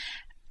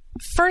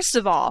 First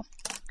of all,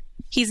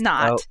 he's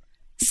not. Oh.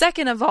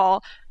 Second of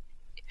all,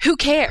 who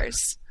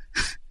cares?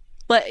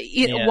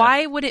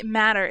 Why would it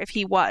matter if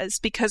he was?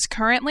 Because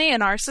currently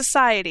in our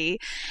society,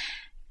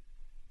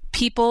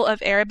 people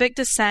of Arabic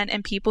descent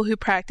and people who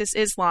practice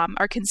Islam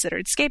are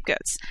considered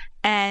scapegoats.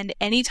 And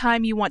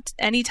anytime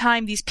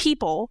these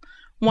people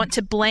want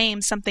to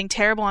blame something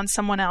terrible on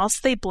someone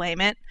else, they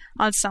blame it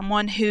on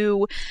someone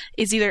who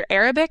is either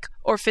Arabic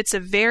or fits a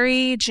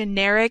very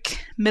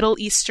generic Middle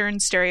Eastern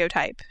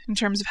stereotype in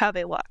terms of how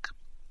they look.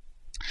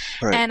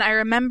 Right. And I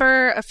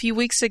remember a few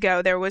weeks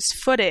ago there was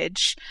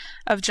footage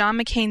of John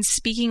McCain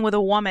speaking with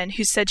a woman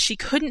who said she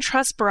couldn't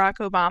trust Barack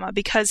Obama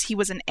because he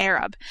was an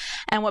Arab.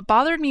 And what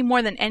bothered me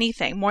more than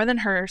anything, more than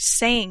her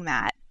saying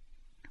that,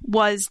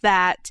 was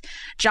that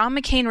John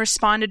McCain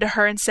responded to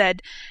her and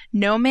said,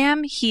 "No,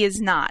 ma'am, he is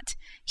not.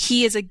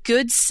 He is a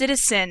good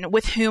citizen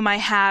with whom I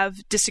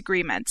have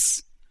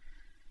disagreements."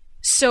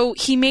 So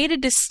he made a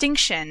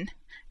distinction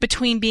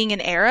between being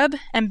an Arab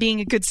and being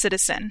a good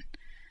citizen.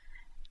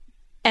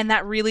 And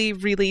that really,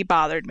 really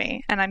bothered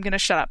me. And I'm going to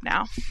shut up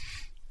now.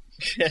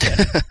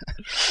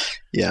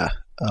 Yeah.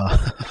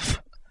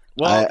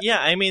 Well,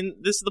 I mean,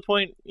 this is the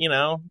point,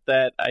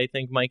 that I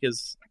think Mike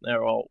is.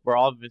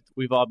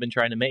 We've all been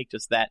trying to make,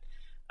 just that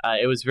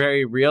it was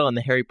very real in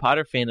the Harry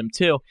Potter fandom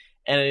too,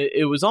 and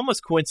it was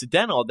almost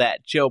coincidental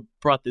that Joe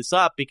brought this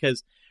up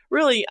because,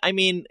 really, I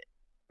mean,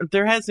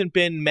 there hasn't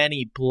been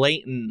many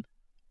blatant.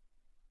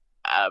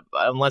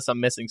 Unless I'm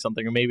missing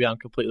something, or maybe I'm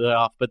completely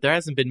off, but there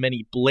hasn't been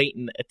many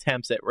blatant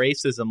attempts at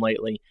racism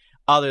lately,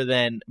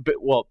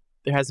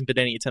 there hasn't been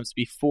any attempts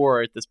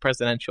before this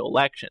presidential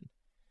election.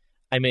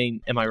 I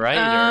mean, am I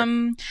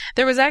right?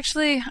 There was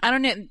actually, I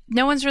don't know,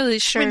 no one's really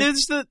sure. I mean,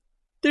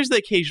 there's the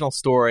occasional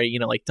story,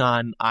 like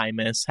Don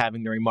Imus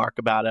having the remark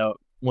about a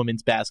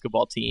women's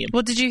basketball team.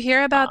 Well, did you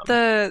hear about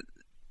the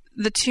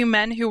two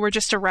men who were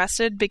just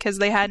arrested because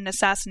they had an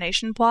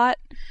assassination plot?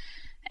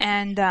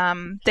 And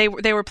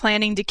they were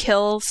planning to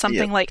kill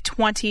something like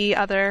 20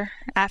 other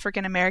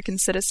African American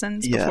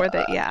citizens before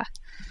that. Yeah,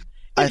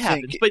 I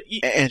think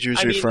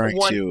Andrew's referring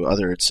to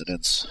other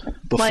incidents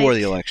before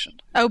the election.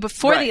 Oh,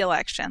 before the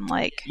election,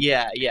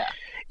 yeah.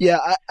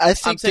 I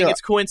think I'm saying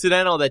it's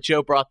coincidental that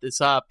Joe brought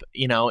this up,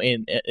 in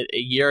a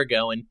year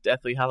ago in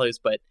Deathly Hallows,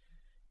 but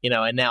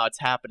and now it's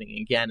happening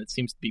again. It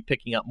seems to be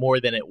picking up more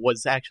than it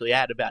was actually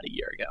at about a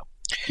year ago.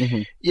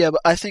 Mm-hmm. Yeah, but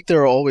I think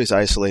there are always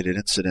isolated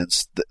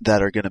incidents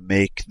that are going to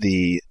make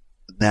the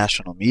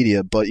national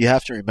media, but you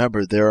have to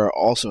remember there are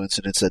also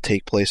incidents that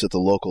take place at the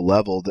local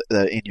level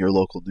that in your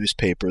local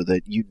newspaper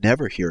that you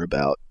never hear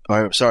about,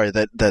 or I'm sorry,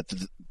 that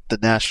the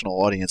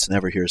national audience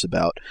never hears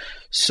about.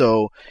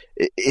 So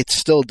it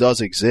still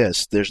does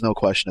exist. There's no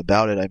question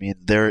about it. I mean,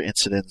 there are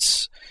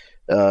incidents.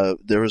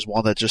 There was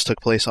one that just took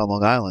place on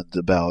Long Island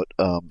about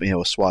a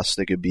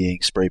swastika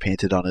being spray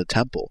painted on a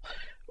temple,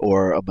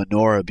 or a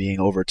menorah being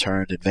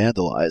overturned and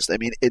vandalized. I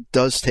mean, it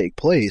does take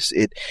place.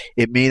 It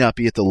may not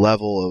be at the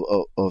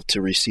level of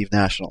to receive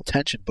national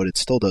attention, but it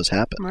still does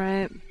happen.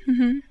 Right.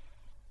 Mm-hmm.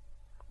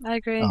 I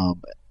agree.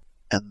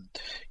 And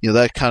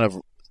that kind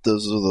of,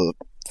 those are the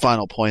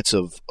final points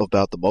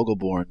about the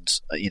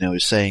Muggleborns.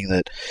 Is saying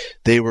that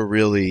they were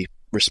really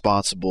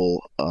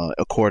responsible,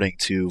 according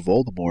to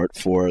Voldemort,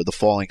 for the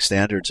falling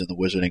standards in the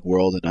wizarding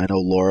world. And I know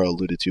Laura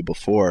alluded to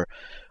before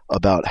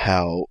about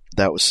how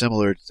that was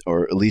similar,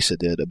 or Elisa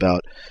did,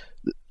 about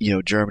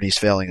Germany's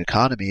failing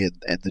economy,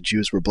 and the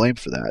Jews were blamed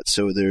for that.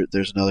 So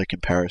there's another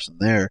comparison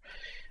there.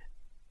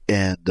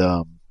 And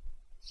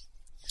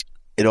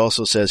it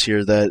also says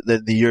here that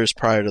in the years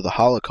prior to the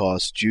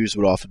Holocaust, Jews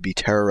would often be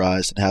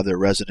terrorized and have their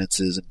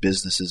residences and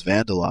businesses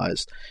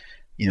vandalized.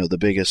 The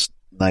biggest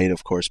night,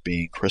 of course,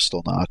 being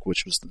Kristallnacht,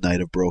 which was the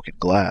night of broken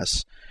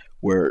glass,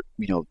 where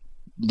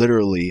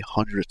literally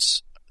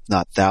hundreds,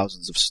 not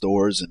thousands, of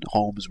stores and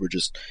homes were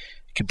just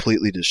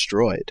completely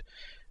destroyed.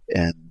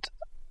 And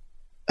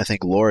I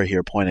think Laura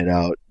here pointed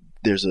out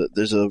there's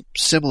a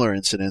similar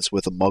incident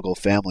with a Muggle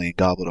family in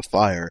Goblet of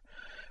Fire,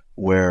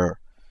 where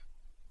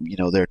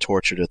they're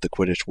tortured at the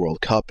Quidditch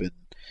World Cup, and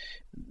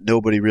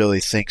nobody really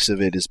thinks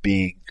of it as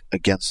being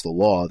against the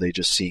law. They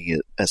just see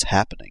it as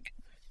happening,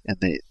 and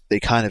they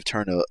kind of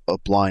turn a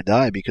blind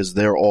eye because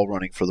they're all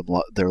running for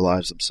their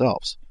lives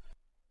themselves.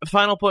 The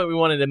final point we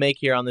wanted to make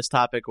here on this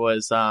topic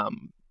was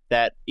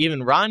that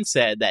even Ron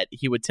said that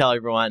he would tell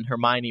everyone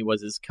Hermione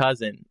was his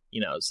cousin,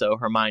 so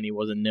Hermione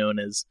wasn't known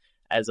as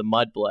a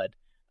mudblood.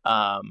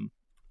 And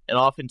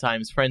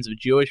oftentimes friends of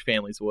Jewish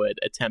families would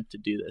attempt to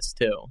do this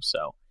too.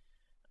 So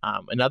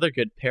another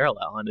good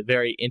parallel, and a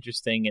very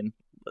interesting and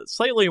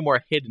slightly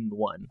more hidden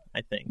one,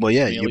 I think. Well,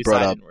 yeah, you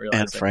brought up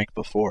Anne Frank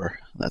before.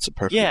 That's a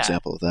perfect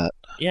example of that.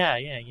 Yeah,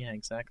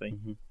 exactly.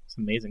 Mm-hmm. It's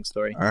an amazing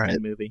story. All right.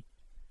 Movie.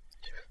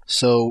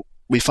 So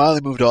we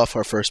finally moved off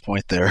our first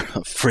point there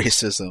of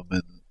racism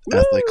and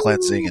ethnic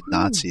cleansing and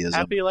Nazism.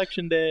 Happy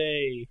Election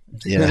Day.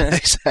 Yeah,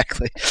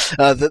 exactly.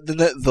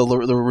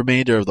 The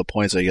remainder of the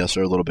points, I guess,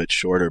 are a little bit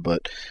shorter,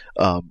 but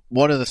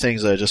one of the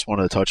things I just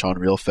wanted to touch on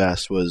real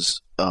fast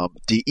was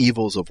the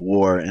evils of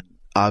war, and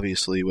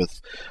obviously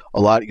with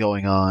a lot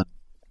going on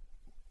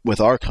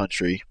with our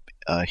country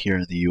here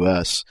in the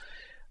U.S.,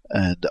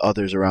 and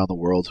others around the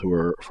world who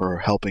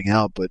are helping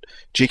out. But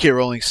J.K.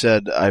 Rowling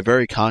said, I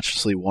very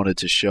consciously wanted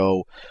to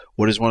show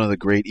what is one of the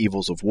great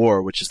evils of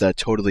war, which is that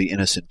totally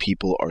innocent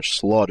people are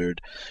slaughtered.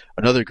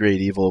 Another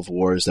great evil of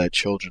war is that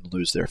children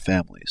lose their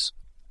families.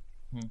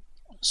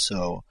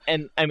 So,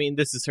 and I mean,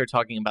 this is her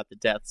talking about the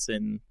deaths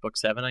in Book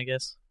 7, I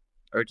guess,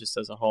 or just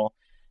as a whole.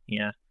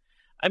 Yeah,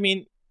 I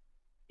mean,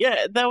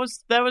 yeah, that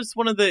was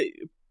one of the.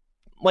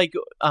 Like,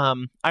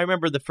 I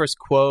remember the first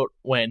quote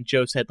when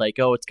Joe said, like,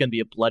 oh, it's going to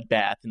be a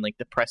bloodbath, and, like,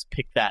 the press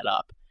picked that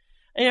up.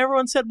 And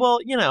everyone said, well,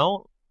 you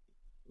know,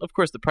 of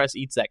course the press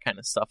eats that kind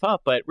of stuff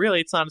up, but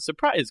really it's not a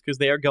surprise because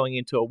they are going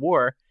into a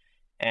war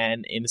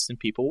and innocent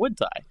people would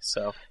die.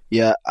 So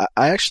yeah,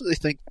 I actually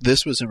think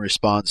this was in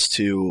response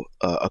to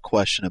a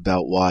question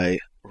about why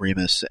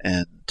Remus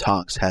and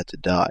Tonks had to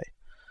die.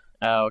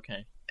 Oh,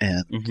 okay.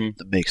 And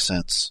it makes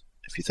sense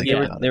if you think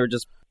about it. They were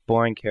just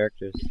boring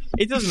characters.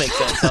 It does make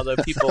sense, although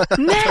people...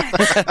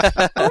 Max!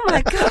 Oh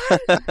my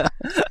god!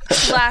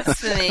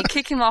 Blasphemy.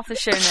 Kick him off the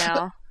show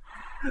now.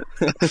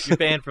 You're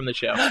banned from the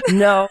show.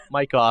 No.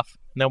 Mic off.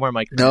 No more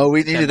mic. No,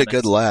 we needed a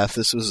good laugh.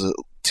 This was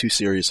too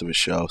serious of a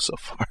show so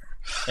far.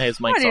 Hey, his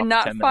mic's I did off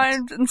not 10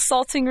 find minutes.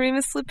 insulting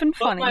Remus Lupin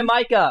funny. Put my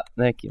mic up.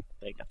 Thank you.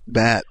 There you go.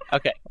 Matt.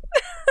 Okay.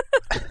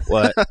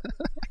 What?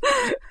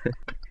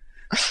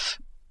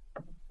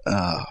 Do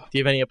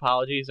you have any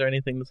apologies or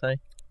anything to say?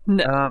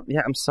 No.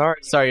 Yeah, I'm sorry.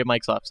 Sorry, your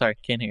mic's off. Sorry,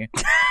 can't hear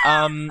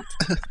you.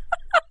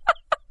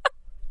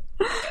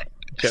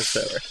 Joke's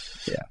over.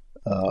 Yeah.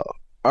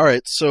 All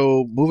right,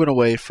 so moving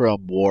away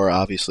from war,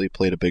 obviously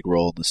played a big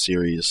role in the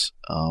series.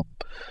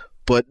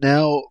 But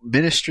now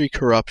ministry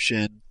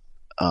corruption,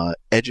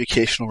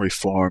 educational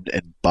reform,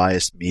 and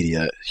biased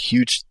media,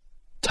 huge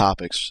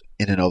topics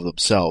in and of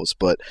themselves.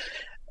 But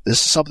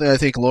this is something I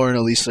think Laura and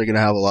Elisa are going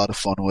to have a lot of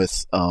fun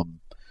with,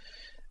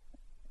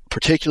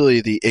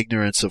 particularly the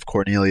ignorance of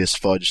Cornelius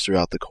Fudge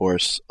throughout the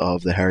course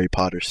of the Harry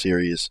Potter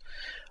series.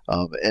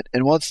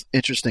 And one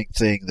interesting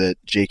thing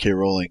that J.K.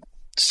 Rowling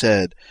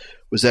said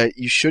was that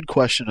you should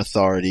question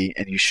authority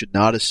and you should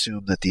not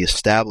assume that the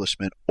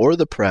establishment or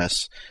the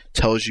press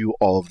tells you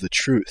all of the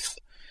truth.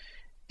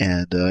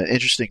 And an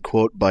interesting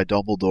quote by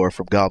Dumbledore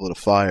from Goblet of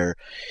Fire.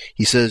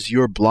 He says,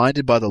 "You are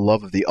blinded by the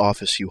love of the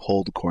office you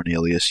hold,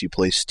 Cornelius. You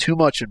place too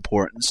much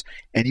importance,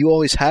 and you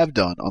always have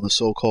done, on the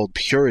so-called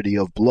purity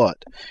of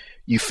blood.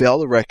 You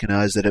fail to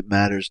recognize that it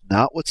matters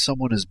not what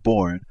someone is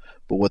born,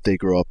 but what they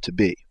grow up to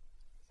be."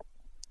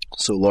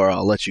 So, Laura,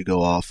 I'll let you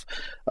go off.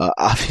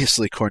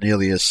 Obviously,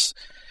 Cornelius...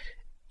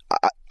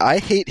 I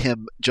hate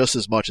him just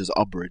as much as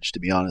Umbridge, to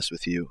be honest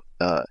with you,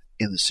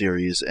 in the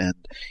series, and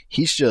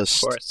he's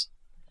just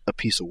a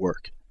piece of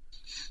work.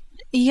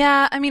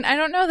 Yeah, I mean, I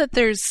don't know that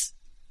there's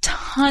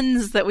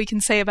tons that we can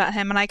say about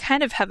him, and I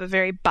kind of have a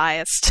very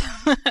biased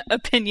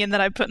opinion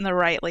that I put in the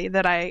rightly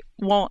that I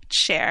won't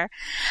share.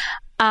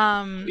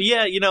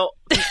 Yeah, you know,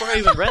 before I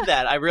even read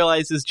that, I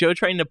realized, is Jo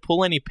trying to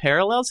pull any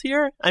parallels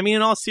here? I mean,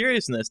 in all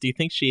seriousness, do you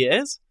think she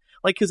is?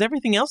 Like, because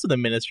everything else in the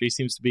ministry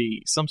seems to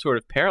be some sort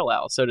of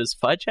parallel. So does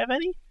Fudge have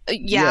any?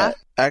 Yeah.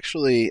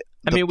 Actually...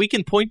 I mean, we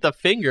can point the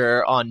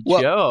finger on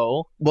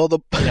Jo. Well,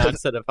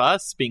 instead of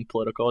us being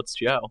political, it's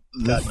Jo.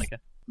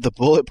 The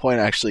bullet point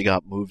actually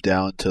got moved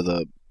down to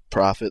the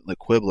Prophet and the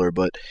Quibbler,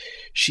 but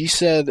she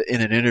said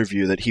in an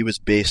interview that he was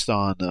based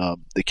on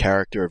the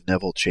character of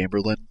Neville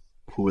Chamberlain,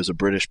 who was a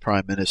British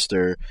Prime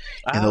Minister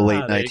in the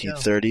late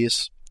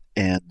 1930s.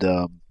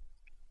 And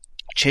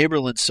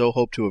Chamberlain so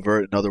hoped to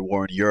avert another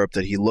war in Europe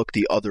that he looked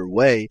the other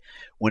way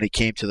when it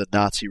came to the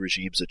Nazi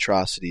regime's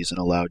atrocities and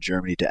allowed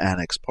Germany to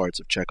annex parts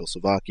of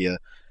Czechoslovakia,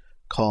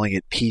 calling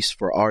it peace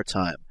for our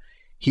time.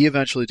 He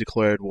eventually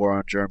declared war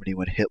on Germany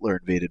when Hitler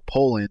invaded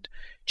Poland.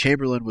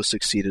 Chamberlain was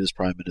succeeded as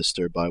Prime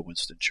Minister by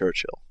Winston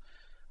Churchill.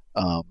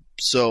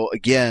 So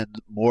again,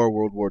 more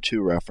World War II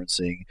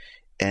referencing,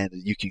 and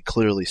you can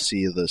clearly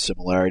see the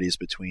similarities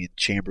between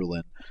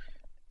Chamberlain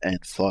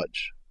and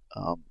Fudge.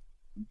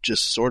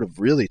 Just sort of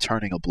really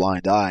turning a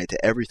blind eye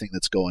to everything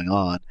that's going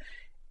on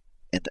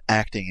and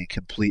acting in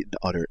complete and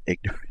utter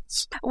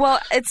ignorance. Well,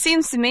 it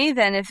seems to me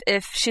then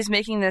if she's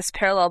making this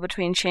parallel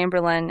between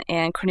Chamberlain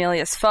and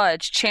Cornelius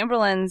Fudge,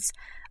 Chamberlain's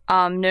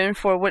known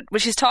for what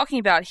she's talking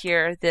about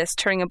here, this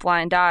turning a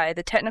blind eye.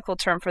 The technical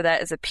term for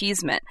that is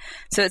appeasement.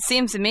 So it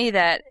seems to me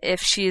that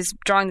if she's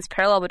drawing this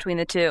parallel between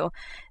the two,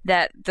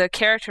 that the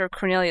character of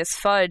Cornelius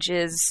Fudge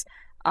is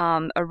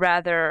a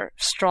rather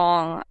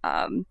strong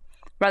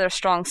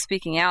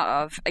speaking out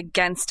of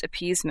against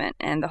appeasement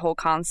and the whole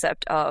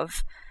concept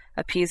of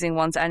appeasing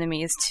one's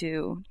enemies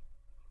to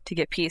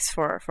get peace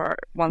for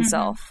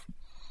oneself.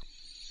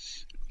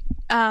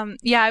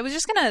 Yeah, I was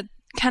just going to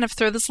kind of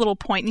throw this little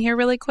point in here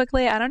really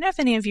quickly. I don't know if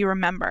any of you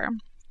remember.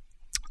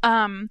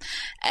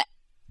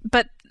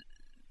 But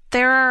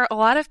there are a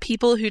lot of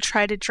people who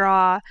try to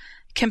draw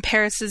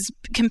comparisons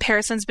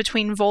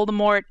between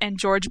Voldemort and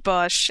George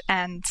Bush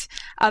and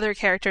other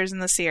characters in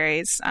the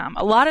series.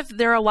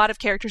 There are a lot of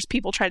characters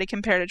people try to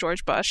compare to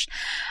George Bush.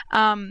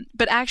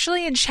 But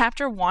actually in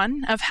Chapter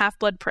 1 of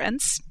Half-Blood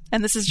Prince,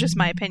 and this is just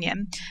my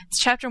opinion, it's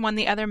Chapter 1,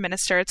 The Other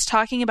Minister. It's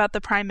talking about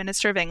the Prime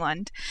Minister of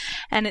England.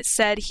 And it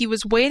said, he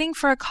was waiting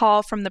for a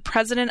call from the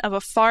president of a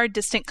far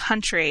distant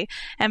country,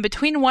 and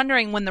between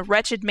wondering when the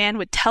wretched man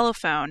would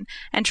telephone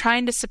and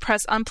trying to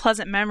suppress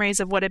unpleasant memories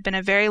of what had been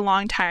a very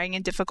long, tiring,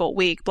 and difficult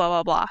week, blah,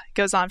 blah, blah. It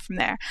goes on from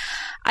there.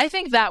 I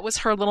think that was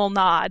her little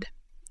nod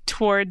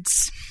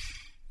towards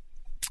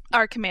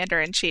our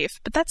Commander-in-Chief,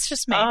 but that's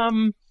just me.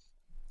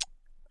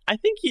 I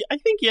think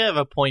you have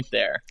a point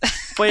there.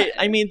 But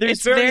I mean,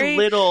 there's very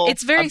little.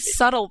 It's very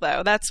subtle,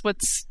 though. That's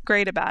what's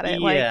great about it.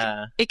 Yeah.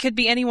 Like, it could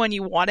be anyone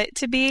you want it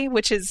to be,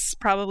 which is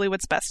probably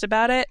what's best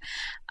about it.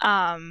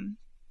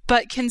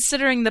 But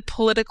considering the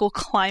political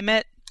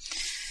climate,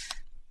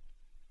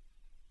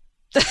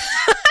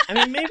 I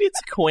mean, maybe it's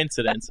a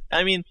coincidence.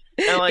 I mean,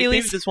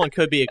 maybe this one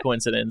could be a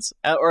coincidence,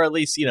 or at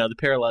least the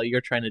parallel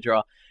you're trying to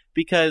draw,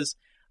 because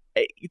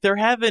there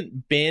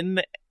haven't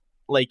been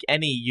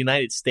any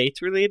United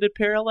States related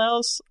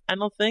parallels. I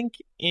don't think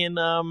in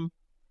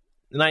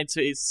United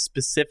States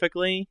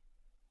specifically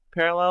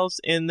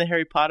parallels in the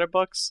Harry Potter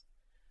books.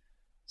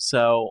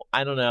 So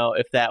I don't know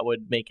if that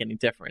would make any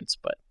difference,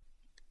 but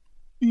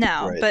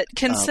no. Right. But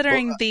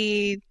considering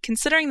the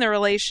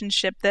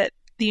relationship that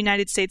the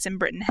United States and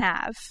Britain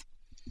have,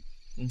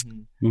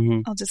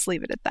 I'll just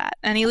leave it at that.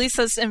 And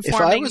Elisa's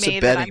informing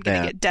me that I'm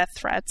going to get death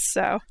threats.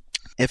 So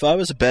if I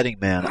was a betting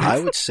man, I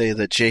would say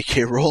that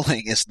J.K.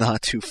 Rowling is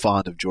not too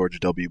fond of George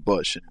W.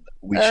 Bush, and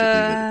we should leave it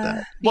at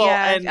that.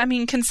 Well, I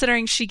mean,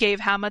 considering she gave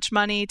how much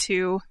money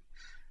to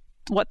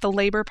the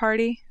Labour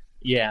Party?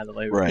 Yeah, the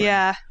Labour Right. Party.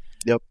 Yeah.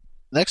 Yep.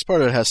 Next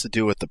part of it has to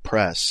do with the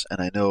press,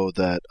 and I know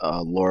that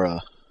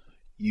Laura,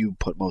 you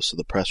put most of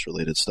the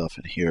press-related stuff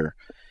in here,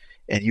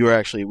 and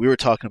we were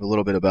talking a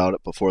little bit about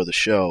it before the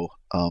show,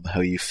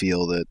 how you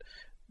feel that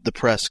the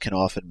press can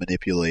often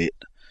manipulate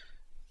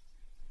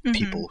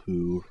people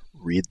who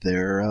read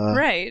their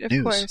right, of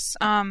news. course.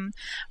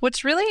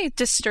 What's really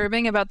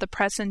disturbing about the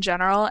press in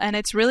general, and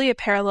it's really a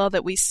parallel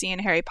that we see in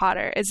Harry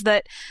Potter, is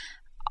that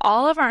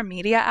all of our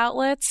media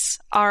outlets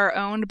are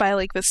owned by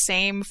the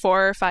same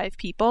 4 or 5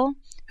 people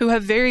who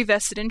have very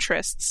vested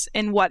interests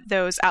in what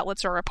those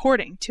outlets are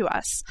reporting to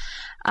us.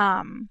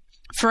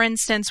 For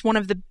instance, one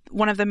of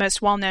the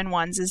most well-known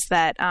ones is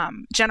that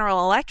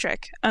General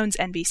Electric owns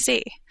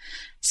NBC.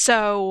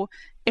 So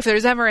if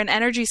there's ever an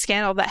energy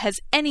scandal that has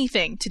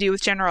anything to do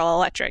with General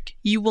Electric,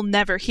 you will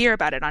never hear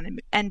about it on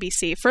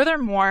NBC.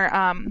 Furthermore,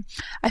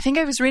 I think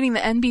I was reading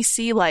that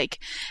NBC,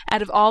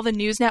 out of all the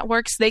news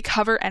networks, they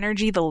cover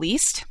energy the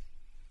least.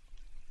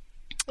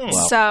 Wow.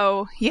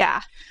 So,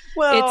 yeah.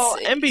 Well,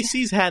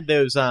 NBC's had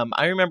those.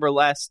 I remember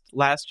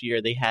last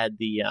year they had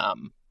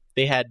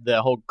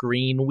the whole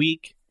Green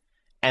Week,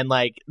 and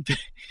I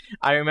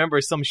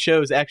remember some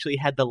shows actually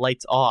had the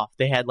lights off.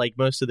 They had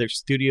most of their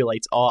studio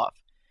lights off.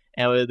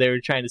 And they were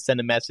trying to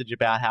send a message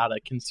about how to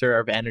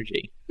conserve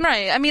energy.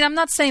 Right. I mean, I'm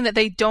not saying that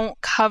they don't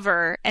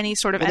cover any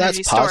sort of energy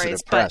that's positive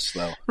stories, press,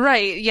 though.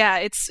 Right. Yeah,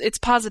 it's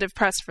positive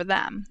press for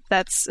them.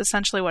 That's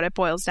essentially what it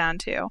boils down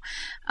to.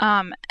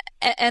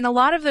 And a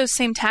lot of those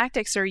same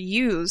tactics are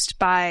used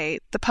by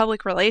the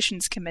Public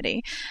Relations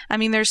Committee. I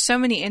mean, there's so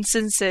many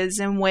instances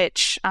in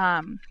which,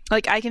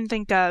 I can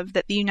think of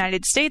that the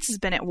United States has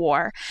been at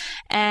war,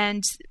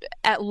 and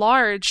at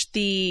large,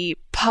 the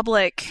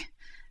public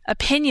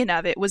opinion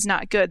of it was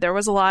not good. There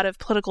was a lot of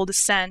political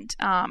dissent.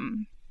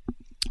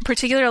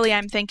 Particularly,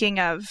 I'm thinking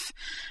of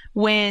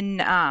when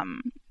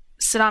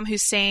Saddam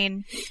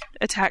Hussein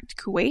attacked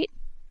Kuwait.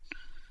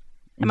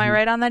 Am I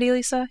right on that,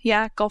 Elisa?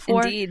 Yeah, Gulf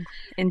War. Indeed.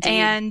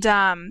 And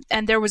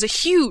there was a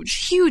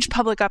huge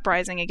public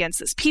uprising against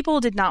this. People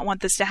did not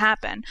want this to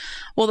happen.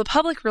 Well, the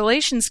Public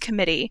Relations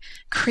Committee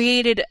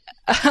created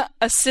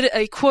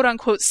a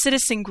quote-unquote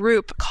citizen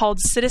group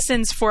called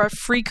Citizens for a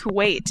Free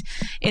Kuwait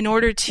in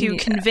order to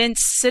convince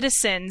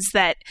citizens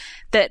that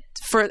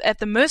for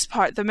the most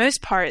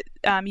part,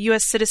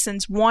 U.S.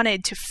 citizens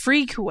wanted to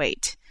free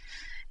Kuwait,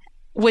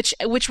 which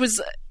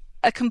was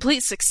a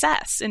complete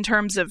success in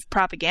terms of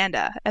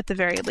propaganda, at the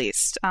very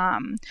least.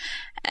 And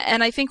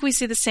I think we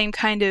see the same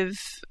kind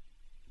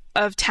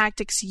of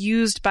tactics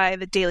used by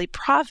the Daily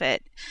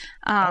Prophet.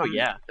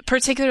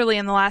 Particularly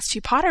in the last 2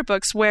 Potter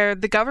books, where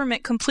the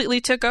government completely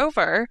took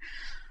over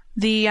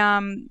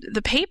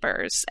the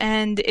papers,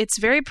 and it's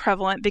very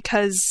prevalent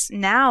because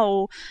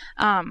now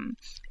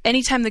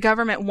anytime the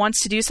government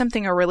wants to do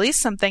something or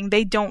release something,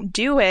 they don't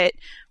do it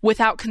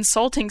without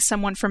consulting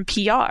someone from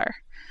PR.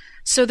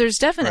 So there's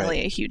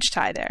definitely a huge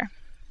tie there.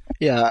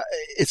 Yeah,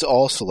 it's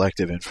all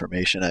selective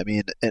information. I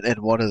mean, and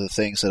one of the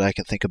things that I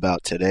can think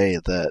about today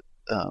that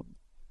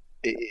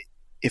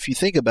if you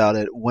think about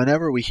it,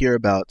 whenever we hear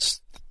about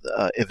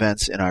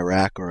events in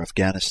Iraq or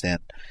Afghanistan,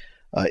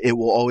 it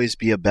will always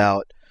be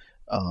about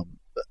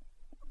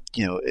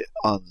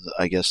on,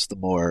 I guess, the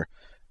more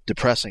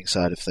depressing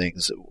side of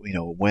things,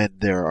 when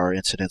there are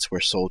incidents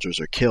where soldiers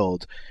are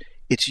killed,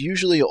 it's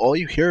usually all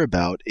you hear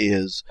about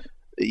is,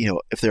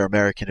 if they're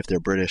American, if they're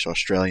British,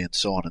 Australian,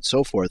 so on and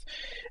so forth.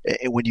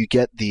 And when you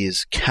get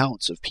these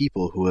counts of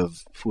people who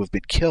have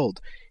been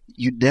killed,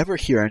 you never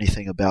hear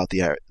anything about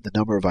the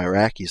number of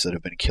Iraqis that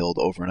have been killed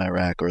over in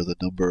Iraq, or the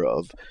number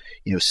of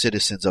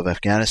citizens of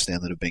Afghanistan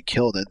that have been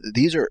killed. And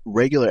these are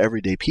regular,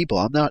 everyday people.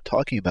 I'm not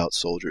talking about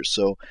soldiers.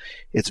 So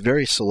it's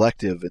very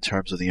selective in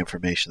terms of the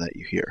information that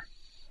you hear.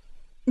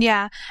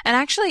 Yeah, and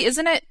actually,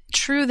 isn't it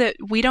true that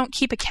we don't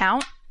keep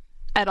account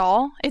at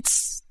all?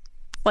 It's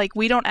like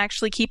we don't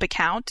actually keep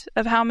account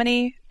of how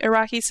many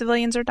Iraqi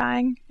civilians are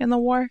dying in the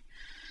war.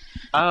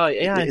 Oh,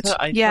 yeah, I thought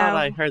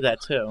I heard that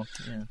too.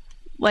 Yeah.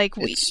 Like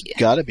it's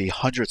got to be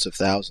hundreds of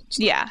thousands.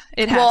 Yeah,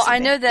 it has. Well, to I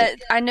be.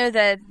 know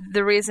that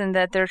the reason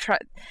that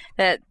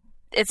that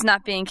it's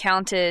not being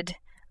counted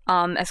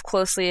as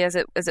closely as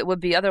it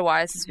would be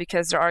otherwise is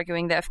because they're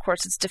arguing that, of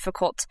course, it's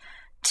difficult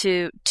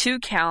to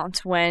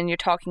count when you're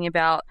talking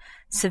about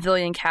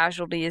civilian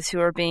casualties who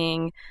are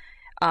being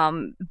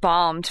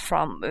bombed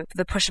from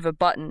the push of a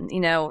button.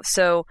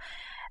 So,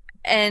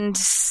 and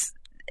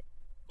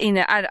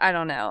I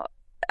don't know.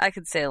 I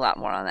could say a lot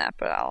more on that,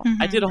 but I'll...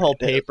 I did a whole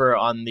paper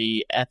on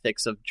the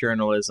ethics of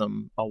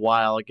journalism a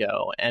while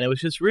ago, and it was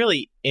just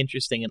really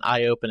interesting and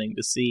eye-opening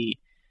to see,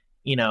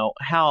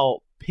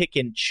 how pick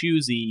and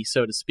choosy,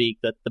 so to speak,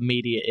 that the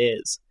media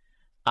is.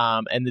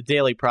 And the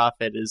Daily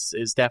Prophet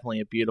is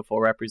definitely a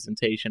beautiful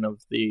representation of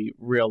the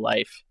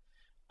real-life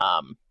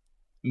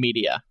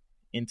media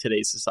in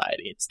today's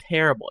society. It's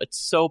terrible. It's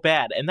so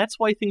bad. And that's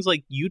why things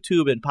like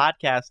YouTube and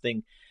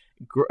podcasting...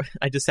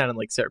 I just sounded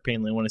like Sarah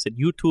Palin when I said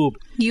YouTube.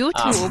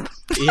 YouTube.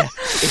 Yeah.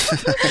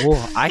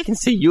 Well, I can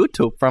see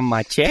YouTube from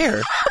my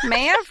chair.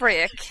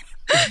 Maverick.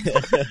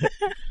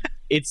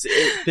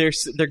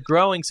 They're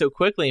growing so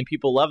quickly, and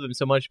people love them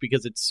so much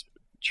because it's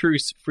true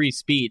free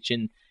speech.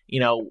 And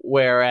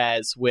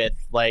whereas with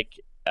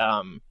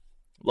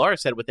Laura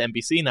said, with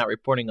NBC not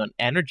reporting on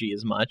energy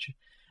as much,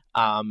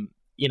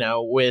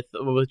 with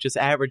just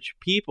average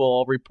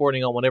people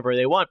reporting on whatever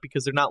they want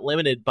because they're not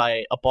limited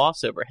by a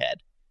boss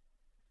overhead.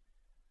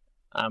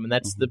 And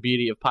that's the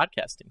beauty of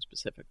podcasting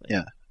specifically.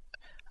 Yeah.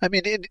 I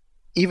mean,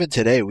 even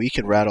today, we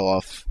can rattle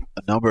off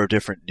a number of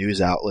different news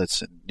outlets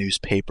and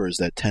newspapers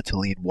that tend to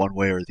lean one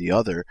way or the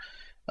other.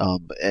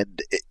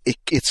 And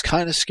it's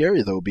kind of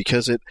scary, though,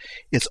 because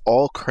it's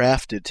all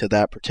crafted to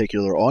that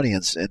particular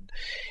audience. And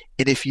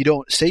if you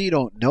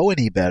don't know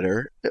any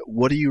better,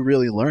 what are you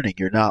really learning?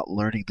 You're not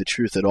learning the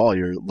truth at all.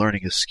 You're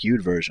learning a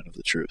skewed version of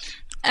the truth.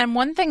 And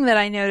one thing that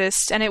I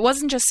noticed, and it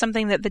wasn't just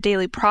something that the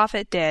Daily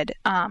Prophet did,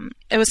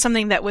 it was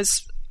something that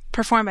was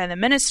performed by the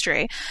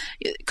ministry,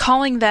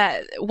 calling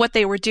that what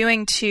they were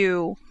doing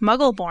to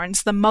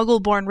Muggleborns, the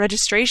Muggleborn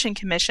Registration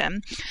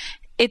Commission,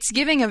 it's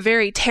giving a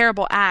very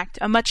terrible act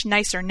a much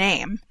nicer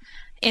name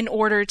in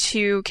order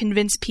to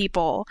convince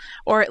people,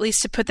 or at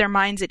least to put their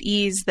minds at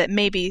ease that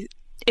maybe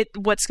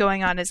what's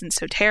going on isn't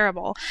so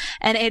terrible.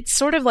 And it's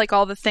sort of like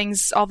all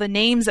the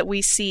names that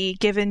we see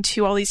given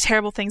to all these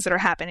terrible things that are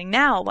happening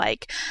now,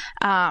 like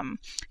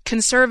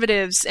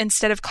conservatives,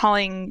 instead of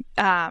calling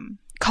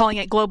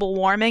it global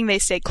warming, they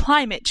say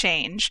climate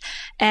change.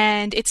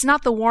 And it's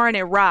not the war in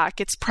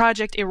Iraq, it's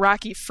Project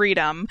Iraqi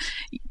Freedom.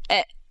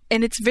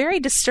 And it's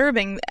very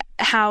disturbing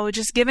how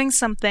just giving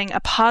something a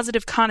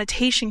positive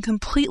connotation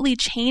completely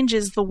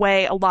changes the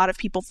way a lot of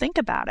people think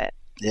about it.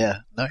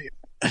 Yeah, no,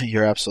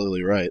 you're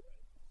absolutely right.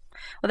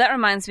 Well, that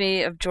reminds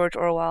me of George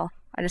Orwell.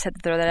 I just had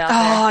to throw that out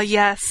there. Oh,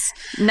 yes.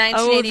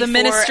 1984. The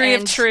Ministry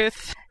of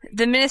Truth.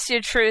 The Ministry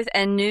of Truth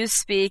and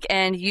Newspeak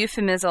and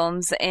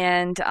euphemisms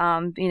and,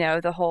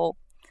 the whole...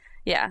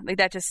 Yeah,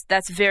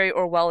 that's very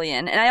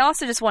Orwellian. And I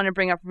also just want to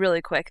bring up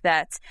really quick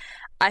that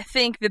I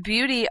think the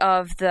beauty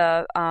of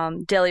the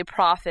Daily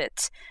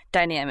Prophet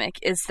dynamic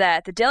is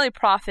that the Daily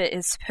Prophet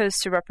is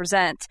supposed to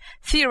represent,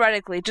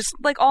 theoretically, just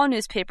like all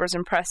newspapers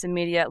and press and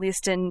media, at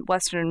least in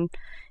Western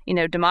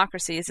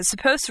democracies, is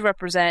supposed to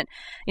represent,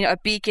 a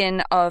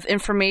beacon of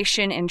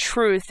information and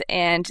truth,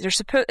 and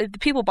the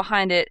people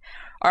behind it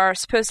are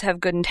supposed to have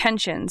good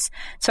intentions.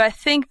 So I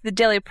think the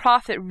Daily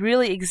Prophet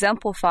really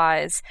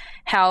exemplifies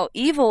how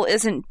evil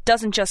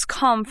doesn't just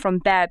come from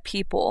bad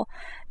people.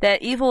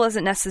 That evil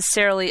isn't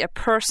necessarily a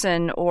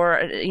person or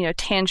a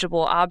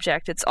tangible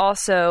object. It's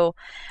also,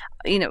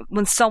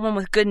 when someone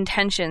with good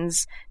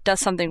intentions does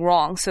something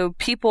wrong. So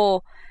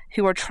people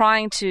who are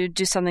trying to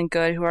do something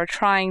good, who are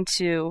trying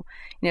to,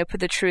 put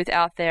the truth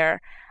out there,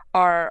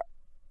 are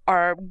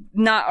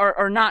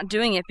not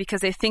doing it because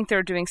they think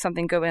they're doing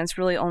something good, and it's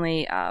really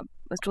only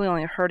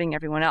hurting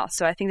everyone else.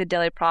 So I think the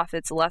Daily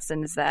Prophet's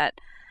lesson is that,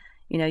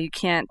 you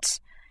can't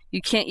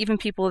even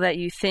people that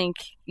you think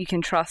you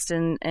can trust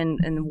in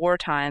war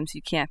times,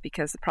 you can't,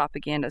 because the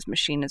propaganda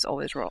machine is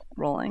always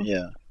rolling.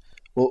 Yeah.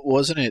 Well,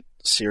 wasn't it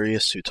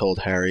Sirius who told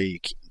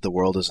Harry the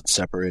world isn't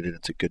separated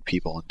into good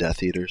people and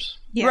Death Eaters?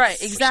 Yes.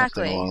 Right,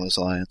 exactly. Something along those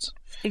lines.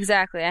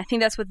 Exactly. I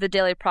think that's what the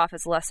Daily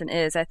Prophet's lesson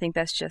is. I think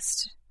that's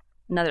just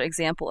another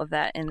example of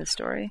that in the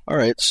story. All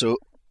right, so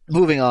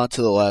moving on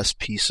to the last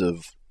piece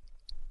of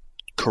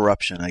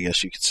corruption, I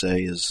guess you could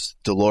say, is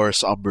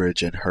Dolores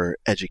Umbridge and her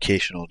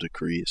educational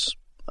decrees.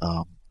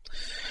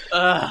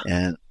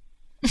 And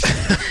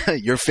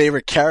your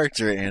favorite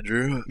character,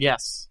 Andrew.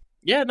 Yes.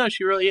 Yeah, no,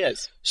 she really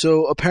is.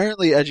 So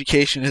apparently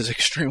education is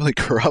extremely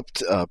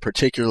corrupt,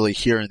 particularly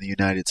here in the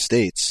United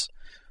States.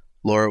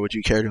 Laura, would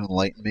you care to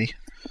enlighten me?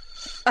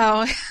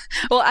 Oh,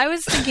 well, I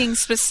was thinking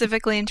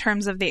specifically in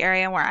terms of the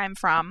area where I'm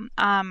from.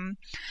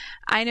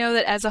 I know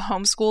that as a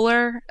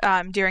homeschooler,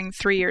 during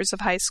 3 years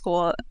of high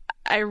school,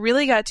 I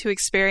really got to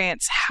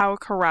experience how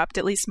corrupt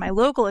at least my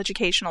local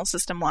educational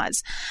system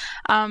was.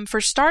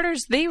 For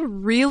starters, they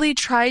really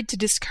tried to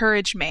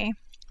discourage me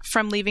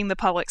from leaving the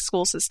public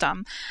school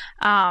system.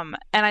 And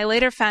I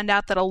later found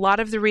out that a lot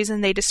of the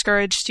reason they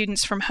discourage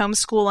students from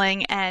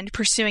homeschooling and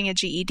pursuing a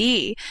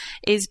GED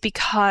is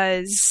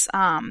because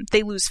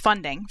they lose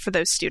funding for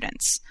those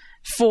students.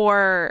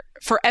 For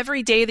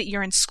every day that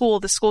you're in school,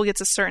 the school gets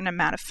a certain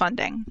amount of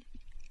funding.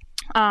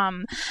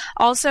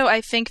 Also,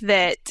 I think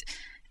that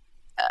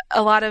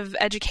a lot of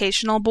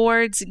educational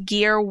boards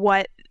gear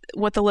what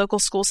the local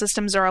school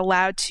systems are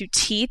allowed to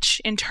teach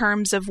in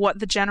terms of what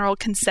the general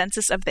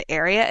consensus of the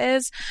area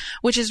is,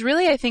 which is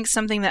really, I think,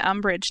 something that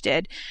Umbridge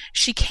did.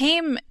 She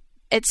came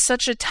at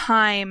such a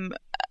time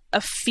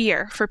of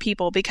fear for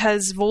people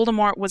because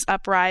Voldemort was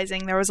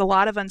uprising. There was a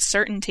lot of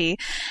uncertainty.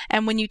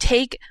 And when you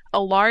take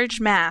a large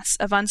mass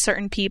of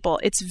uncertain people,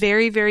 it's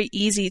very, very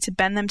easy to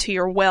bend them to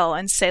your will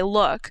and say,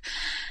 look,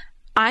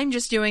 I'm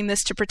just doing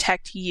this to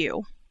protect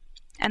you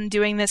and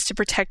doing this to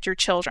protect your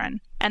children.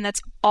 And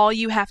that's all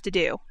you have to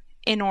do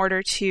in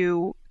order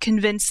to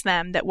convince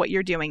them that what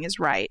you're doing is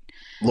right.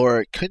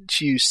 Laura, couldn't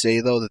you say,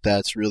 though, that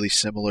that's really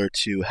similar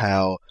to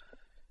how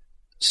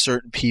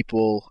certain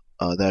people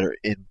that are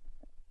in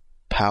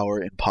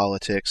power in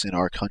politics in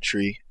our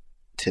country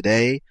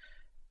today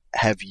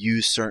have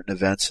used certain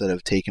events that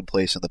have taken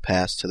place in the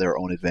past to their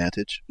own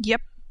advantage?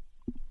 Yep.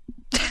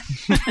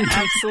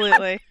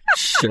 Absolutely.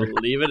 Sure.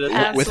 Leave it at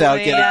that. Without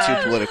getting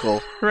too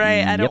political.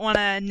 Right. I don't want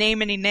to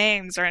name any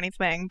names or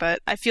anything, but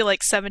I feel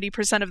like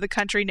 70% of the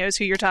country knows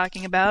who you're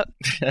talking about.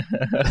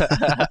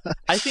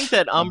 I think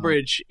that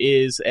Umbridge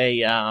is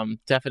a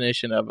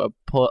definition of a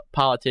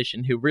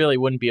politician who really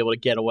wouldn't be able to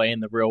get away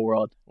in the real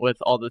world with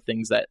all the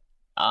things that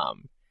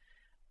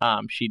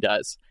she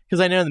does.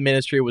 Because I know the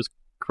Ministry was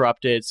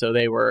corrupted, so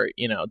they were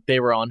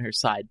on her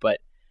side. But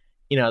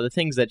the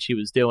things that she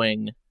was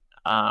doing,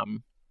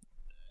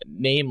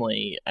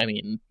 namely, I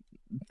mean,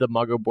 the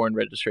Muggle-born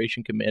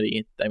Registration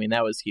Committee, I mean,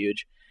 that was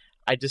huge.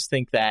 I just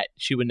think that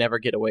she would never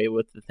get away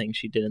with the things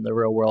she did in the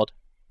real world.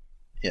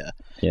 Yeah.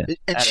 And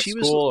at she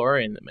a school or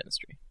in the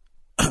Ministry.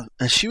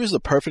 And she was the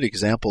perfect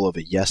example of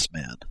a yes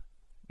man.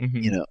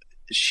 Mm-hmm.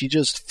 She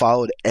just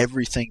followed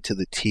everything to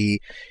the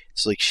T.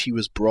 It's like she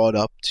was brought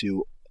up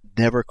to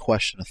never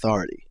question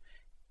authority.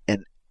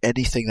 And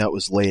anything that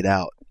was laid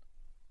out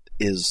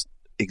is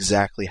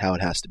exactly how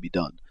it has to be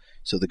done.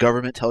 So the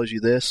government tells you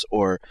this,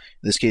 or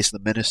in this case, the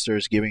minister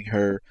is giving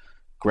her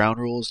ground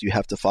rules. You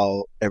have to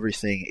follow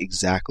everything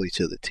exactly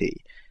to the T.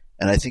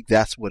 And I think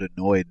that's what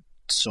annoyed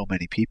so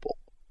many people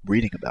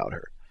reading about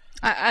her.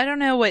 I don't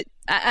know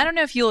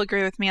if you'll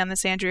agree with me on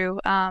this, Andrew.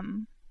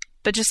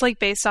 But just like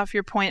based off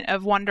your point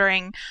of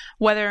wondering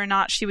whether or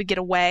not she would get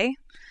away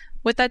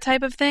with that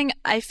type of thing,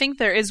 I think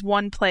there is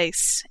one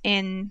place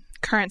in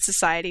current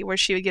society where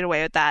she would get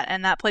away with that,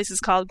 and that place is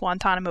called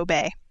Guantanamo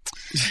Bay.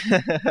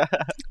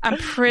 I'm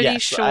pretty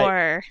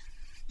sure.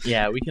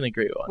 Yeah, we can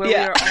agree on where we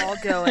are all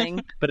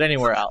going. But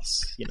anywhere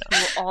else,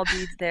 we'll all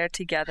be there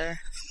together.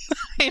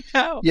 I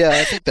know. Yeah,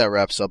 I think that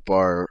wraps up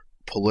our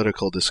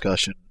political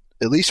discussion,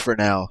 at least for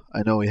now.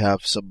 I know we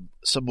have some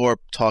more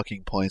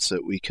talking points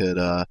that we could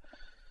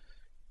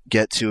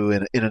get to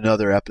in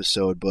another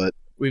episode, but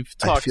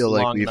I feel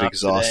like we've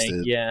exhausted.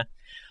 Today. Yeah,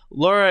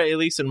 Laura,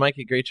 Elise, and Mike,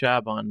 a great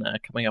job on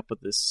coming up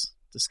with this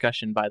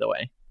discussion. By the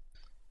way.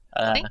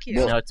 Thank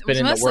you. It's been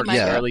in the works for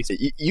at least.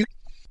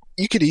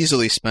 You could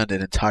easily spend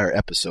an entire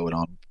episode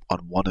on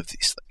one of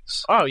these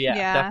things. Oh yeah,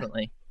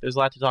 definitely. There's a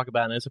lot to talk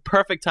about, and it's a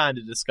perfect time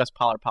to discuss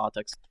polar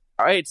politics.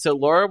 All right, so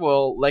Laura,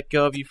 we'll let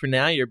go of you for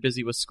now. You're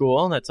busy with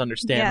school, and that's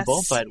understandable.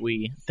 Yes. But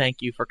we thank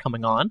you for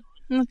coming on.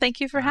 Well, thank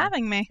you for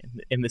having me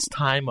in this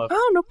time of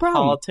no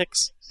problem.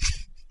 Politics.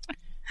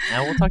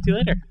 And we'll talk to you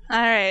later. All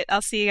right,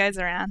 I'll see you guys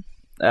around.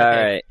 All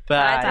right,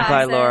 bye.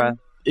 Bye, Laura.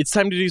 It's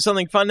time to do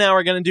something fun now.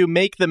 We're going to do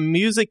Make the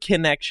Music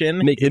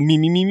Connection. Make the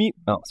me.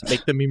 Oh, sorry.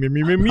 Make the me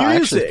music. I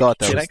actually thought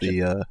that connection.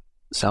 was the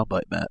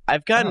soundbite, Matt.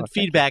 I've gotten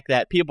feedback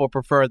that people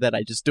prefer that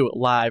I just do it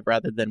live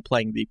rather than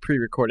playing the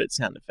pre-recorded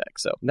sound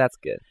effects. So that's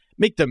good.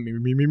 Make the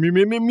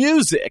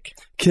music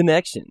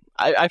connection.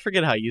 I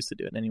forget how I used to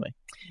do it anyway.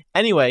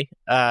 Anyway,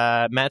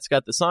 Matt's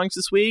got the songs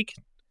this week.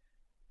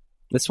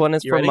 This one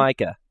is from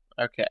Micah.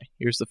 Okay,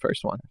 here's the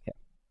first one. Okay.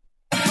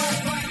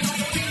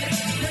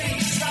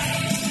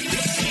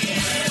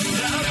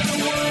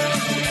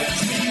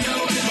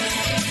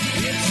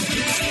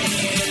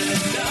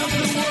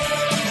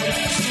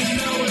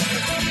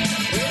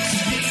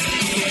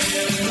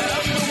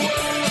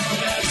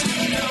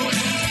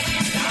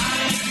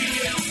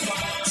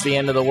 the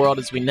end of the world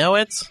as we know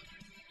it.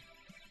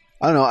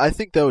 I don't know. I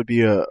think that would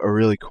be a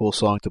really cool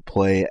song to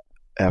play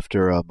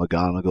after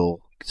McGonagall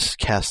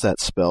casts that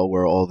spell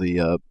where all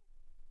the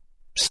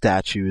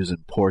statues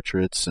and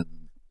portraits and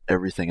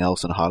everything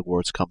else in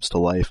Hogwarts comes to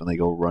life and they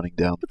go running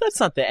down. But that's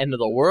not the end of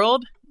the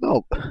world.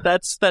 No.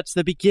 That's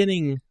the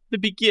beginning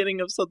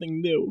of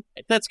something new.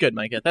 That's good,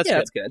 Micah. That's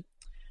good.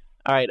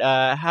 All right,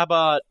 how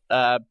about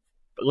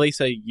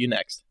Lisa, you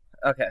next.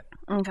 Okay.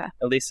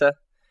 Elisa,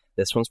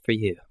 this one's for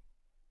you.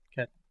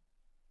 Okay.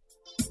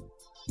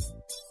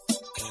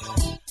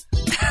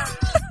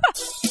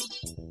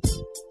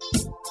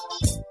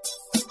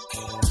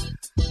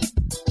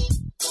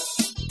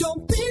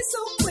 Don't be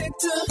so quick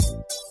to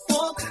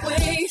walk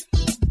away.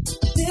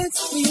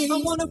 It's me.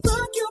 I wanna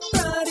rock your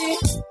body.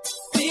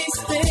 Please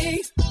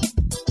stay.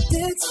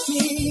 It's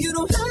me. You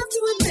don't have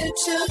to admit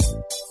you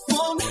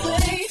wanna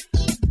play.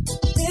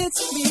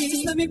 It's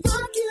me. Let me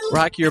rock you.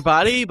 Rock Your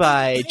Body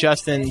by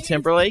Justin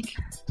Timberlake.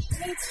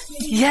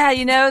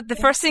 Yeah, the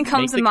first thing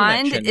comes to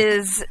mind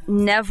is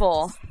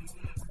Neville.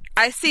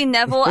 I see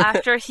Neville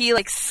after he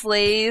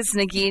slays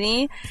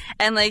Nagini,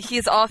 and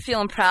he's all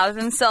feeling proud of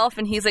himself,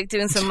 and he's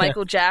doing some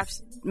Michael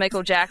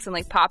Jackson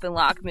pop and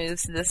lock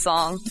moves to this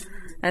song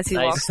as he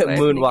walks away.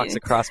 Moonwalks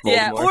across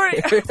Voldemort.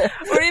 Yeah,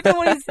 or even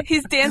when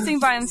he's dancing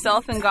by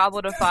himself in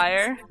Goblet of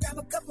Fire.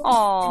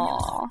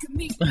 Aww.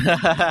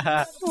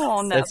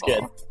 Oh, Neville. That's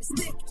good.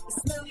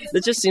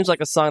 It just seems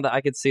like a song that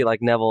I could see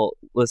Neville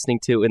listening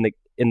to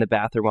in the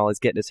bathroom while he's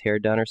getting his hair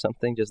done or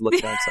something. Just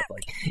looking at himself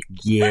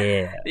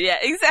yeah. Yeah,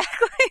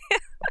 exactly.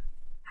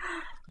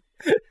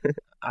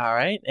 All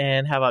right,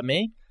 and how about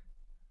me?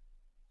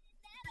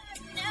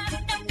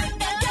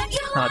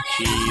 Oh,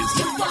 jeez.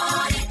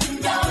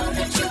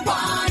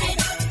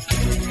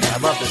 I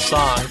love this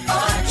song.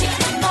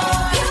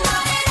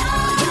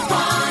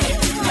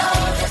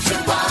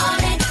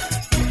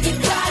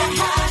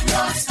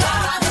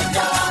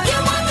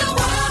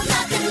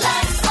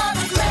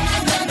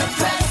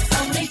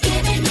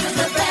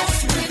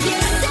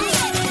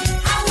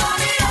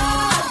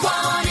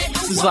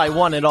 This is I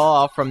Want It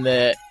All from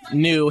the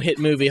new hit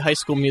movie High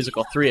School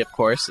Musical 3, of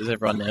course, as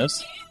everyone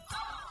knows.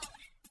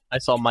 I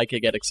saw Micah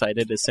get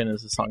excited as soon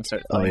as the song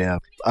started playing. Oh, yeah.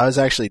 I was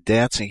actually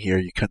dancing here.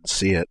 You couldn't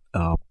see it.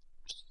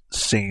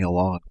 Singing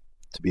along,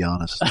 to be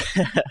honest.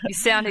 You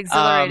sound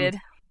exhilarated.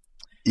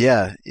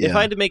 Yeah. If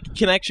I had to make a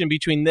connection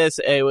between this,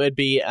 it would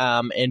be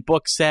in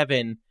Book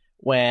 7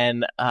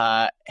 when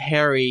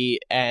Harry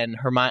and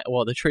Hermione,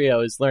 the trio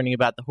is learning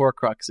about the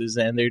Horcruxes,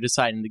 and they're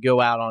deciding to go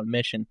out on a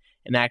mission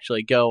and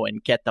actually go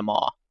and get them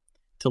all,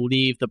 to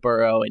leave the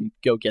burrow and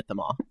go get them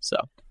all. So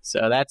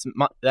that's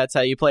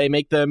how you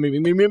make the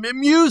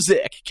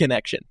music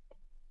connection.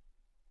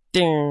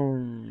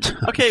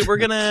 Okay, we're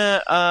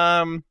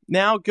gonna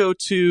now go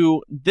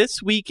to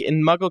This Week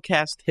in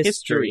MuggleCast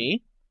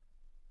History.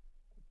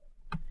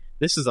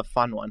 This is a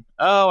fun one.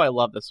 Oh, I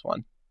love this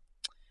one.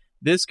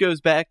 This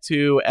goes back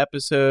to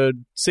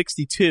episode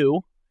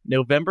 62,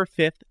 November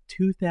 5th,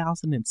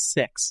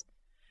 2006.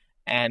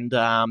 And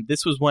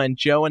this was when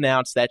Jo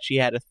announced that she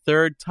had a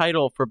third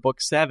title for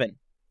Book 7.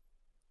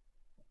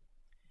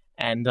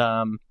 And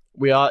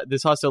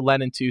this also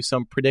led into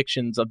some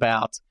predictions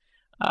about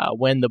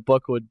when the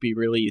book would be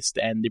released,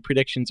 and the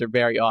predictions are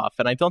very off.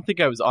 And I don't think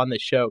I was on the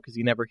show because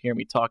you never hear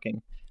me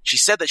talking. She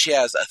said that she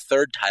has a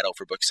third title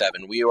for Book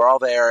 7. We were all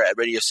there at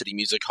Radio City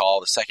Music Hall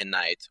the second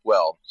night.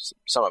 Well,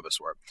 some of us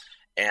were.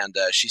 And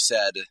she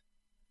said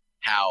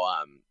how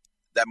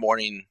that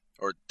morning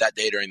or that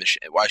day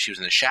while she was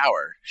in the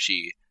shower,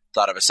 she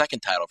thought of a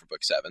second title for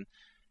Book 7.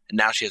 And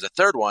now she has a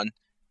third one,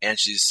 and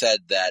she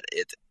said that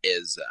it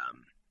is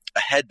a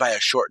head by a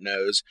short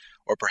nose,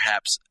 or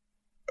perhaps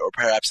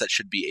that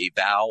should be a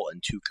vowel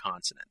and 2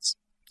 consonants.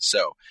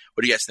 So,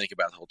 what do you guys think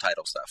about the whole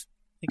title stuff?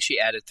 I think she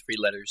added 3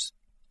 letters.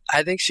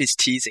 I think she's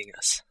teasing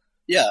us.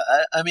 Yeah,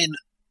 I mean,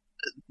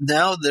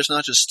 now there's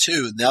not just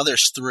 2, now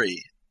there's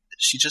 3.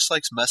 She just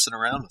likes messing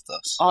around with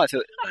us. Oh,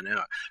 I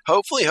know.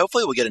 Hopefully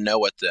we'll get to know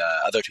what the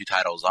other 2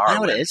 titles are. I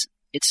know what it is.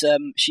 It's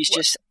she's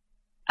just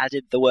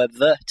added the word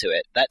 "the" to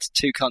it. That's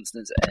 2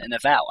 consonants and a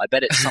vowel. I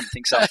bet it's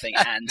something, something,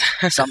 and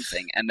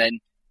something, and then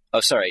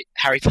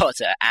Harry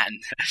Potter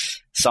and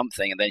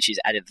something, and then she's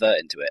added "the"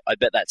 into it. I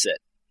bet that's it.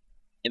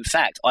 In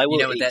fact, I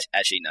will eat.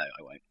 Actually, no,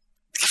 I won't.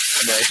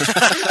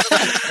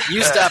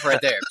 You stop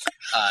right there.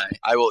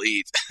 I will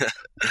eat.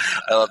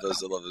 I love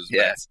those.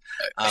 Yeah.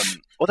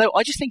 Although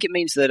I just think it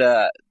means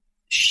that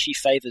she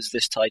favours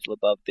this title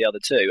above the other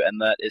 2, and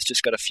that it's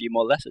just got a few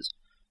more letters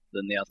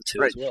than the other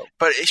 2 as well.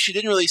 But if she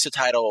didn't release a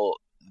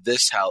title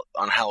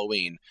on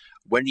Halloween,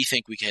 when do you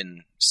think we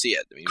can see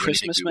it? I mean,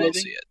 Christmas, when do you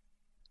think we will see it?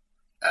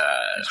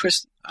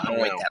 I don't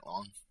wait that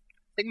long.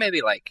 I think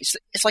maybe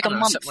it's like a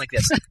month, something like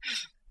this.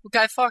 Well,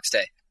 Guy Fawkes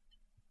Day.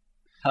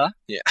 Huh?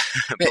 Yeah.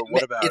 But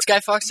what about it's Guy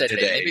Fawkes Day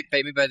today?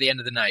 Maybe by the end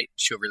of the night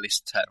she'll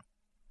release the title.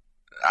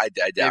 I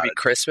doubt maybe it.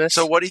 Christmas.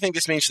 So what do you think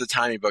this means for the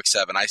timing Book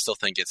 7? I still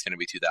think it's going to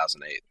be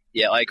 2008.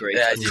 Yeah, I agree.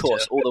 Yeah, of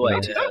course, all the way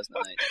to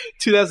 2008.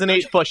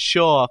 2008 for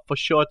sure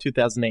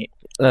 2008.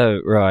 Oh,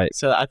 right.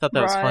 So I thought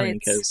that was funny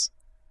because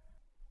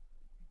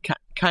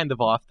kind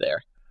of off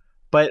there.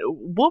 But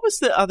what was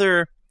the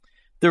other?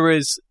 There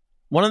was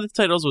one of the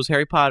titles was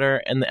Harry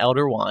Potter and the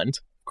Elder Wand.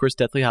 Of course,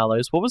 Deathly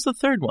Hallows. What was the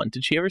third one?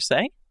 Did she ever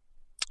say?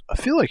 I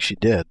feel like she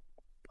did.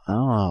 I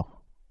don't know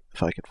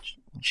if I could.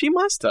 She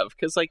must have,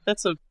 because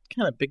that's a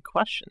kind of big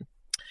question.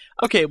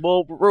 Okay,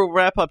 well, we'll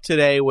wrap up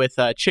today with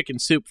Chicken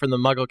Soup from the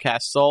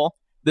MuggleCast Soul.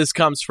 This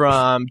comes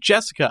from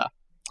Jessica.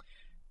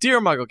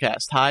 Dear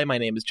MuggleCast, hi, my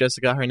name is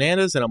Jessica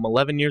Hernandez, and I'm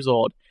 11 years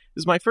old.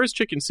 This is my first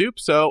Chicken Soup,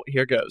 so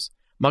here goes.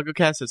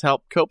 MuggleCast has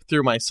helped cope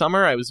through my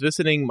summer. I was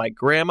visiting my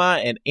grandma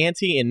and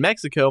auntie in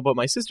Mexico, but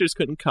my sisters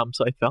couldn't come,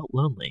 so I felt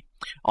lonely.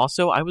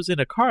 Also, I was in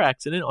a car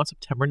accident on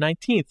September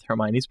 19th,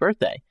 Hermione's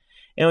birthday.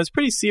 And it was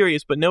pretty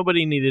serious, but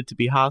nobody needed to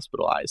be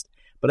hospitalized.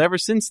 But ever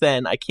since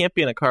then, I can't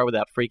be in a car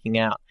without freaking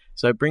out.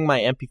 So I bring my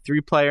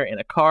MP3 player in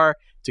a car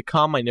to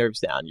calm my nerves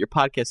down. Your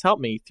podcast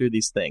helped me through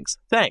these things.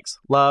 Thanks.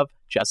 Love,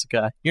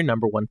 Jessica, your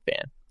number one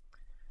fan.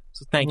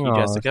 So thank you,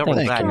 Jessica.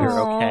 We're glad you're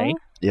okay.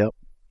 Yep.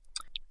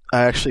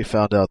 I actually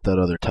found out that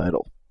other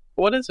title.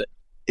 What is it?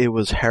 It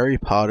was Harry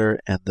Potter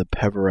and the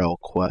Peverell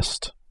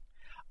Quest.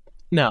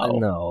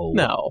 No.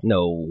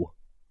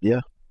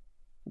 Yeah.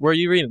 Where are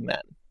you reading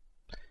that?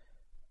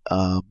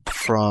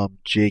 From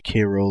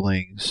J.K.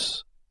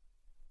 Rowling's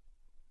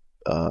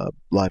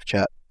live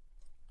chat.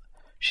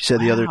 She said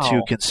the other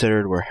two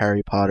considered were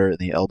Harry Potter and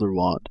the Elder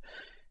Wand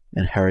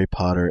and Harry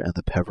Potter and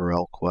the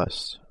Peverell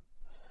Quest.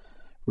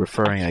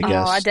 Referring, I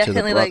guess, to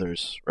the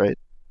brothers, right?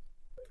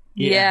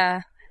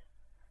 Yeah.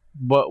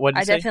 What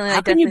did you say? Definitely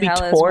How can you be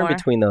torn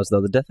between those,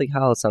 though? The Deathly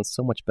Hallows sounds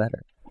so much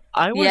better.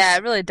 Yeah,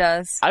 it really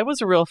does. I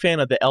was a real fan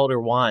of the Elder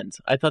Wand.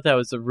 I thought that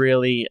was a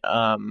really,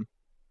 sort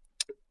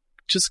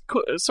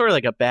of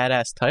like a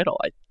badass title.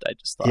 I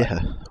just thought. Yeah.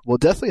 Well,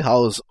 Deathly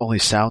Hallows only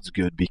sounds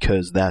good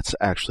because that's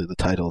actually the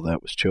title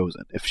that was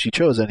chosen. If she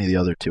chose any of the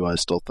other two, I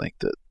still think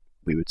that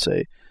we would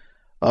say,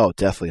 oh,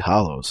 Deathly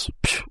Hallows.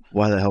 Psh,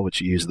 why the hell would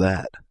she use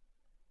that?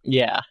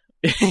 Yeah.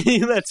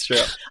 That's true.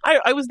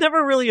 I was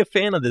never really a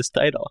fan of this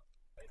title.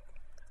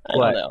 I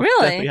don't know.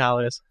 Really? Deathly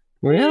Hallows.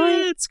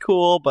 Really? It's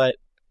cool, but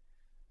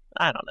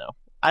I don't know.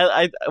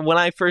 When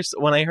I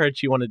heard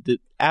she wanted to,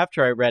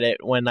 after I read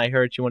it, when I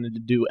heard she wanted to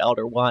do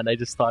Elder Wand, I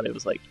just thought it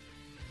was like,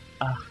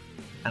 I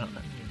don't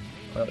know.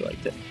 I really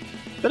liked it.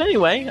 But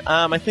anyway,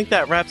 I think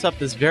that wraps up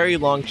this very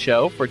long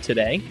show for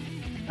today.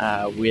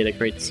 We had a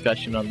great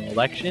discussion on the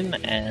election,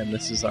 and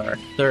this is our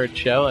third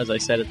show, as I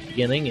said at the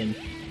beginning, in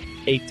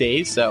 8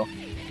 days. So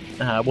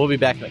we'll be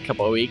back in a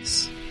couple of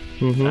weeks.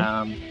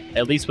 Mm-hmm.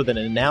 At least with an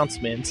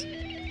announcement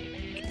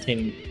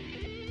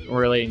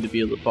relating to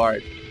Beulah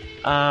Bard.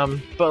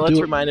 But let's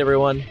remind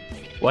everyone...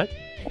 What?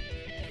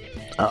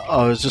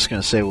 I was just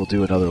going to say we'll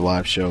do another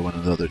live show when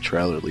another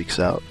trailer leaks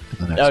out.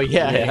 In the next couple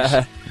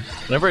days.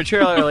 Whenever a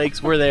trailer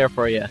leaks, we're there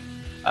for you.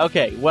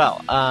 Okay,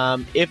 well,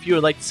 if you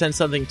would like to send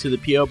something to the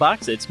P.O.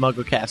 Box, it's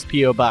MuggleCast,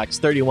 P.O. Box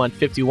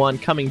 3151,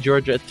 Cumming,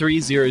 Georgia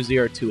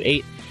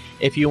 30028.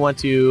 If you want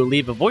to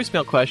leave a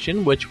voicemail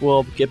question, which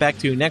we'll get back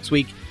to next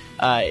week,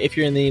 if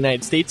you're in the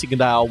United States, you can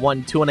dial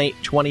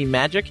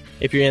 1-218-20-MAGIC.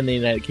 If you're in the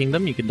United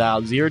Kingdom, you can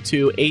dial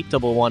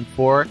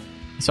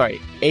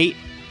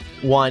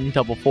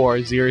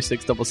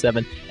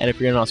 8144-0677. And if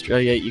you're in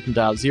Australia, you can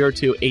dial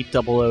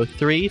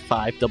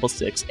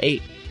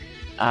 02-8003-5668.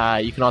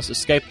 You can also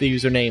Skype the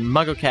username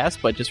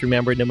MuggleCast, but just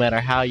remember, no matter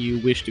how you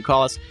wish to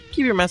call us,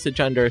 keep your message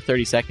under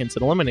 30 seconds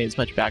and eliminate as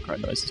much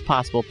background noise as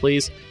possible,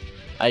 please.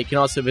 You can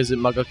also visit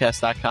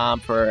MuggleCast.com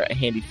for a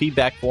handy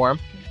feedback form,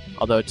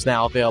 although it's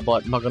now available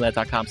at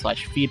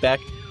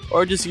MuggleNet.com/feedback,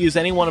 or just use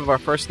any one of our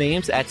first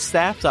names at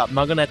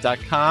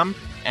staff.MuggleNet.com.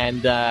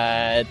 And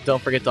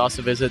don't forget to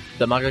also visit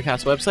the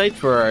MuggleCast website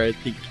for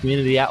the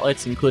community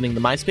outlets, including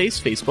the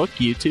MySpace, Facebook,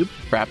 YouTube,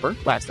 Frapper,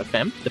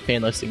 Last.fm, the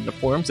fan listing, the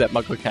forums at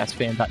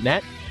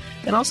MuggleCastFan.net,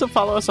 and also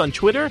follow us on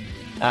Twitter,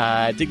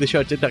 dig the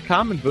show at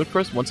dig.com, and vote for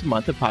us once a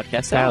month at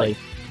Podcast Alley.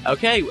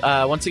 Okay,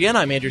 once again,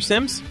 I'm Andrew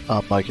Sims.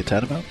 I'm Micah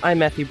Tannenbaum. I'm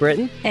Matthew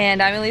Britton.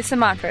 And I'm Elisa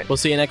Montfort. We'll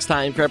see you next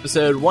time for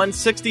episode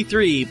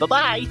 163.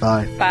 Bye-bye.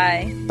 Bye.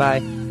 Bye.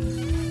 Bye.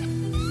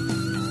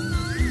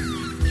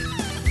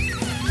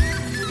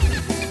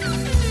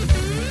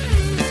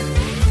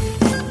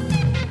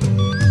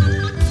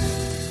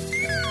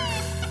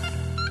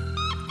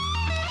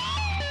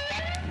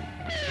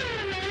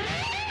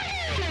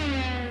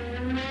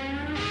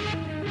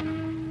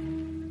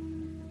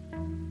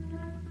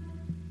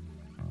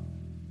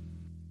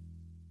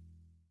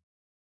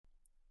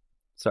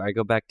 Sorry,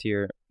 go back to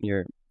your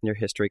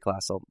history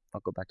class. I'll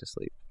go back to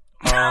sleep.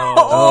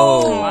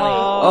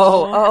 Oh.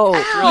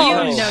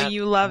 You know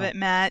you love it,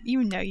 Matt.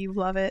 You know you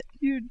love it.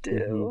 You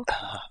do.